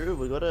have. True,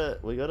 we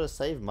gotta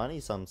save money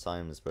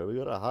sometimes, bro. We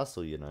gotta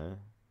hustle, you know.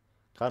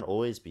 Can't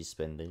always be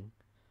spending.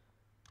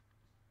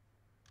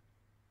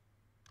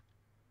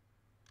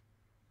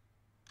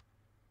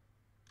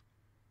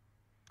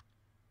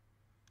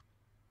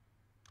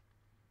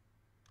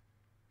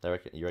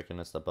 You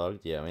reckon it's the bugged?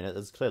 Yeah, I mean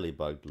it's clearly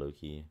bugged,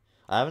 Loki.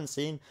 I haven't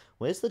seen.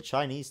 Where's the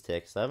Chinese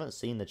text? I haven't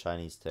seen the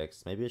Chinese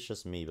text. Maybe it's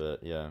just me,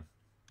 but yeah.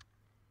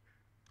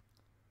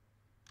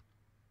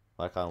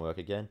 Why can't it work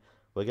again?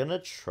 We're gonna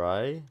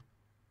try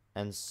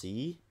and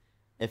see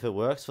if it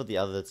works for the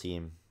other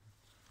team.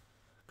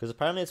 Because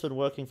apparently it's been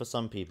working for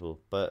some people,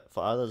 but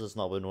for others it's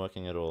not been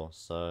working at all.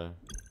 So,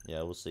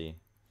 yeah, we'll see.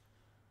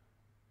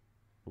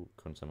 Ooh,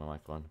 couldn't turn my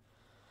mic on.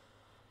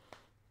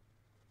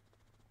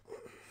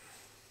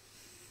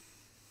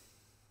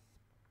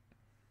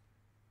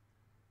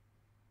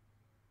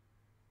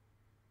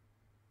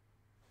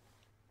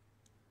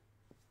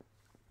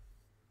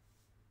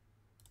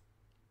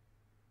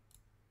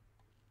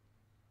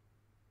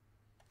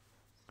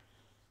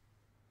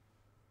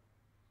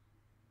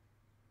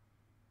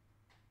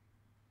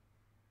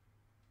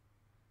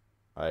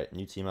 Alright,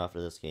 new team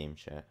after this game,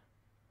 chat.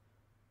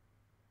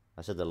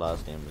 I said the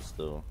last game was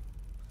still...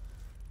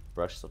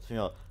 Brush swapped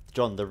female.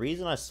 John, the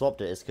reason I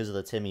swapped it is because of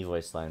the Timmy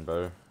voice line,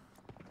 bro.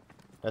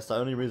 That's the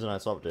only reason I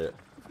swapped it.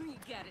 You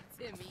got it,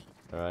 Timmy.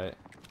 Alright.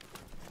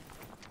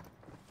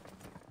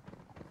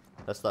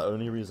 That's the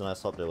only reason I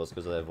swapped it was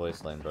because of their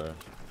voice line, bro.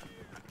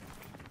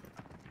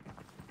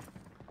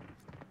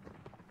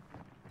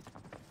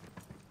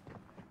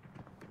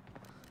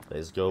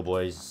 Let's go,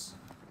 boys.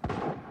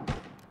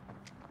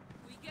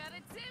 We got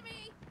it,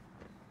 Timmy.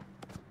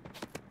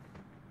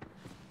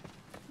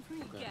 We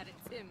got it,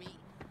 Timmy.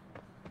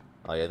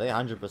 Oh yeah, they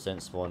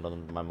 100% spawned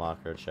on my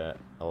marker, chat.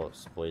 Oh,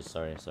 boys,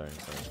 sorry. It's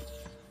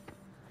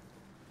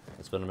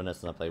been a minute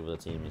since I played with a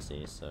team, you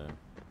see, so...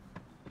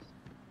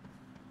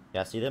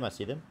 Yeah, I see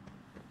them.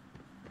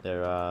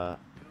 They're,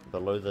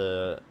 below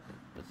the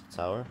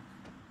tower.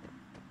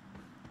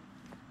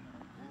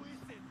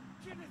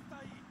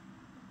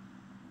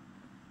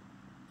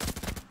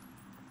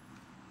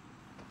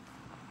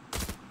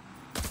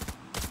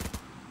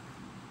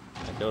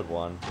 I killed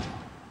one.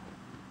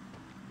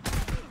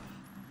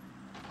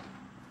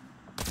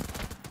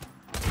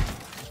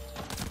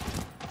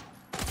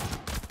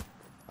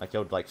 I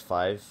killed like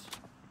 5.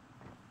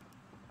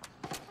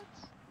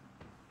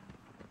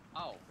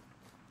 Ow.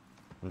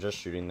 I'm just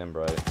shooting them,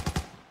 bro.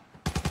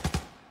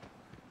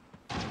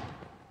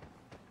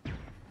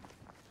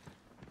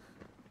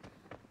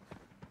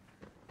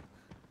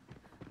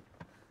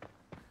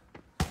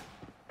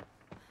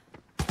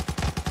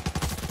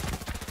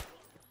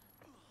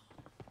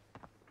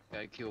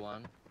 Okay, kill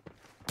one.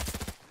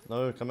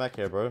 No, come back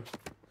here, bro.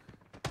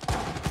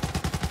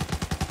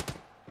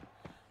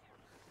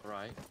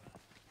 Alright.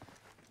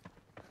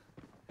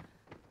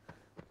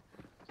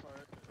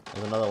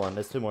 There's another one.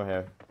 There's 2 more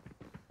here.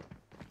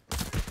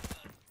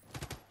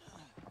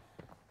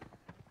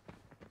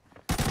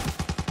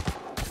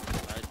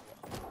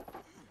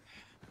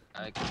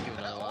 I can kill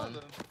another one.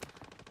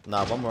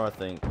 Nah, one more, I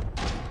think.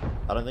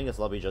 I don't think it's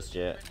lobby just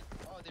yet.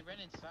 Oh, they ran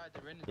inside.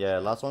 Yeah,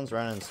 last one's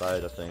ran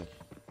inside, I think.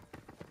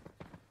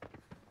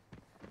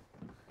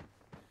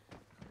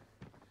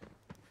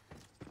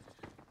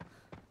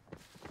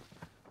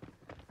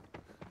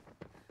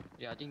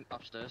 Yeah, I think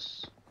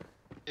upstairs.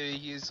 Yeah,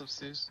 he is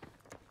upstairs.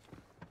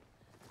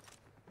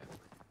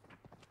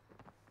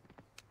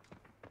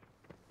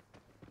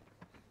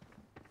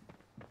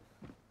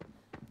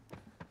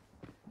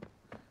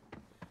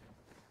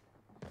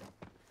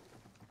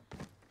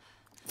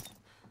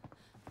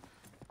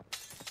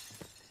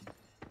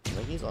 I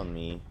think he's on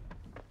me.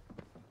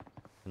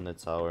 In the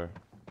tower.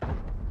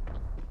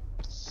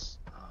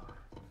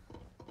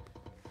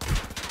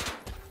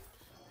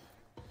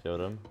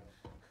 Killed him.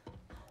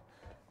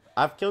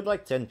 I've killed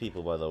like 10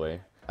 people, by the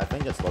way. I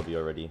think it's lobby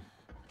already.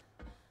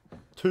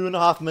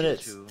 2.5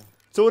 minutes.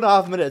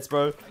 2.5 minutes,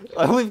 bro.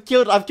 I've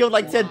killed like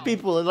 10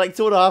 people in like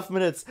 2.5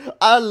 minutes.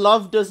 I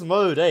love this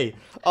mode, hey.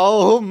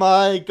 Oh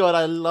my god,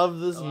 I love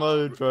this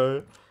mode,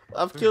 bro.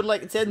 I've killed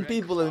like 10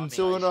 people in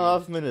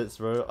 2.5 minutes,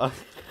 bro.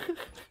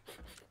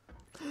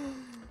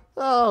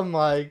 Oh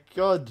my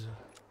god.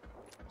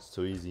 It's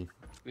too easy.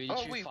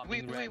 Oh wait. It's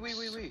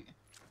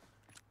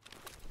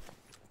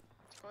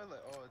probably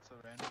like, oh, it's a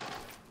random.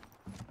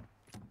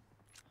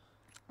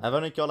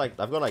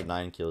 I've got like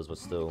 9 kills, but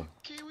still.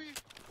 Kiwi.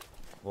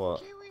 What?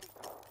 Kiwi.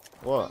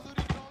 What?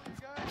 Looting all you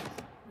guys.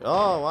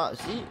 Oh, wow,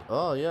 see?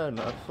 Oh, yeah,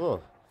 no,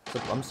 oh.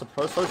 I'm so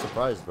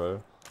surprised,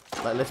 bro.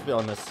 Like, let's be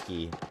honest,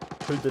 Ski.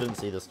 Who didn't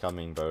see this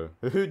coming, bro?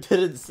 Who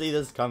didn't see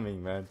this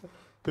coming, man?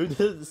 Who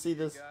didn't see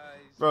this?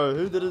 Bro,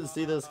 who didn't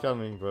see this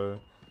coming, bro?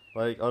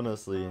 Like,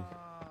 honestly.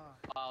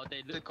 Wow,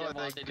 they look Got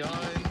wow, the they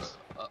guns.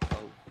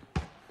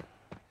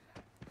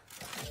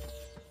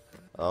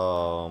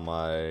 Oh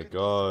my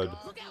god.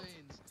 Look out.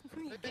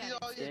 We Look got at it.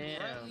 all your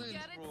Damn. gremlins, We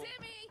got it, bro.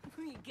 Timmy.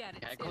 We got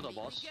it, Can I call the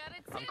Timmy. boss? We got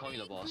it, I'm calling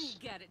the Timmy. boss. We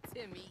got it,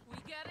 Timmy. We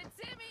got it,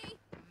 Timmy.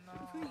 No.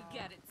 We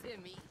got it,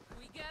 Timmy.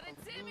 We got it,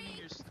 I'm Timmy. looting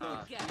your We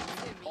stuff. got it,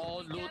 Timmy. All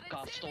We loot got it,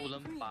 got Timmy.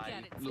 stolen We by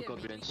got it, Luke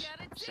Timmy. Goblins. We got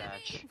it,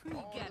 Satch. Timmy. We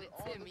All got the- it,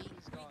 all the Timmy. loot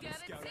is We gone. got it,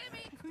 Scout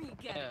Timmy. We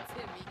got it,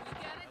 Timmy. We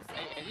got it,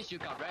 Hey, at Timmy. least you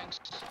got ranks.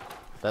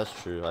 That's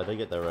true, I did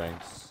get the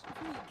ranks.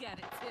 We got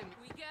it, Timmy.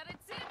 We got it,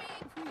 Timmy.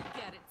 We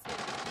got it,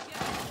 Timmy. We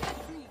got it,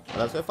 Timmy. We got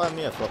Let's go find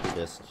me a floppy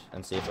disk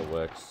and see if it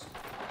works.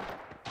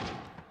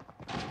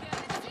 We got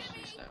it,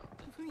 Timmy.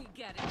 We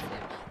got it,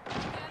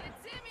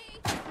 Timmy.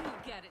 We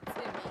got it,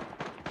 Timmy.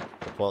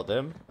 Report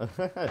them?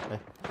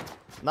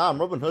 Nah, I'm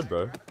Robin Hood,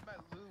 bro. I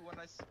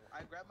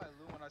grabbed my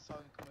loot when I saw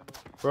him coming over.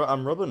 Bro,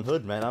 I'm Robin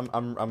Hood, man.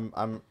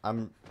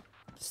 I'm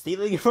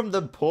stealing from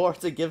the poor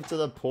to give to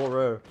the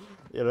poorer.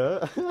 You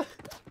know?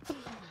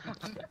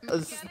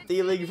 I'm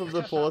stealing from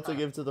the poor to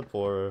give to the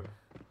poorer.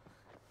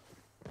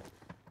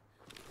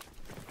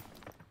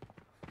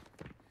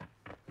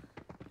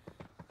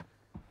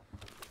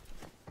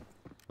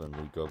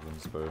 Loot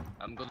goblins, bro.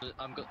 I'm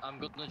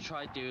gonna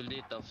try to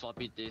delete the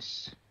floppy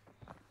disk.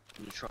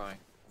 You try.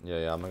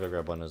 Yeah, I'm gonna go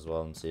grab one as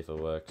well and see if it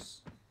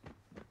works.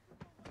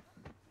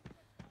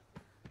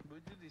 Where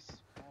did they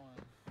spawn?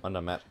 On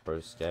the map, bro,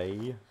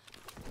 skay.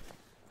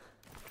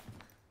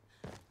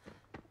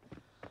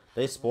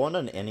 They spawn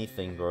on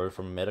anything, bro,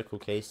 from medical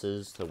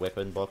cases to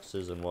weapon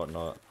boxes and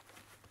whatnot.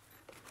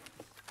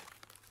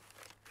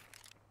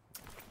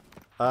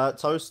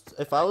 Toast,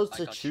 if I was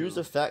to choose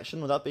a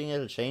faction without being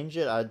able to change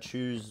it, I'd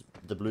choose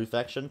the blue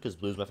faction, because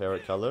blue's my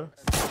favorite color.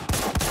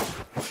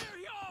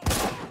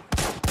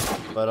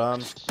 But,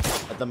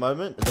 at the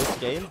moment, in this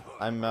game,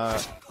 I'm,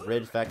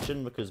 red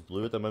faction, because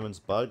blue at the moment's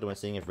bugged, and we're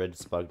seeing if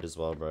red's bugged as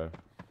well, bro.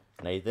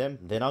 Nade them?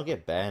 Then I'll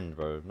get banned,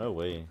 bro. No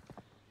way.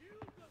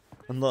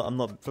 I'm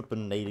not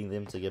flipping nading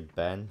them to get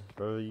banned,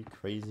 bro. Are you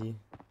crazy?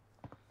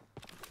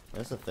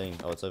 That's the thing.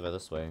 Oh, it's over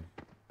this way.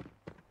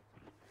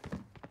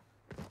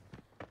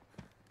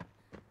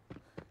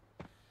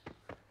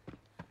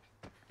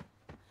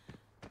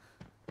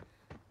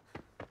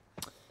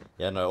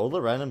 Yeah, no, all the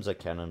randoms are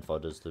cannon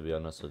fodders, to be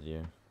honest with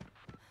you.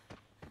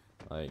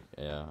 Like,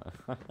 yeah.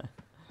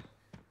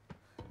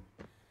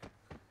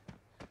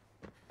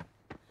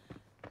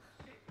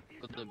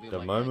 The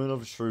moment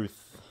of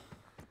truth.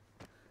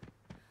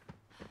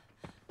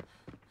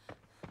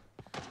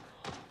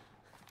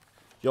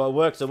 Yo, it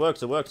works, it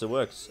works, it works, it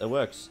works, it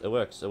works, it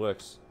works, it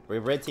works.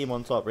 Red team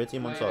on top, red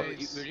team on top.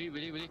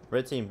 Really?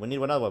 Red team, we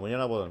need another one, we need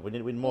another one, we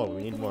need more,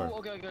 we need more.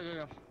 Okay.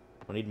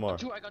 We need more.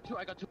 I got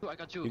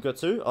two. You got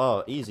two?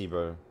 Oh, easy,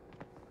 bro.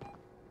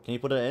 Can you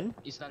put it in?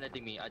 It's not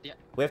letting me.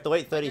 We have to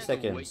wait 30 have to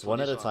wait seconds. for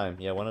One at this a time.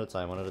 Yeah, one at a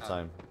time, one at a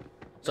time. We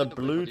So have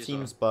to wait blue for this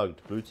team's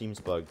bugged. Blue team's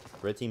bugged.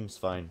 Red team's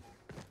fine.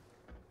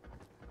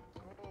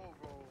 Oh, bro.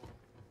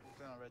 I'm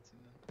going on red team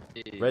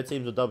then. Red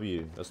team's a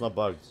W. That's not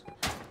bugged.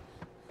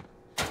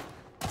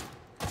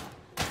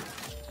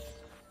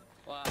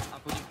 Well, I'm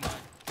putting mine.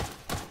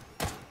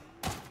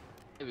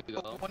 Here we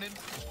go. Put one in.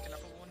 Can I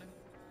put one in?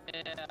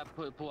 Yeah,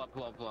 pull one.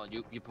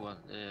 You pull one.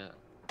 Yeah,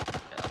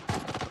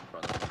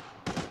 brother.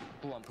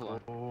 Pull one.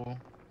 Oh.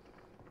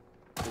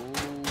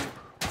 Ooh.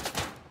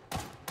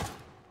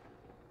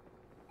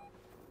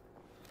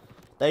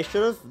 They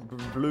should have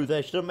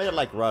they should have made it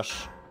like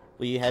Rush,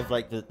 where you have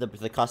like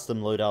the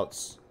custom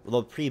loadouts,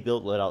 the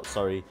pre-built loadouts,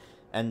 sorry,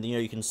 and you know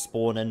you can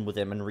spawn in with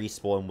them and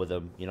respawn with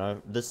them. You know,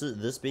 this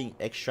being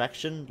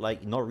Extraction,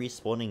 like not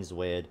respawning is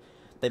weird.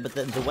 But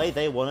the way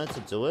they wanted to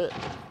do it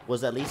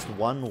was at least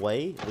one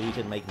way where you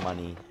can make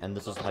money, and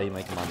this is how you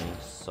make money.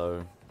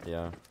 So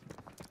yeah,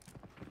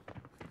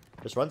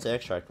 just run to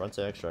extract, guys,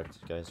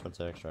 run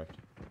to extract.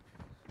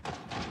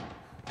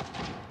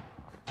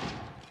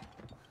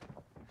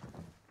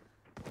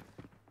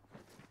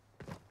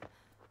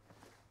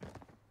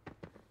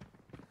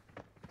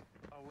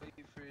 I'll wait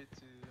for it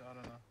to, I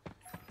don't know.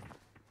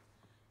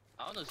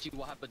 I wanna see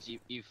what happens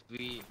if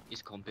we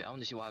is compare. I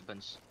wanna see what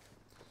happens.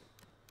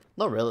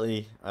 Not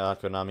really,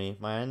 Konami.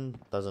 My end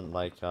doesn't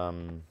like,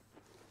 Let's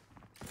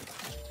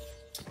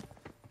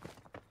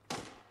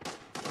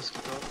go.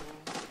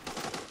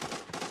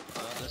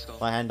 let's go.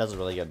 My hand doesn't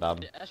really get numb.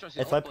 The Astros is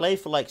If I open. play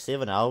for like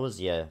 7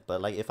 hours, yeah.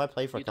 But like if I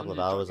play for a You don't couple of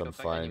need to drop hours, in I'm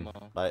effect fine.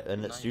 anymore. Like,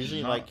 and it's Nice.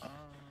 usually No, like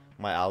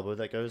my elbow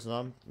that goes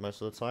numb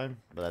most of the time.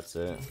 But that's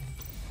it.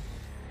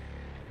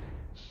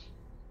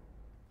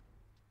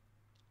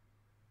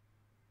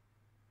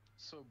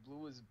 So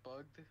blue is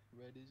bugged,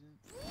 red isn't.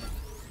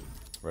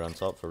 We're on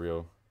top for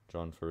real,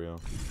 John, for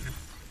real.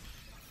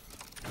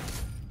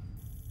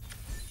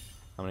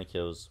 How many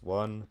kills?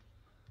 1.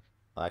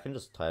 I can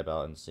just type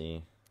out and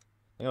see.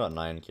 I think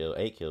I got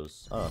 8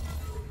 kills. Oh.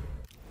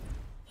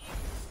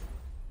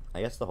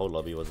 I guess the whole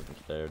lobby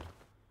wasn't cleared.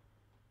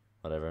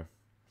 Whatever.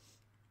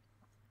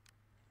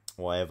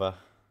 Whatever.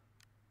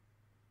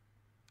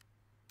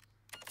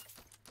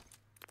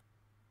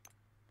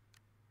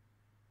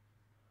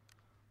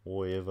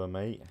 Whatever,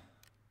 mate.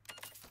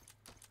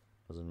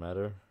 Doesn't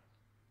matter.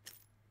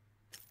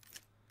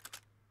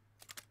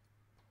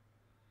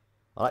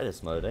 I like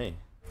this mode, eh?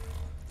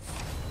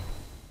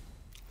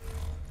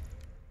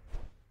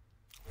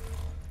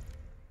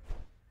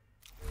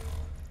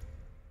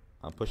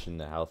 I'm pushing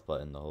the health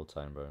button the whole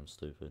time, bro. I'm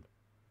stupid.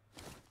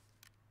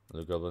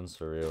 The goblins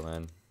for real,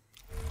 man.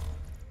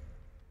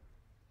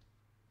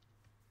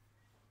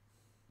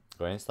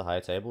 Going into the high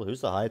table?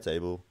 Who's the high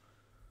table?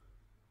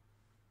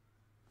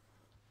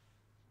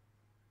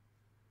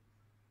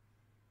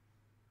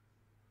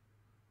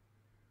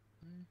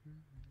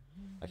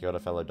 I killed a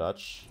fellow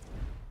Dutch.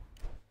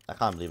 I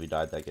can't believe he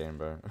died that game,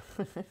 bro.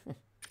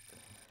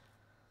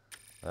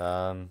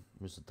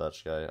 Who's the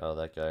Dutch guy? Oh,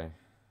 that guy.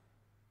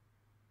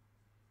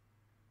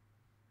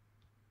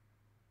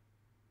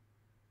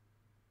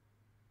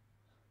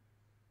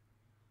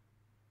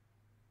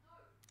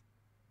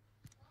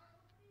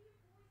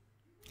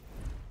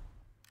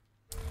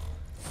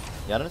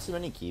 Yeah, I don't see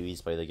many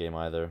Kiwis play the game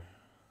either.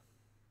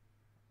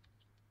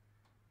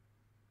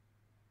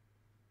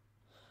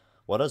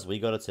 What does we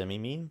got a Timmy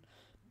mean?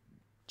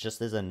 Just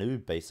as a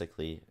noob,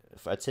 basically.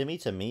 A Timmy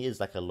to me is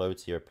like a low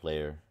tier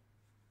player.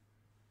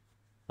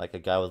 Like a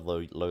guy with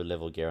low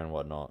level gear and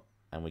whatnot.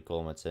 And we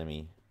call him a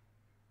Timmy.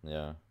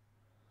 Yeah.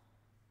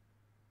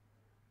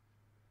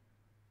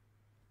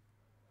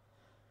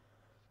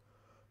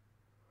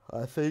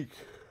 I think...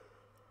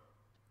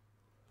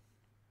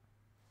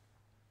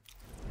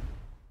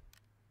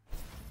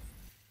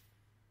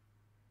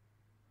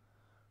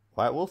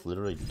 White Wolf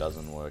literally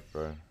doesn't work,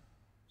 bro.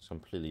 It's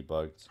completely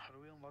bugged. How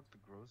do we unlock the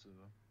Groza?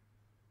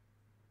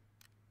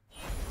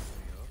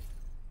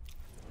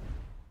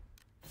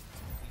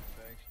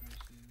 Faction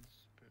missions.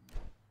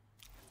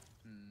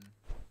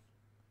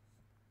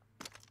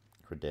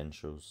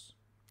 Credentials.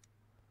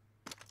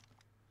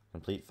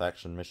 Complete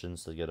faction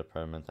missions to get a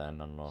permanent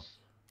and unlock.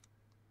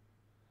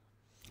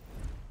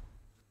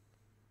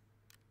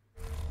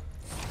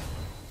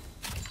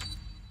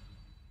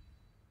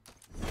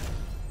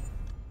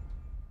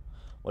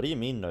 What do you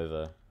mean,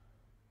 Nova?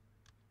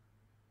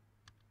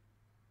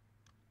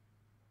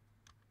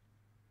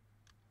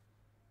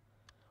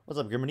 What's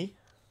up, Griminy?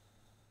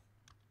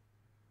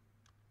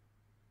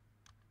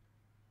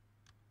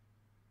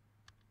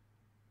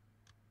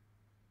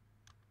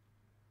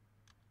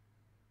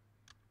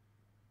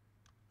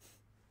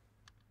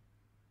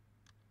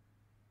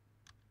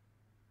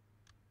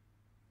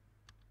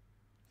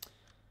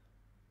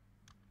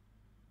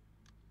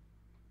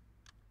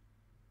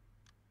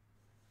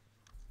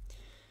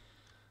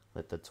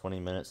 Let the 20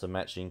 minutes of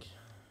matching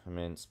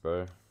commence,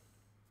 bro.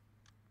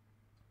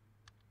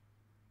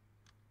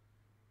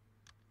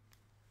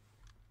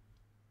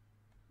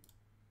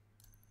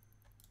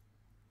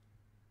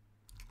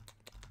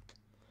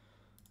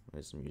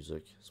 There's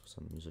music. Let's put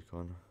some music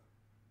on.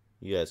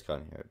 You guys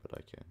can't hear it, but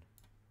I can.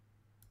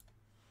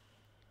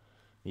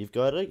 We've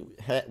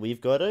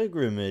got a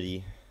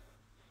Grimity.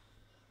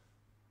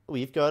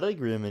 We've got a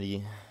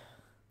Grimity.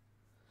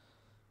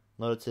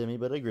 Not a Timmy,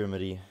 but a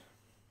Grimity.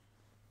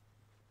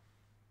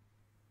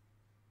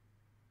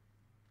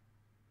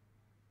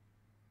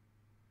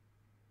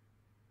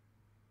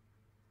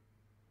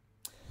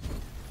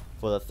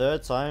 For the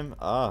 3rd time?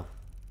 Ah,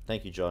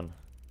 thank you, John.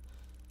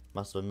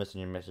 Must have been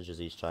missing your messages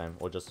each time,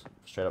 or just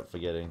straight up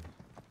forgetting.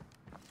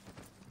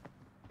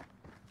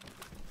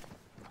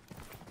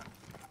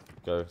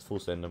 Go, full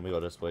send them, we got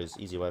this, boys.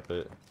 Easy wipe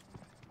it.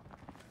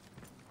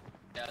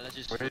 Yeah, let's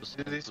just Where full did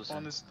send, they full spawn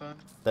send. this time?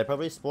 They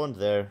probably spawned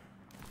there.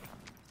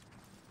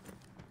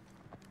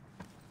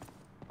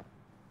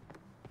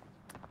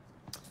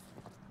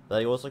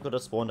 They also could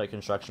have spawned at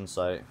construction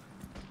site.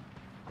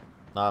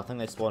 Nah, I think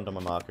they spawned on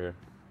my marker.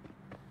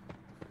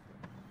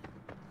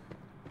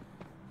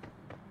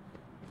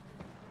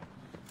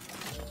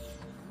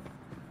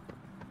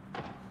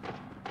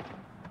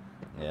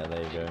 Yeah,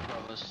 there you go.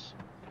 Brothers.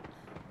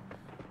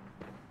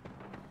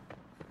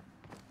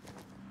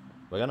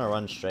 We're gonna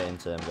run straight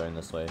into them going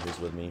this way. Who's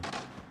with me?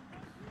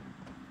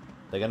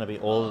 They're gonna be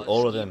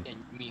all of them.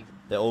 And me.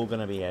 They're all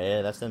gonna be here.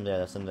 Yeah, that's them there.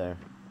 That's them there.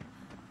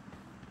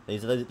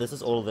 This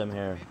is all of them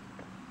here.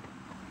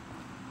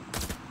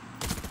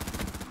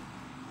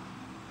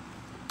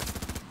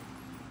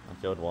 I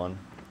killed one.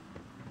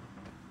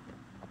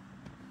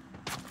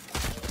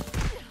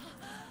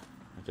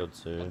 killed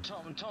 2. On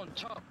top, on top, on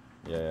top.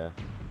 Yeah, yeah.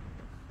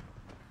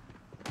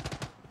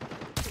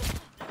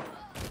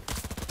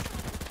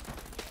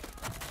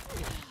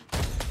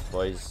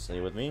 Boys, are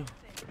you with me?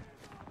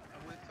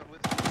 I'm with.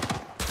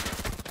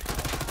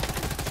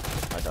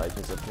 I died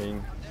because of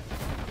ping.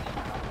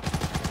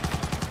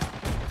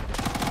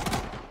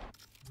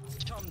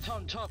 Top,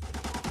 top, top.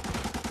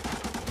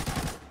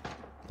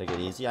 Take it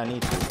easy, I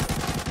need to.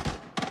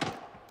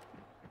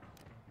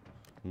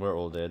 We're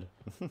all dead.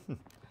 Good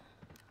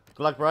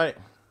luck, Bright.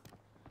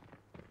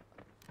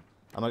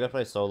 I'm gonna go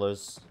play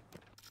solos.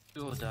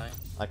 You will die.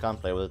 I can't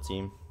play with a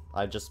team.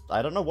 I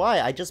don't know why.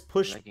 I just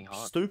push Lagging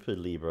hard.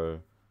 stupidly, bro.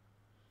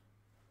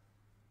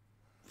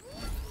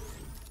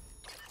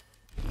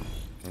 I'm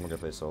gonna go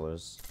play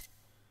solos.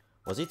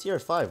 Was he tier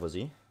 5, was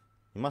he?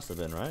 He must have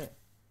been, right?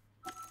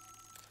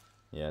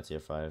 Yeah,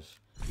 tier 5.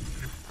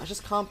 I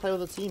just can't play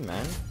with a team,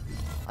 man.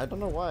 I don't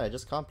know why. I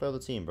just can't play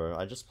with a team, bro.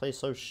 I just play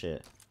so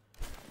shit.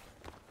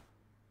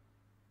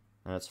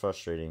 And it's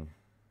frustrating.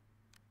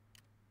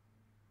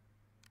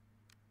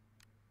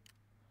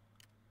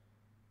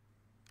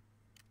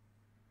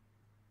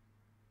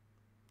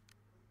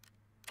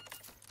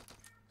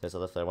 There's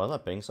other thing. Why is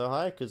that ping so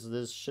high? Because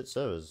there's shit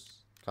servers.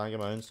 Can't get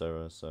my own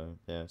server, so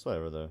yeah, it's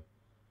whatever though.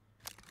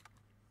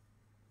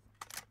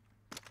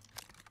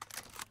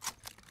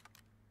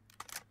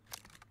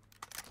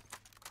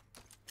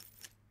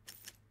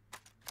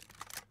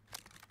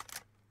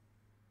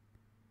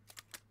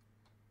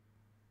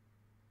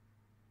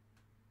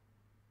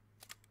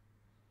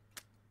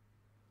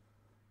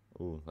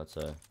 Ooh, that's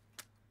a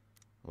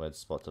weird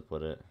spot to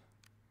put it.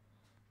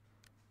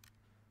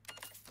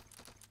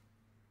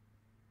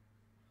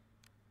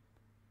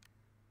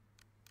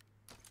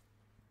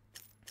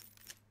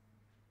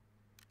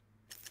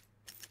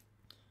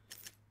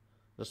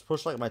 Just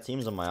push like my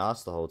team's on my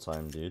ass the whole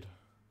time, dude.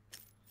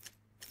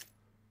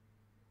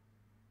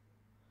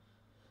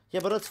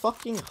 Yeah, but it's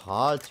fucking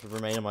hard to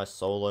remain in my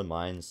solo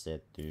mindset,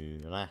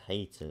 dude. And I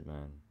hate it,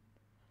 man.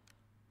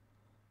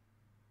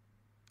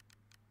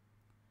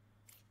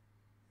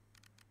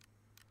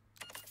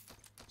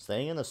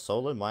 Staying in a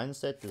solo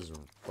mindset is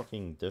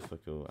fucking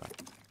difficult.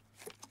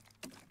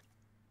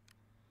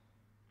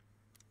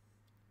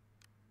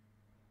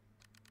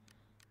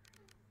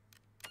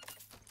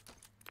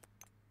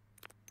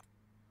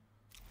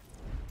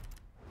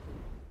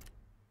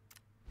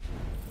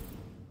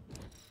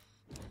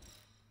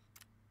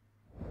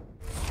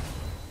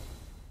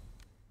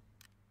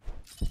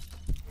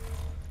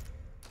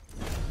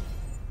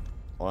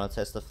 I want to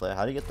test the flare.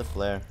 How do you get the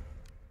flare?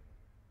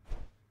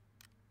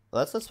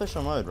 Well, that's the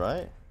special mode,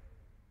 right?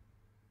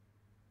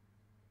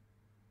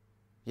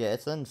 Yeah,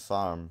 it's in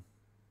farm.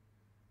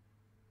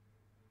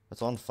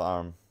 It's on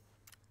farm.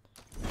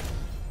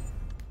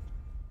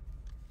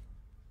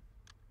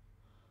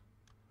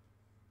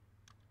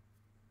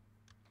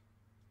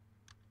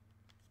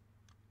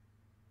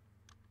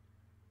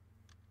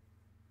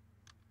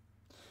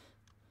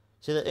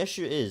 See, the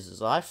issue is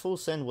I full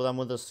send when I'm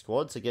with a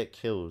squad to get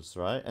kills,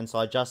 right? And so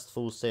I just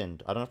full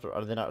send. I don't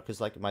have to,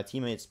 because like my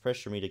teammates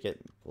pressure me to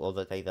get, well,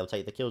 they'll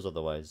take the kills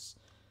otherwise.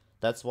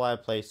 That's why I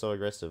play so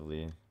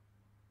aggressively.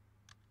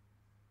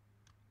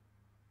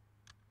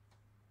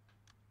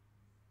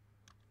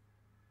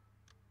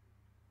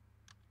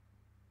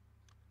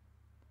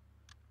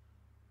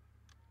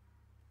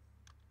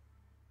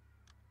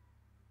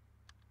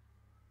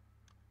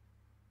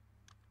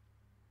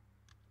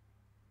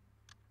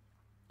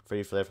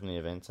 Free flare from the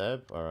event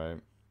tab? Alright.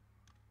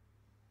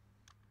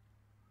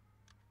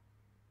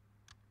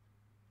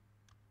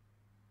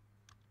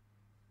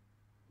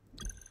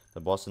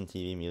 The Boston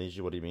TV melees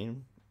you, what do you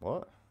mean?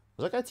 What?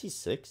 Was that guy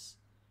T6?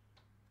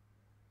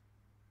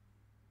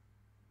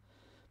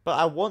 But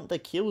I want the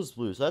kills,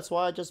 Blue, so that's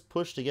why I just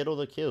push to get all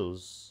the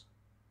kills.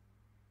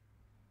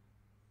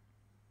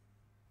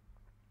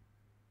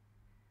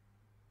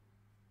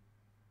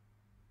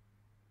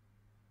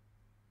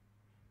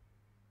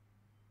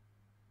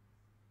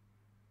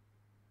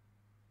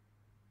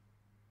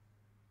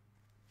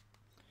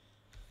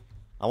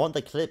 I want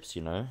the clips,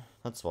 you know?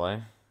 That's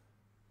why.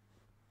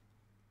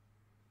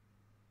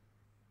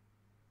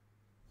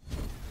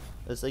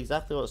 It's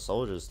exactly what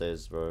Soldiers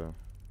does, bro.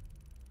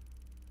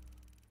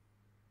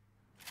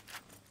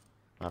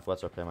 I forgot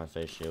to repair my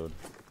face shield.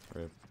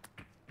 Rip.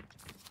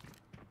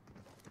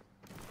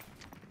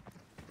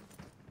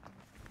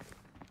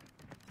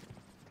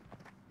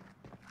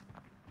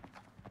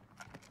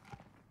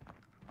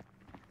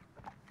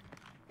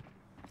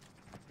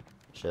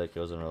 Share the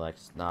kills and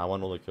relax. Nah, I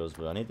want all the kills,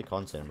 bro. I need the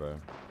content, bro.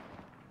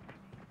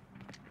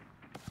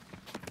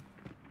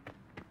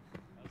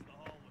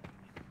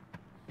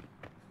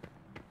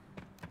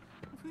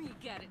 You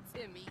got it,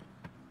 Timmy.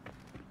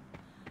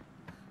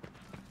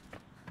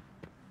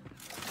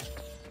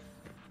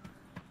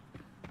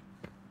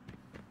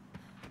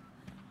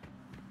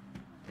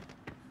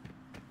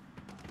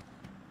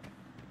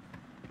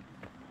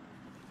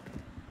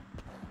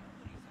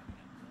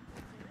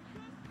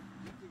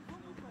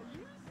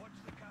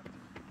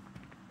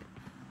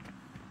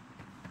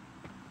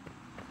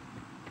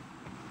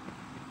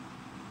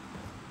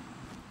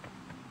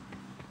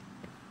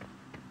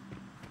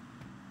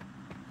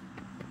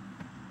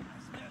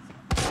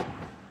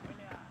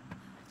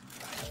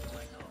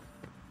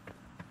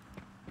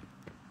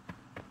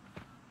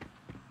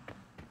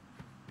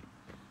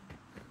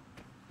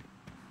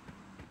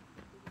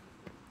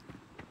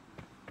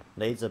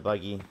 Needs a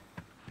buggy.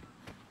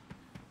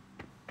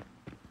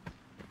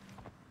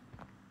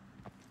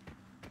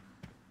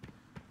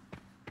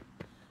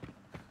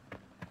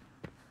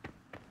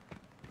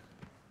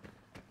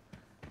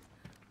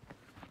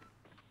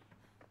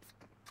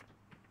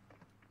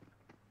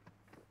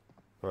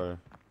 Bro.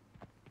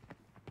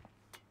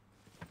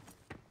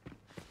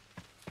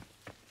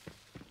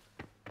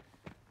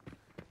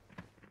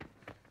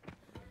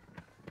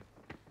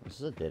 This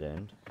is a dead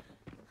end.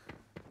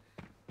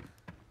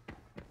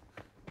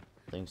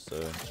 I think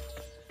so.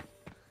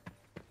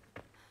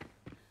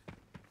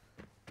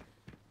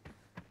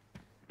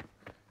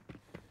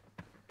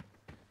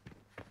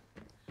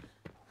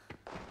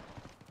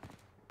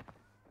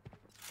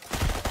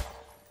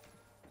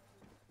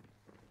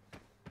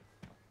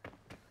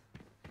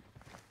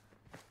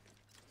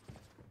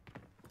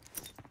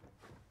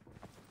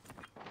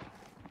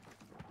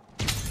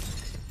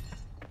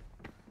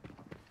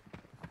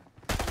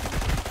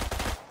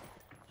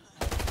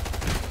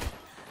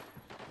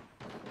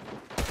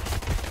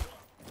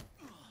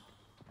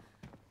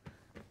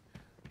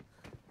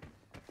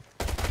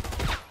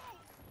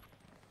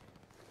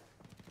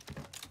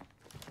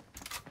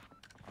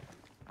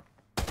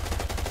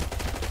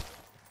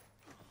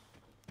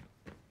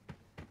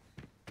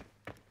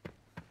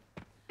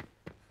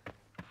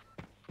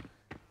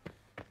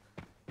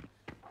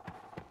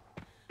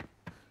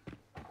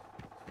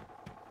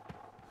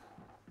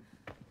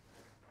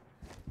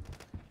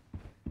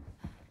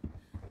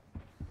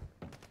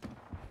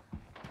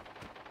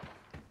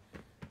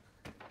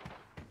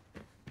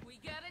 We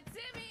got a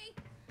Timmy!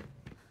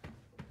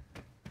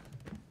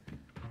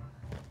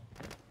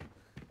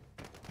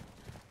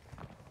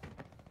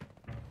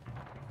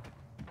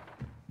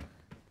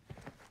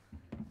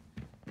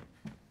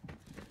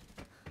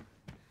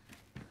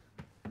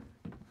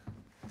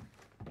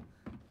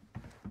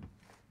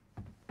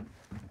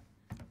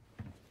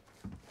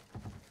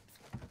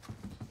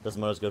 This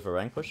mode is good for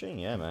rank pushing?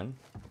 Yeah, man.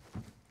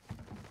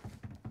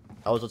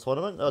 How was the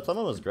tournament? Oh, the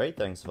tournament was great,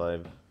 thanks,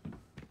 Vibe.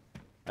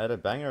 I had a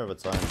banger of a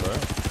time, bro.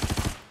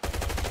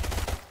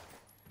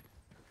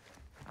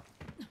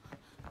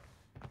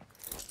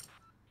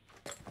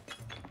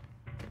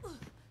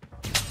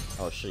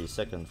 Oh shit, he's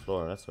second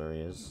floor, that's where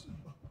he is.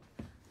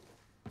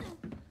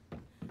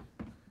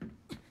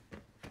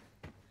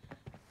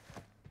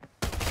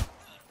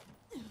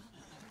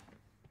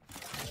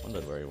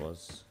 Wondered where he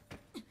was.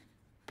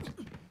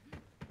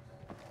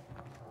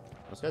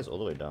 This guy's all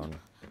the way down.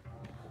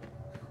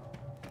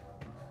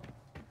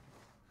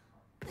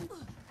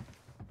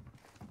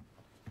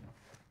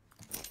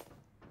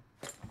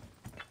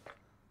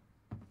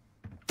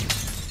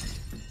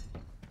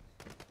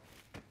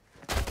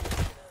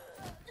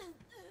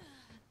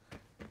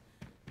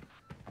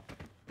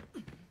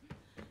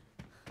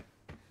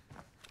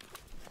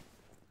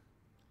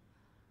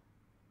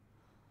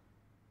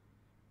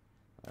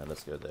 Alright,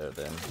 let's go there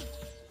then.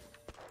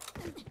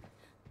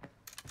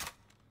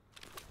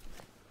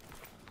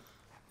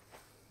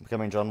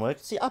 Becoming John Wick.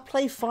 See, I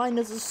play fine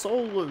as a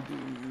solo,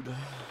 dude. Did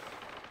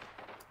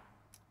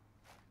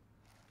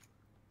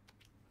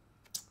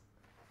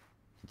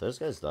those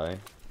guys die?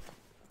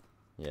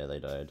 Yeah, they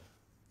died.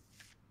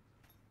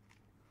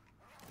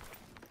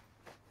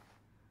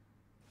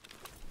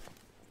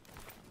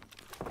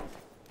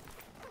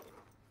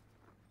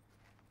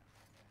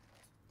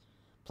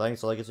 Playing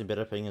solo gets me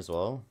better ping as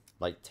well.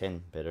 Like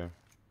 10 better.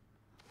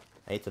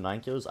 8 to 9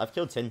 kills. I've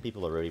killed 10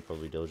 people already,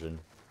 probably, Diljin.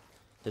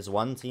 There's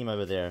one team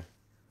over there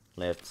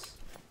left.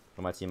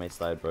 Where my teammates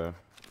died, bro.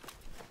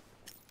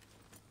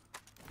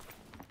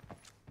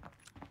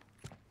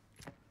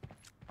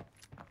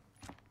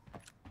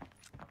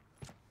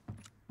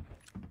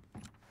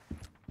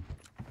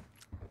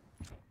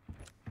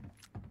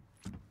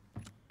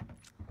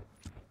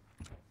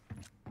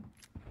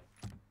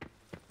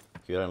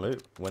 You don't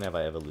loot? When have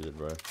I ever looted,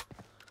 bro?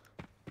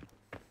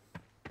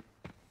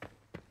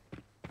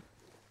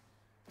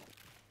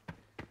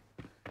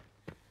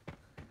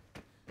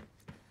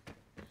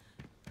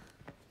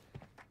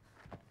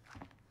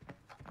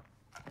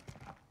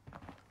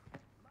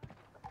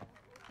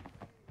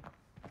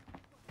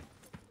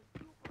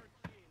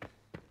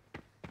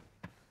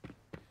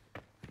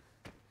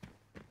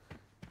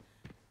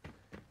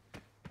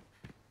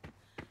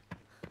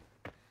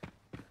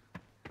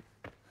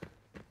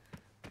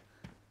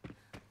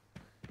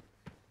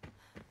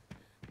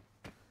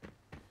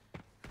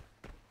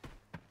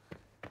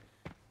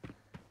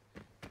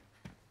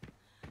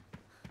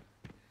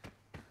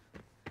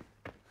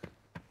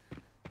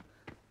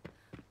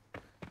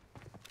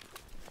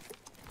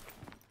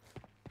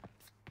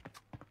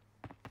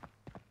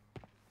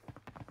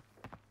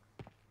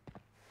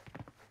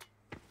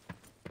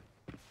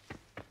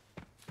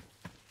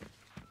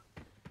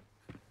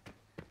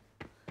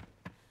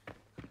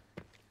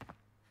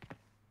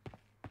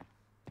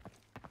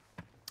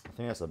 I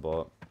think that's a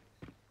bot.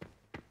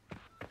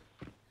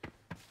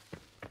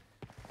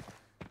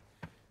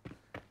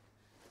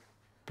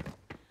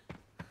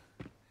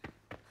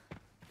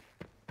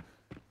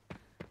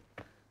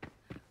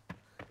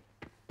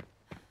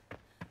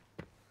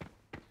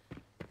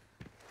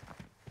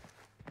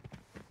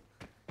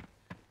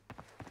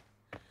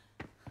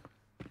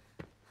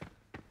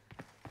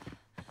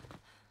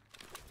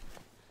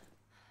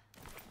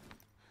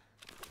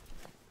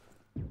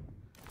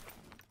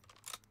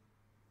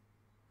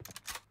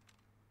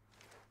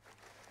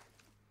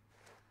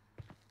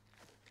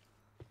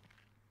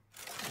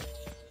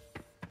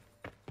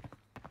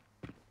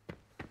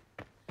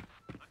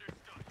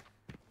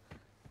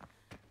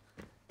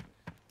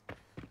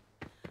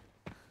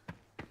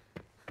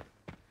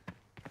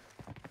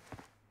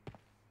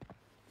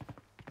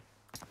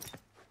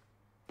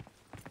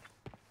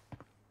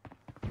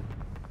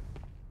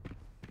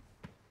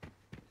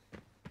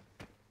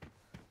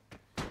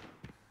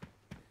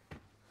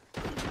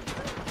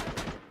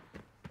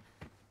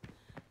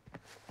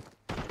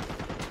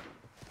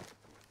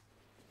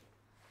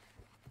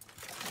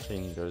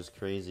 Thing goes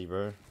crazy,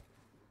 bro.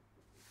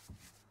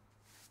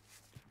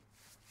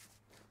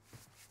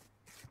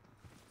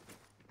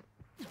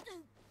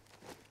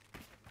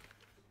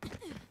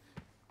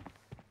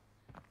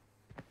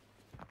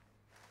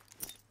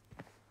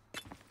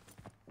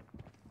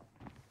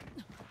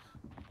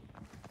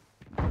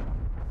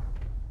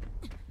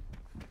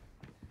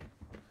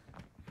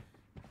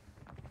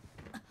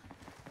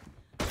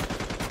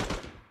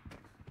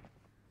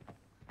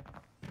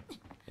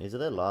 These are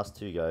the last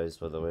two guys,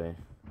 by the way.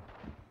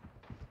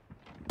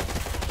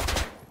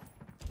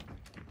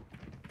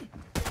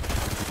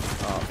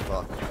 Oh,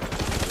 fuck.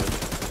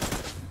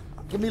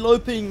 Give me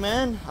loping,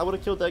 man! I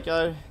would've killed that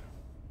guy.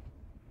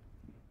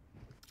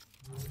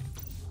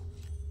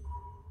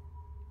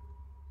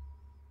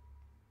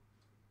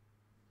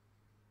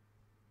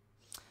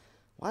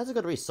 Why has it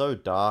got to be so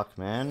dark,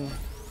 man?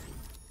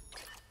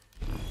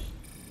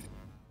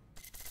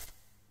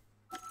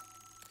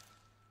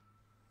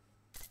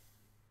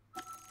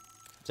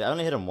 See, I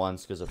only hit him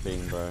once because of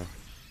ping, bro.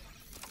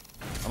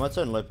 I'm gonna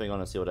turn loping on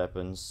and see what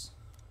happens.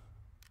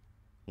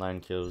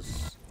 9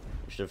 kills.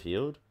 We should have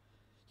healed.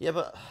 Yeah,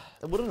 but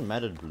it wouldn't have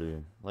mattered,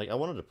 blue. Like, I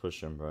wanted to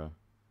push him, bro.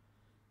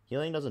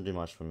 Healing doesn't do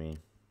much for me.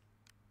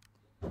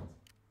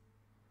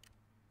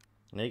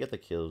 Now you get the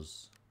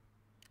kills.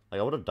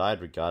 Like, I would have died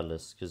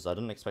regardless, because I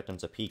didn't expect him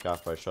to peek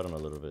after I shot him a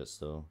little bit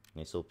still.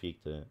 And he still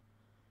peeked it.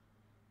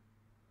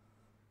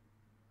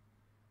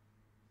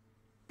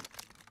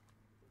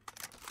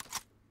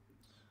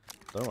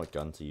 I don't know what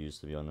gun to use,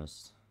 to be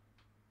honest.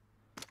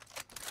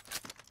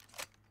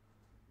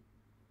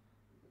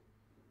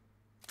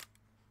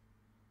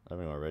 I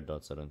don't have any red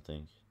dots, I don't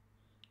think.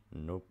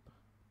 Nope.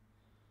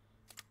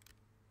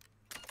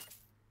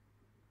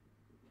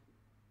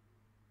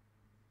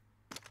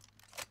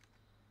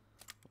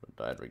 Would've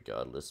died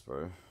regardless,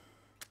 bro.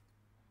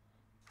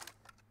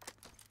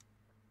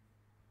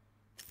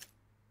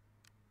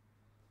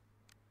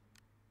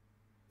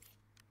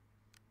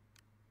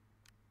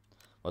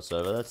 What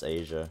server? That's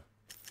Asia.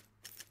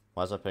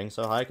 Why is my ping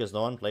so high? Because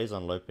no one plays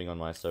on low ping on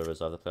my server,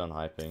 so I have to play on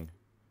high ping.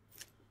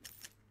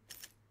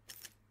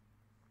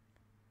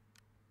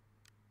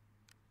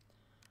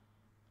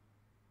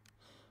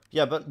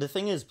 Yeah, but the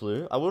thing is,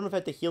 Blue, I wouldn't have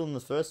had to heal in the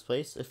first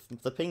place if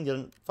the ping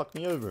didn't fuck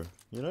me over,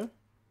 you know?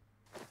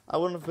 I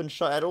wouldn't have been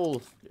shot at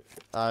all,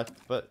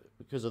 but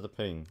because of the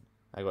ping,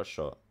 I got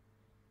shot.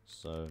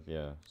 So,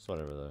 yeah, it's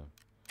whatever though.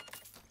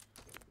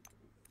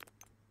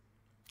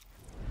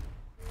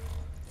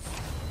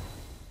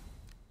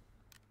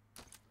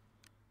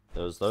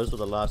 Those were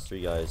the last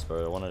 3 guys,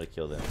 bro. I wanted to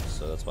kill them,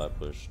 so that's why I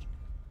pushed.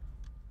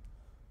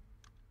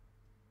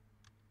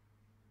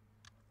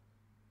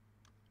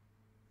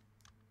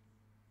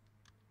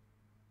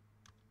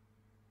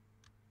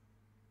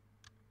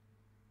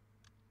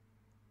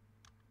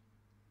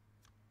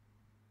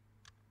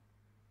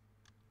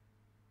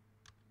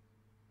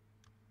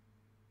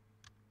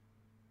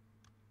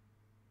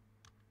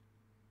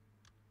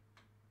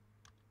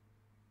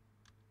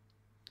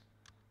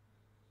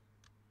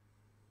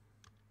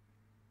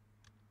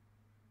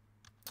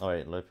 Oh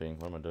wait, looping.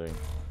 What am I doing?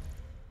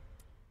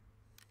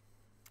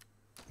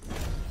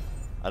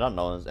 I don't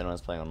know if anyone's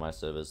playing on my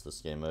servers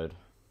this game mode.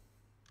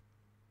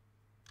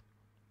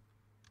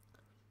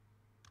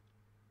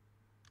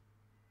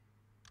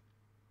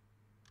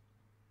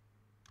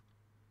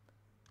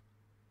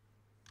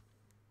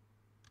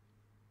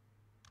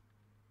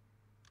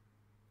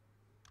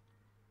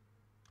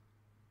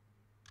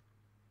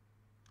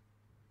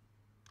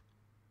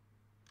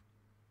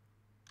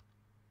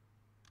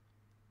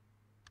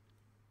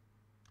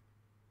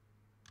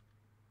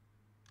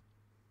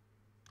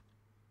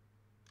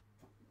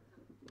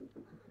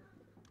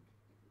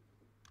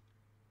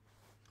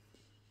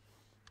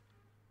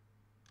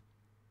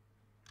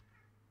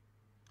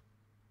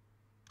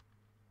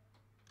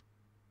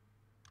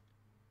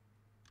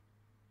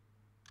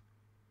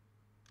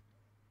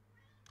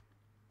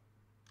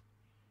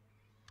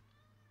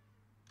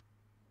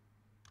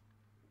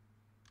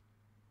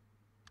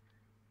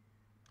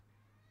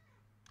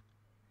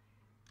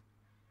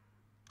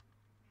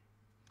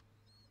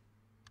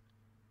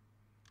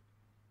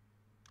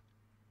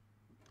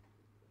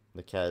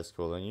 The cat is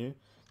calling you.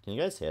 Can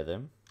you guys hear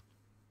them?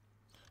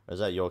 Or is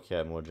that your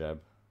cat, Morjab?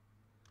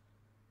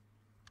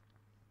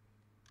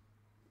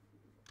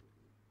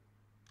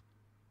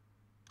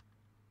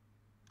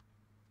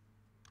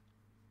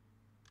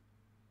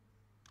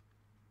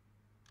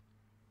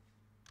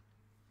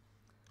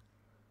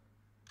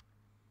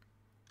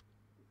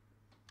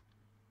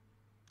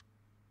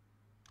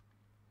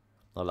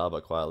 Not loud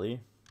but quietly?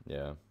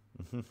 Yeah.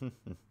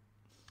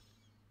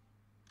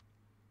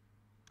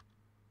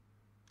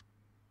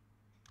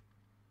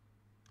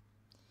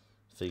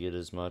 Figured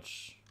as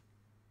much.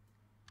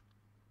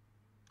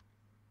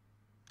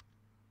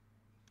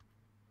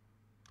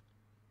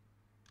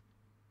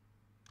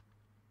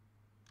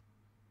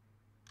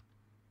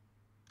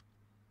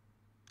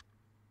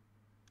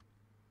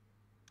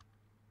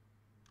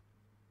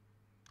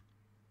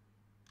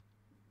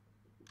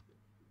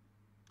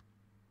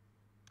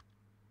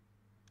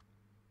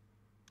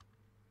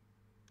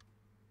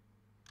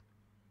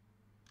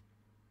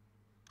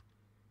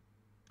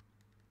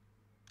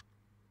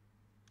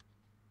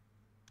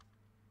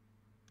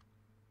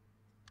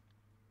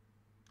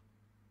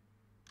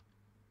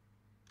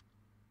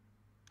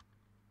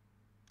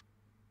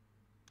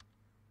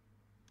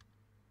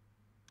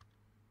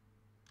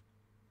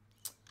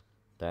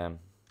 Damn.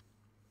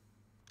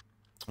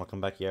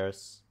 Welcome back,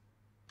 Yaris.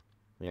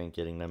 We ain't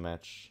getting no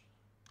match.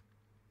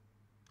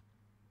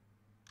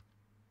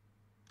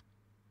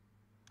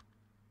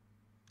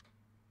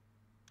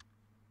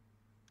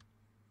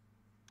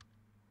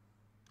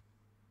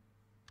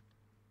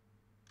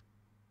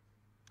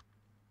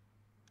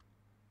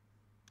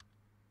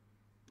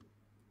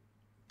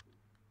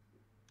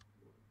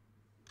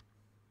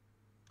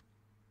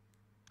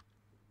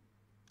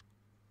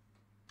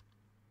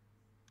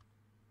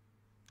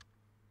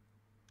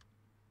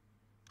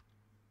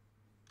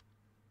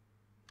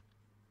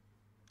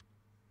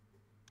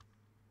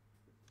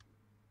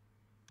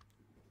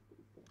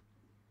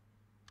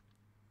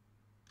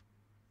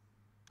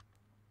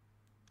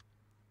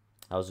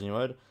 How's the new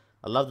mode?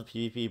 I love the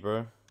PvP,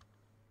 bro.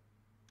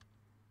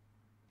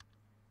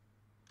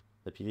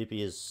 The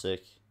PvP is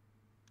sick.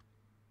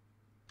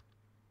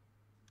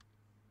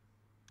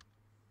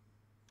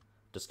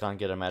 Just can't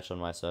get a match on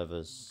my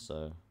servers,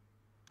 so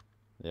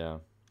yeah.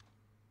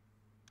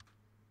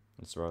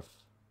 It's rough.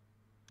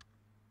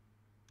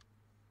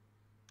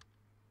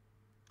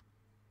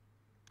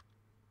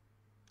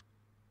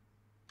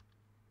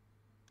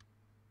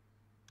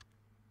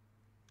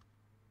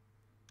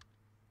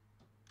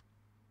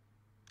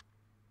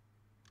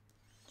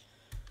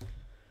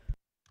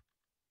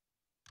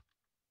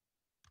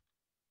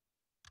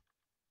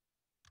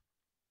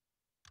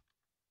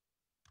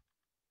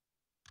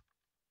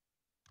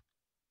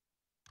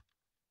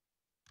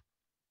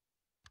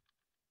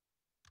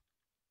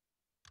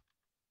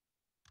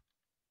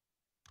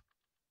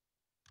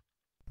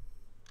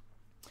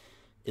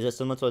 Is it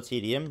similar to a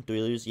TDM? Do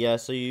we lose? Yeah,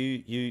 so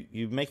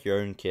you make your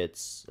own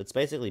kits. It's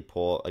basically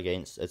port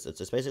against it's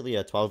basically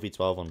a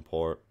 12v12 on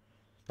port.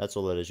 That's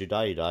all it is. You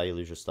die, you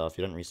lose your stuff.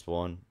 You don't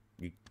respawn.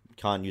 You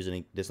can't use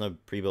any, there's no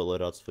pre-built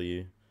loadouts for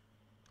you.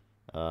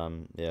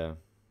 Yeah.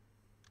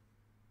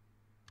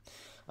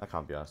 I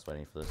can't be asked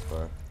waiting for this,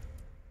 bro.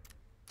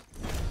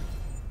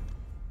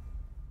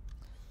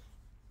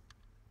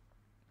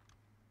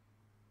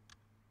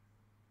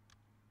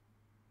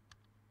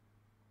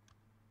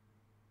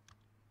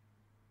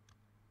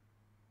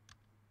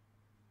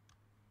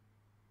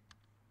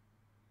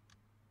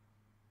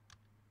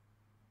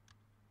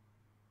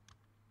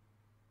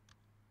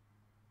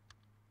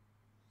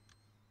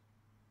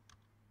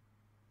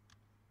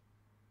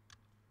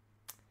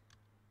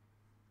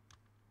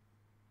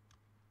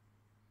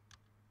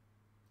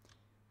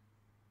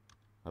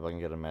 Hope I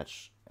can get a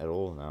match at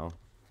all now.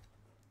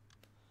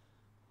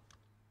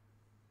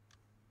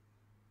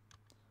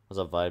 What's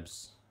up,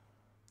 vibes?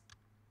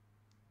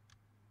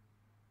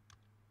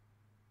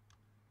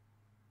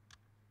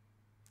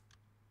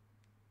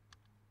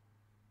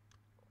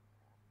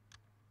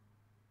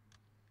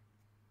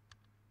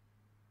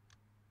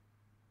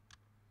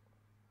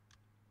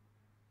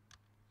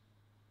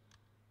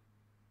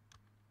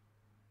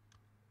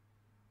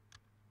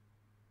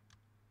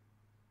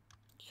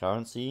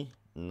 Currency?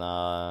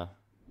 Nah.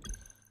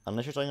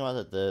 Unless you're talking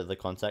about the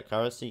contact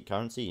currency,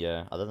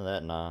 yeah. Other than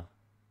that, nah.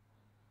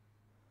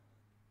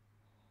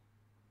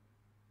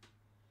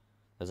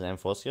 There's an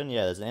M4 skin?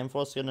 Yeah, there's an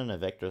M4 skin and a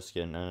Vector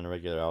skin and a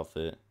regular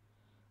outfit.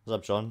 What's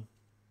up, John?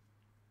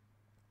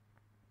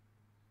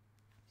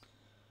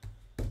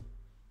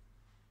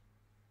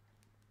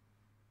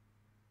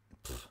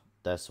 Pfft,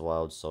 that's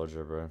wild,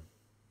 soldier, bro.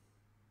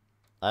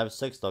 I have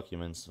 6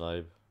 documents,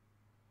 vibe.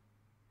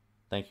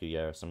 Thank you,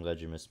 Yaris. I'm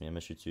glad you missed me. I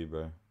miss you too,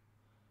 bro.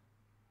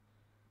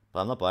 But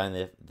I'm not buying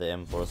the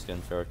M4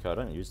 skin Ferrico. I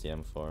don't use the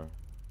M4.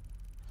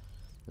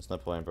 There's no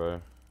point,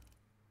 bro.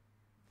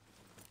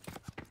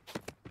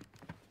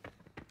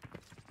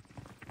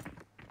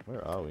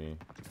 Where are we?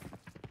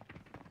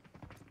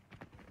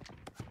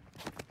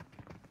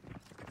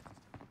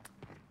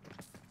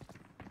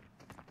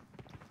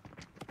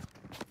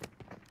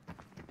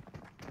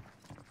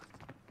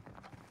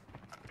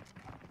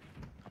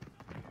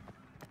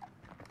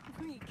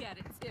 We get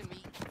it,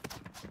 Timmy.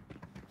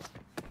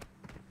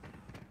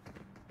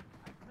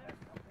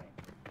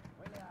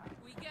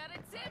 We get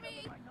it,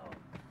 Timmy.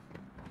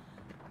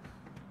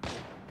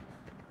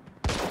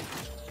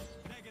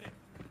 Negative.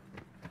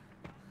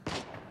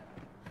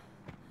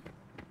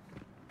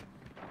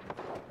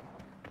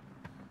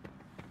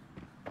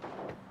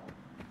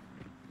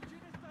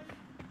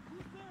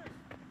 Who's there?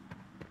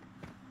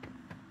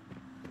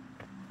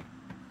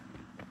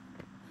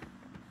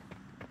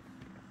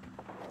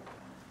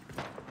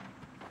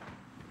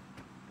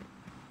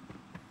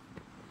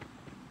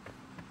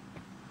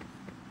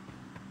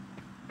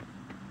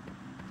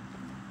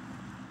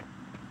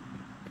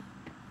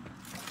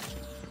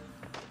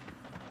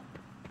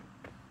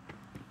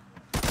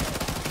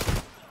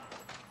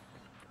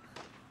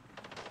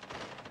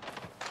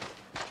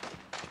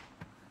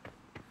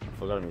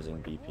 Forgot I'm using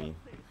BP.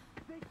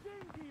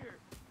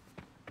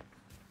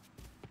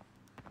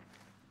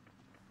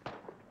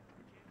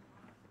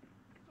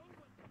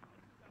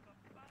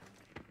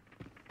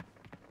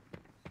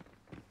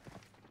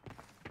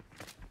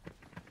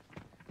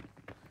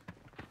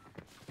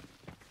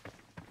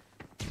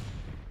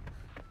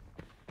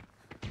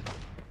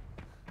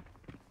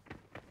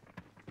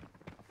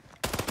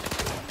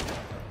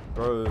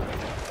 Bro,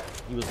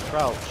 he was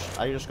crouched.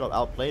 I just got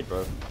outplayed,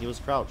 bro. He was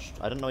crouched.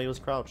 I didn't know he was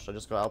crouched. I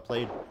just got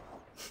outplayed.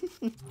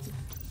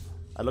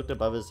 I looked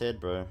above his head,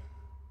 bro.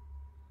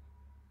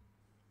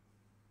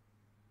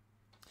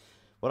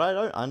 What I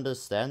don't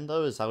understand,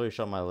 though, is how he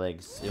shot my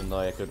legs. Even though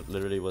I could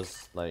literally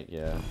was, like,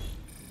 yeah.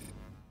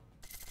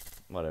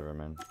 Whatever,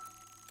 man.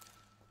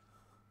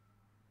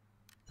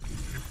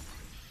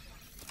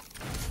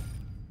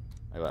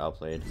 I got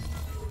outplayed.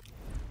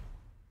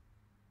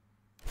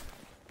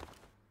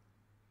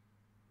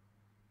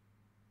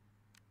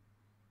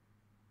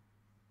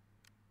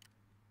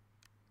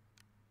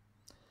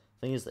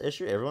 Thing is, the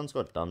issue, everyone's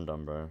got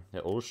dum-dum, bro.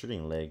 They're all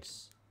shooting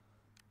legs.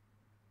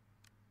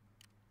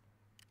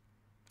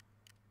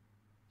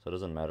 So it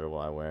doesn't matter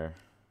what I wear.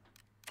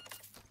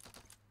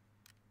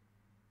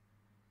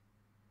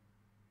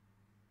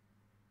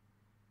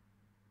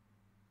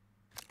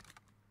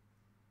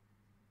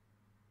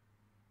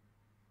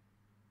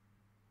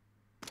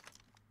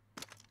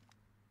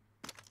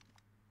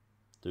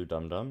 Do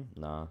dum-dum?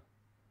 Nah.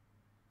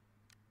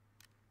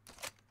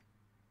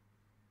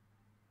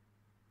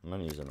 I'm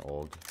gonna use an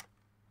org.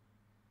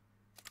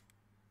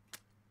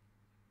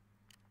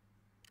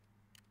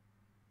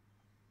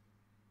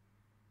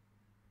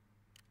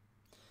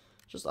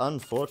 Just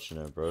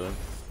unfortunate, bro.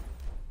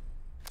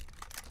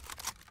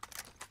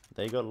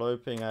 They got low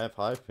ping, I have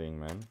high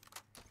ping, man.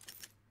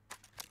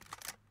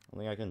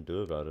 Nothing I can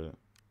do about it.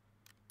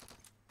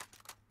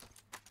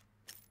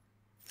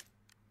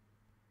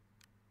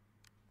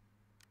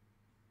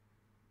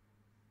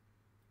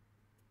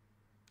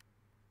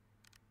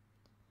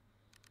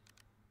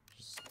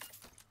 Just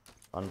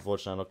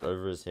unfortunate I looked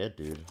over his head,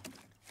 dude.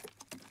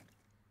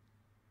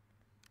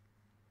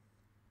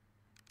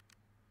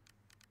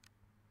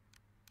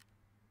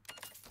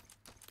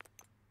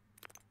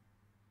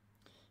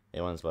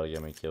 Everyone's about to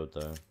get me killed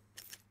though.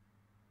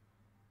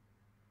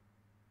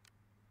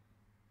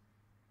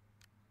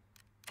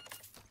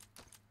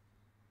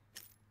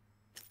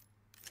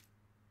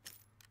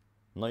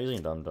 I'm not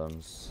using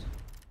dum-dums.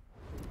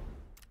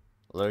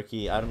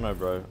 Loki, I don't know,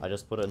 bro. I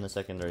just put it in the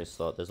secondary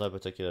slot. There's no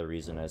particular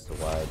reason as to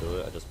why I do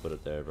it. I just put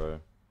it there, bro.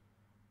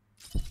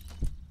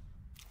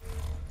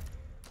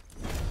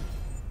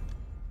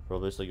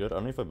 Probably so good.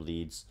 Only for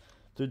bleeds.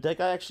 Dude, that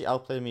guy actually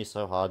outplayed me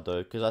so hard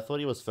though, because I thought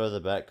he was further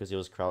back because he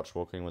was crouch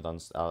walking with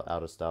out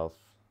of stealth.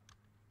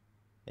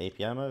 AP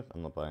ammo?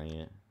 I'm not buying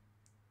it.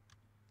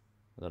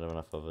 I don't have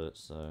enough of it,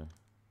 so...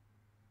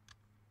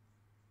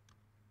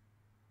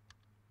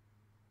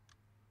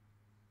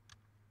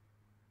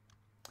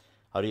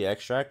 How do you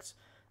extract?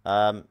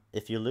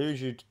 If you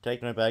lose, you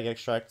take no bag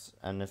extract,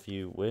 and if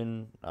you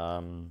win,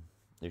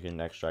 you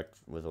can extract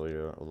with all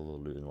the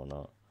loot and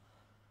whatnot.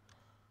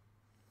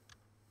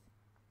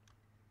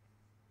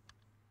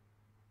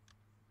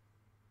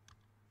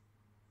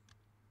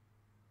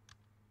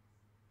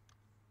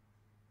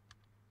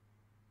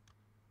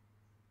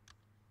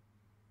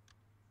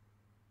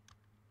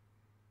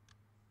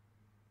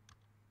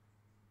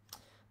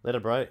 Later,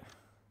 bright.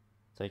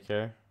 Take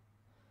care.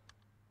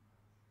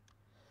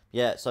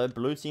 Yeah, so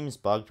blue team's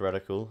bugged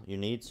reticle. You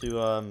need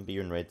to be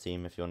in red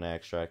team if you want to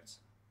extract.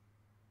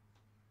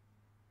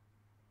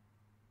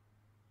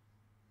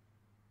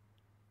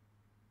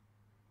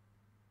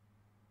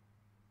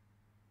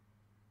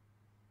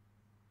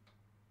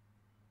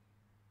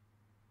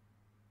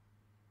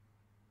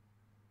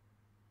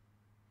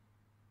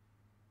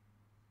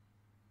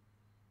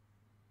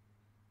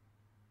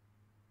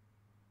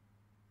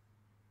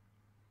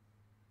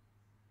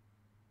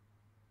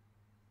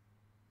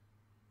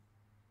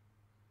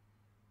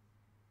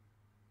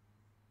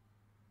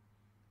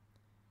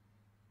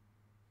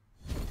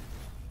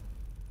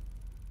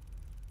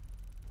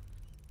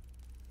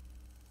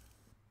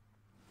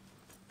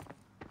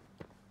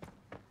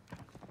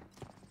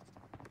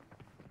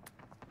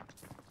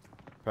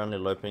 Apparently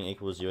low ping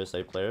equals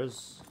USA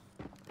players.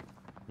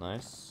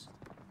 Nice.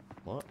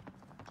 What?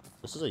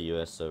 This is a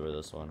US server,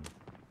 this one.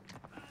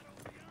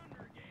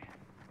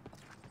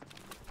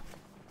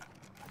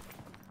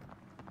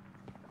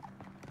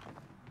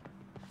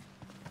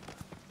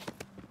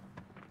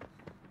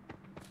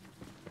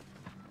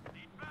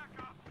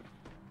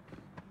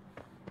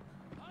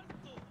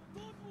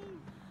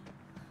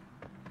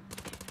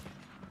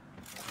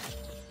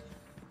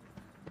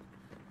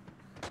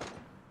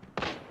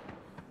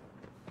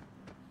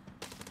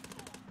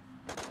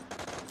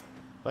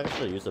 I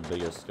should have used a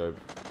bigger scope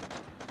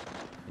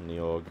in the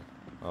org.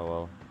 Oh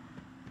well.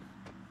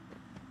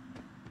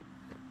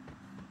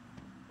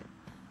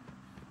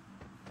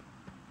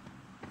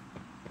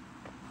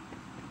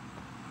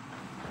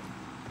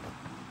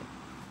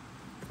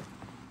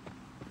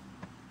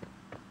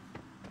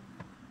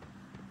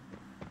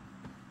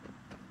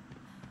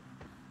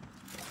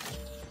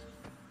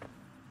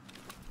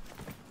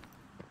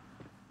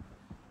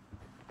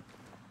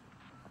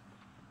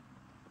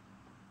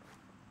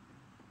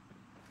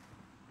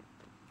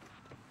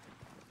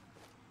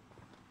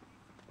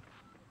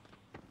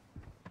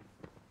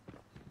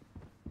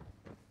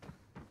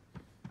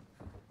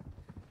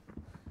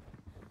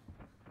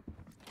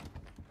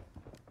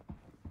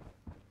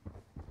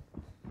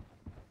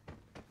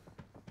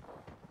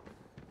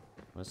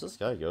 Where's this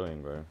guy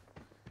going, bro?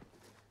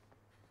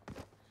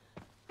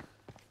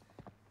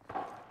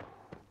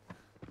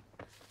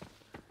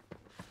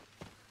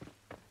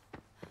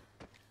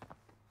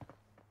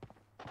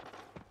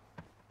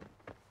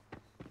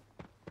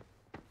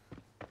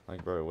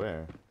 Like, bro,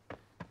 where?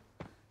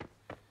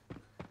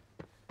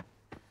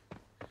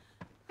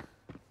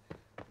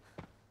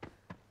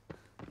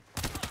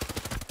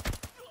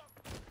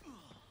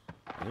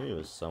 I knew he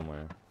was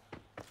somewhere.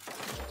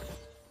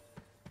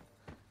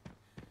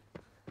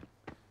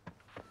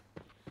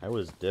 I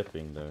was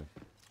dipping though.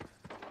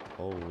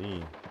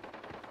 Holy.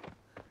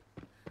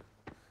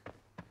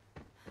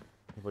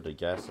 I put the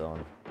gas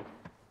on.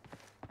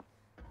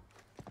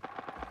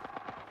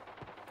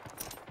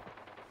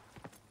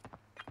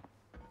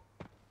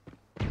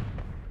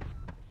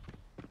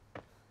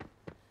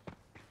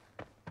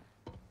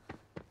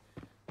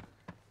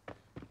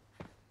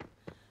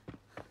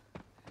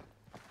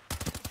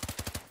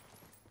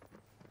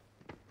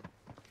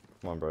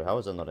 Come on, bro. How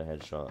is that not a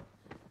headshot?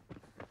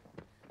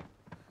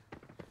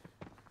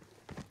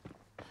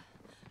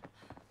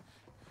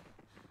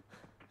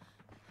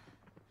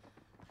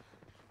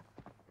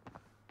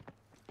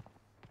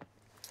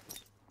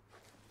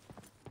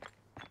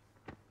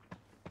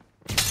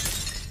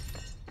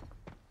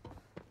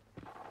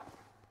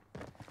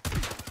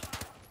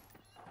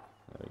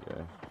 There we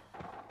go.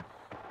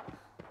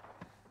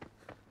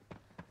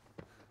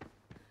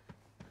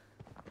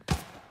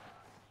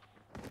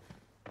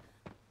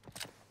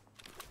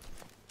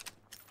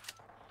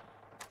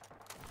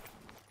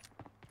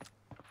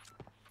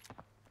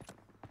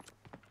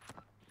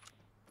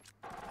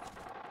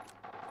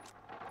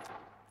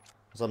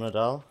 What's up,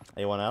 Nadal?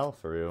 A1L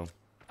for real.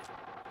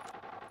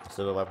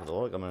 Still go back with the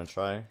orc. I'm gonna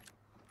try.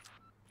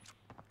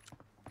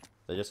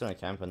 They're just gonna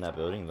camp in that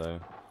building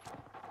though.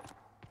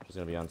 Which is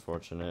gonna be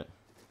unfortunate.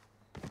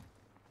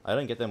 I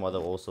don't get them while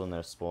they're also in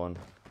their spawn.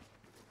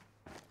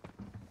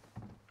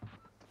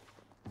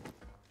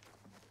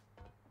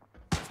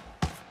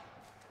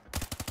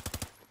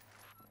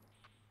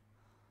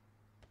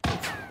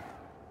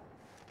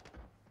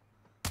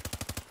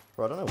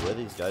 Bro, I don't know where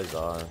these guys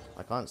are.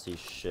 I can't see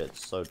shit.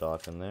 It's so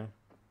dark in there.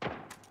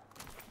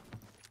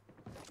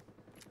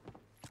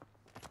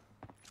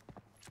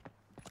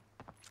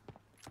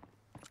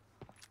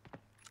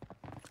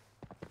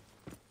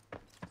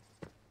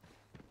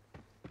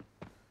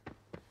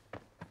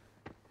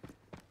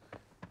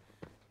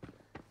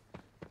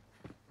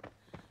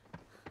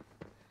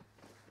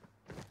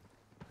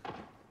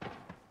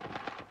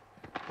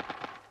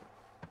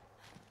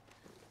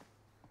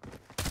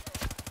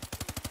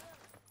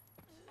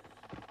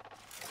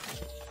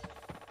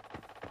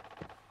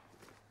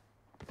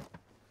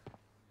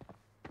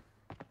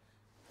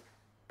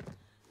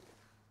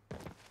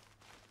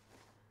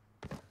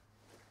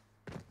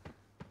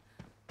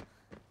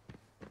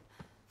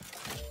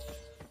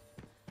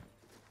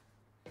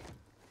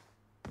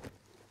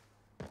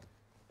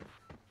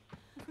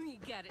 You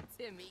got it,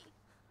 Timmy.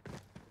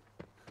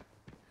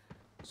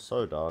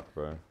 So dark,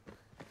 bro.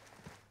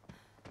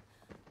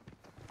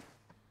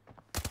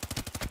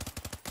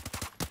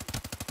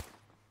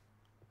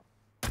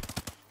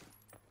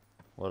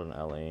 What an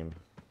L aim.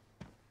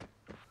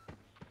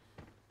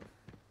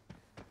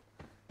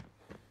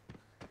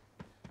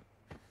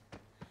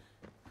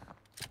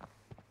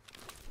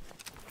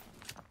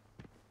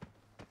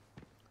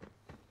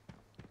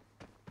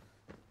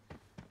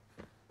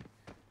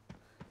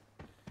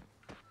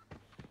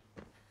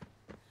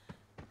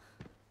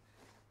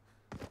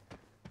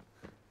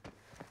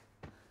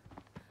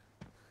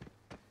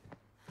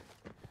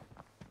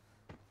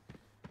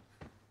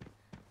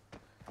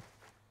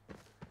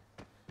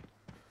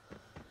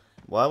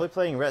 Why are we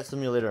playing Rat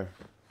Simulator?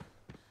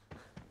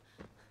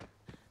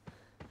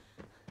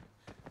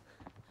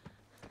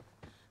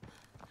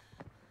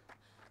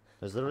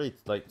 There's literally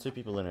like 2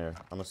 people in here.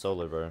 I'm a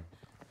solo, bro.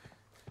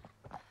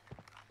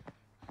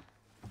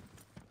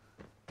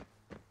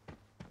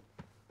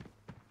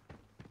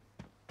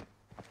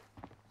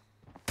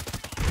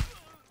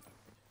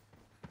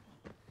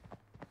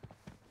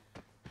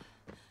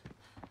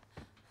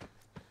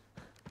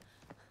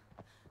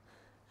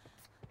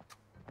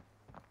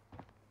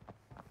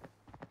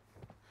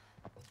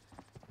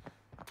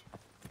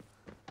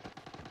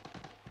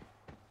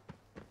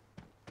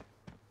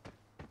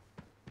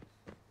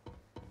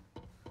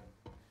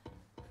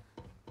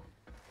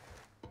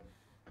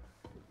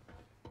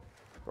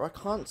 Bro, I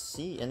can't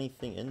see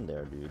anything in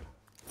there, dude.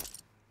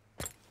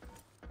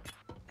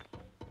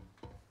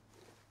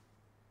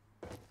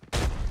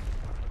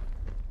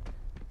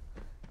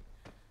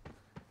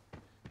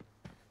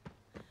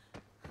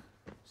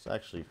 It's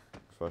actually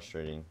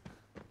frustrating.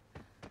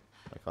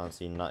 I can't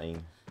see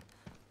nothing.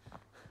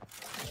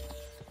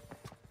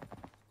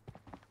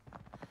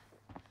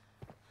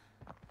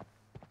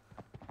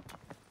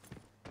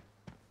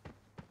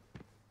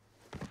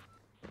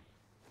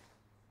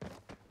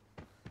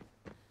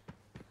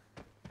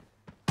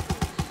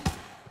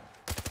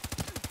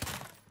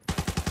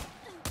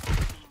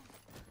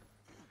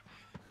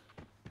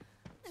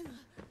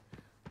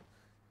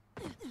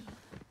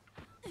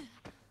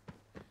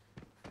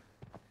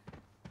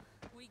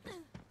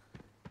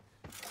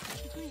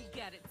 You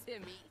got it,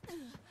 Timmy.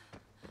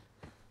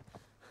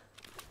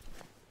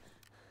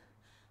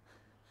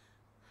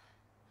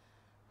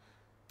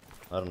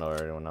 I don't know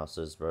where anyone else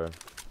is, bro.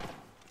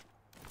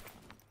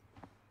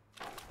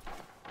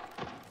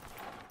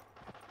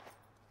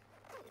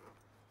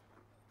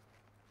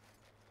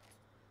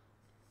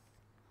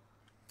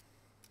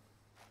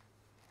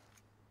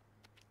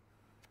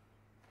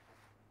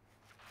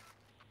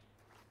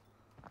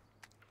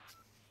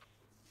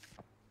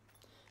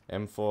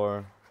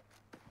 M4.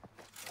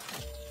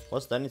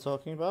 What's Danny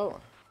talking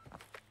about?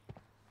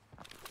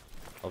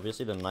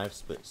 Obviously the knife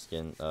split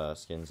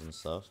skins and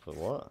stuff, but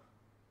what?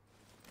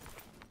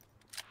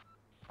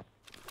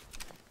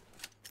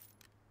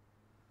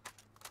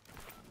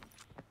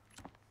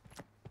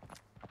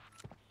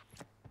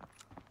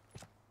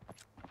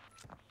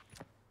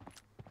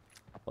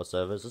 What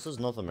servers? This is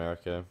North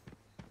America.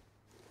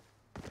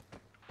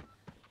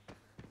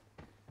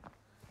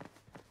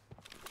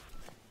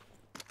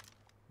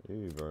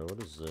 Ooh, bro,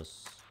 what is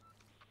this?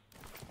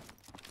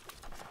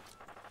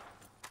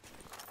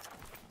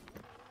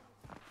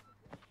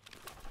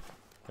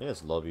 I think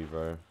it's lobby,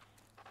 bro.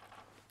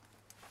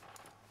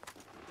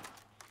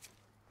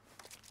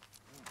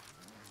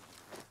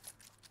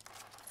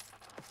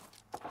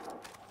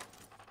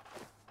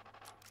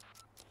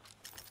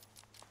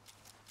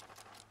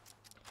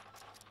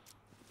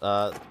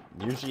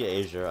 Usually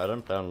Asia. I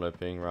don't plan on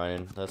looping,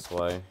 Ryan. That's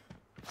why.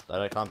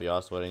 I can't be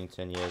asked waiting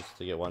 10 years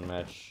to get one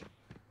match.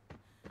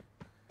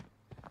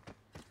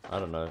 I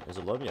don't know. Is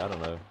it lobby? I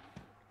don't know.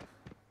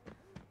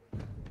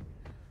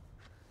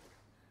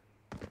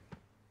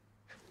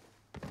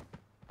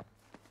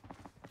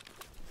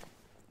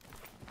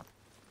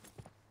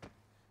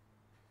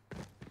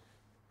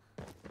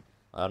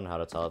 I don't know how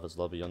to tell if it's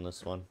lobby on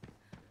this one.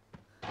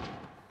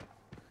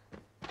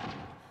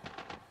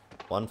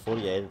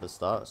 1:48 at the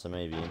start, so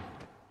maybe.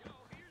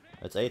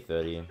 It's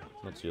 8:30.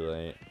 Not too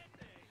late.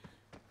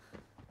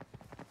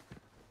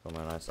 Got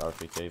my nice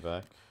RPK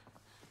back.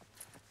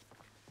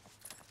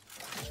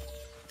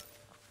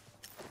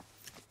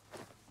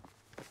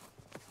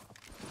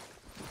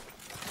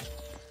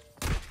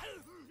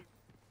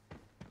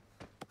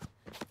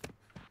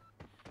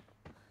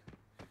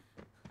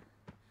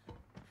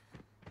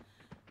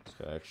 Let's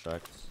go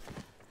extract.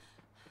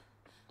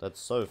 That's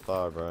so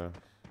far, bro.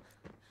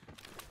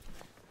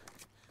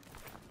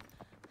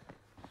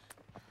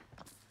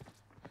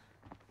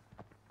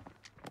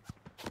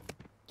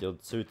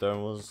 Killed 2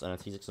 thermals and a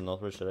T6 in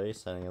Northbridge today,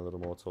 standing a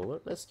little more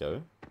taller. Let's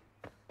go.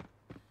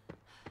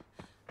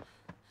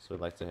 So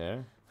we'd like to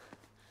hear.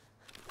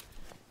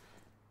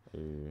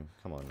 Ooh,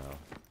 come on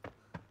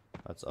now.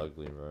 That's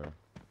ugly, bro.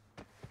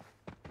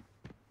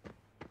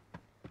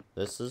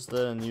 This is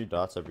the new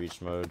data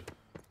breach mode.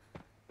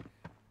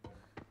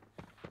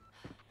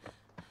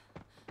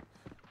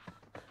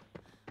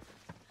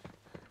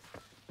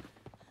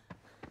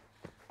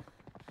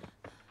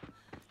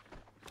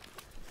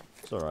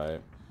 It's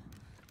alright.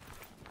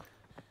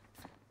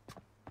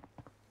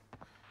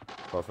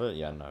 Profit?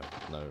 Yeah, no.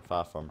 No,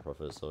 far from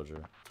profit,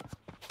 soldier.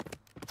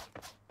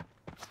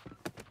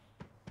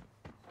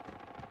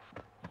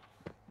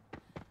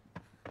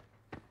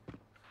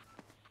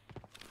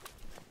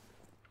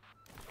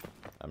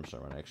 I'm just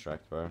gonna run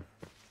extract, bro.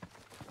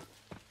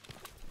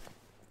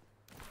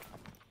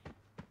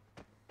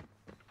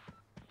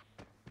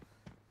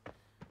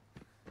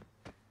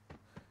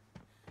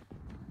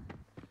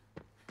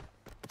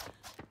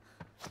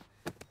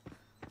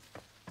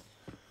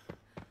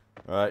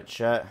 Alright,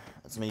 chat.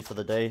 That's me for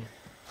the day.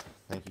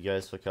 Thank you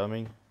guys for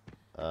coming.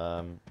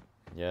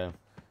 Yeah.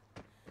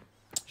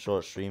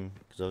 Short stream,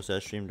 because obviously I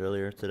streamed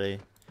earlier today.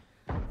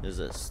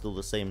 It's still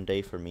the same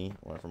day for me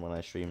from when I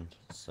streamed.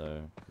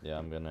 So, yeah,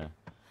 I'm gonna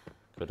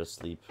go to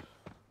sleep.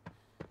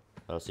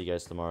 I'll see you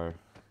guys tomorrow.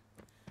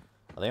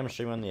 I think I'm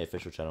streaming on the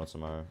official channel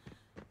tomorrow.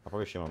 I'll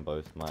probably stream on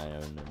both my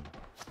own and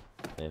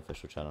the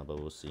official channel, but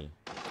we'll see.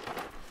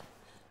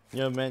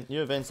 New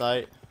events,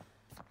 I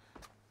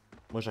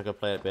wish I could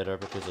play it better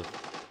because of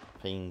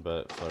ping,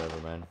 but whatever,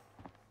 man.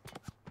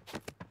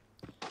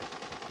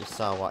 Just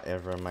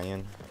whatever,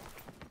 man.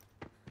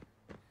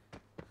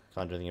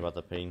 Can't do anything about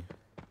the ping.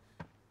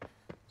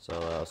 So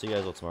I'll see you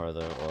guys all tomorrow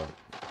though, or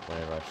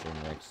whenever I stream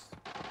next.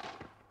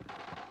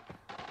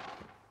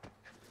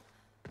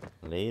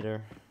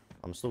 Later.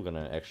 I'm still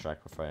gonna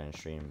extract before I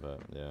stream,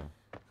 but yeah.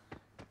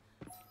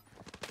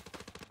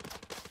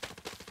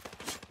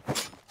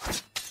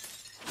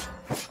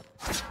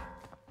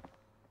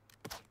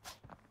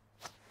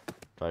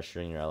 Try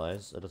shooting your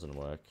allies. It doesn't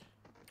work.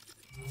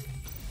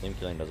 Team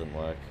killing doesn't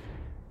work.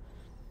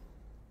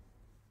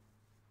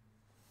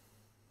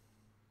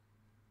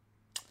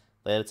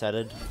 Later,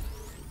 tatted.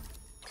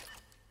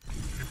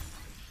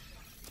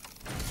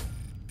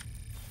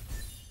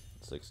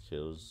 Six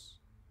kills.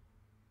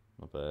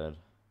 Not bad.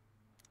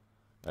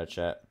 Alright,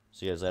 chat.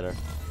 See you guys later.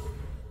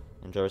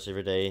 Enjoy the rest of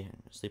your day.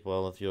 Sleep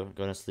well if you're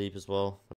going to sleep as well.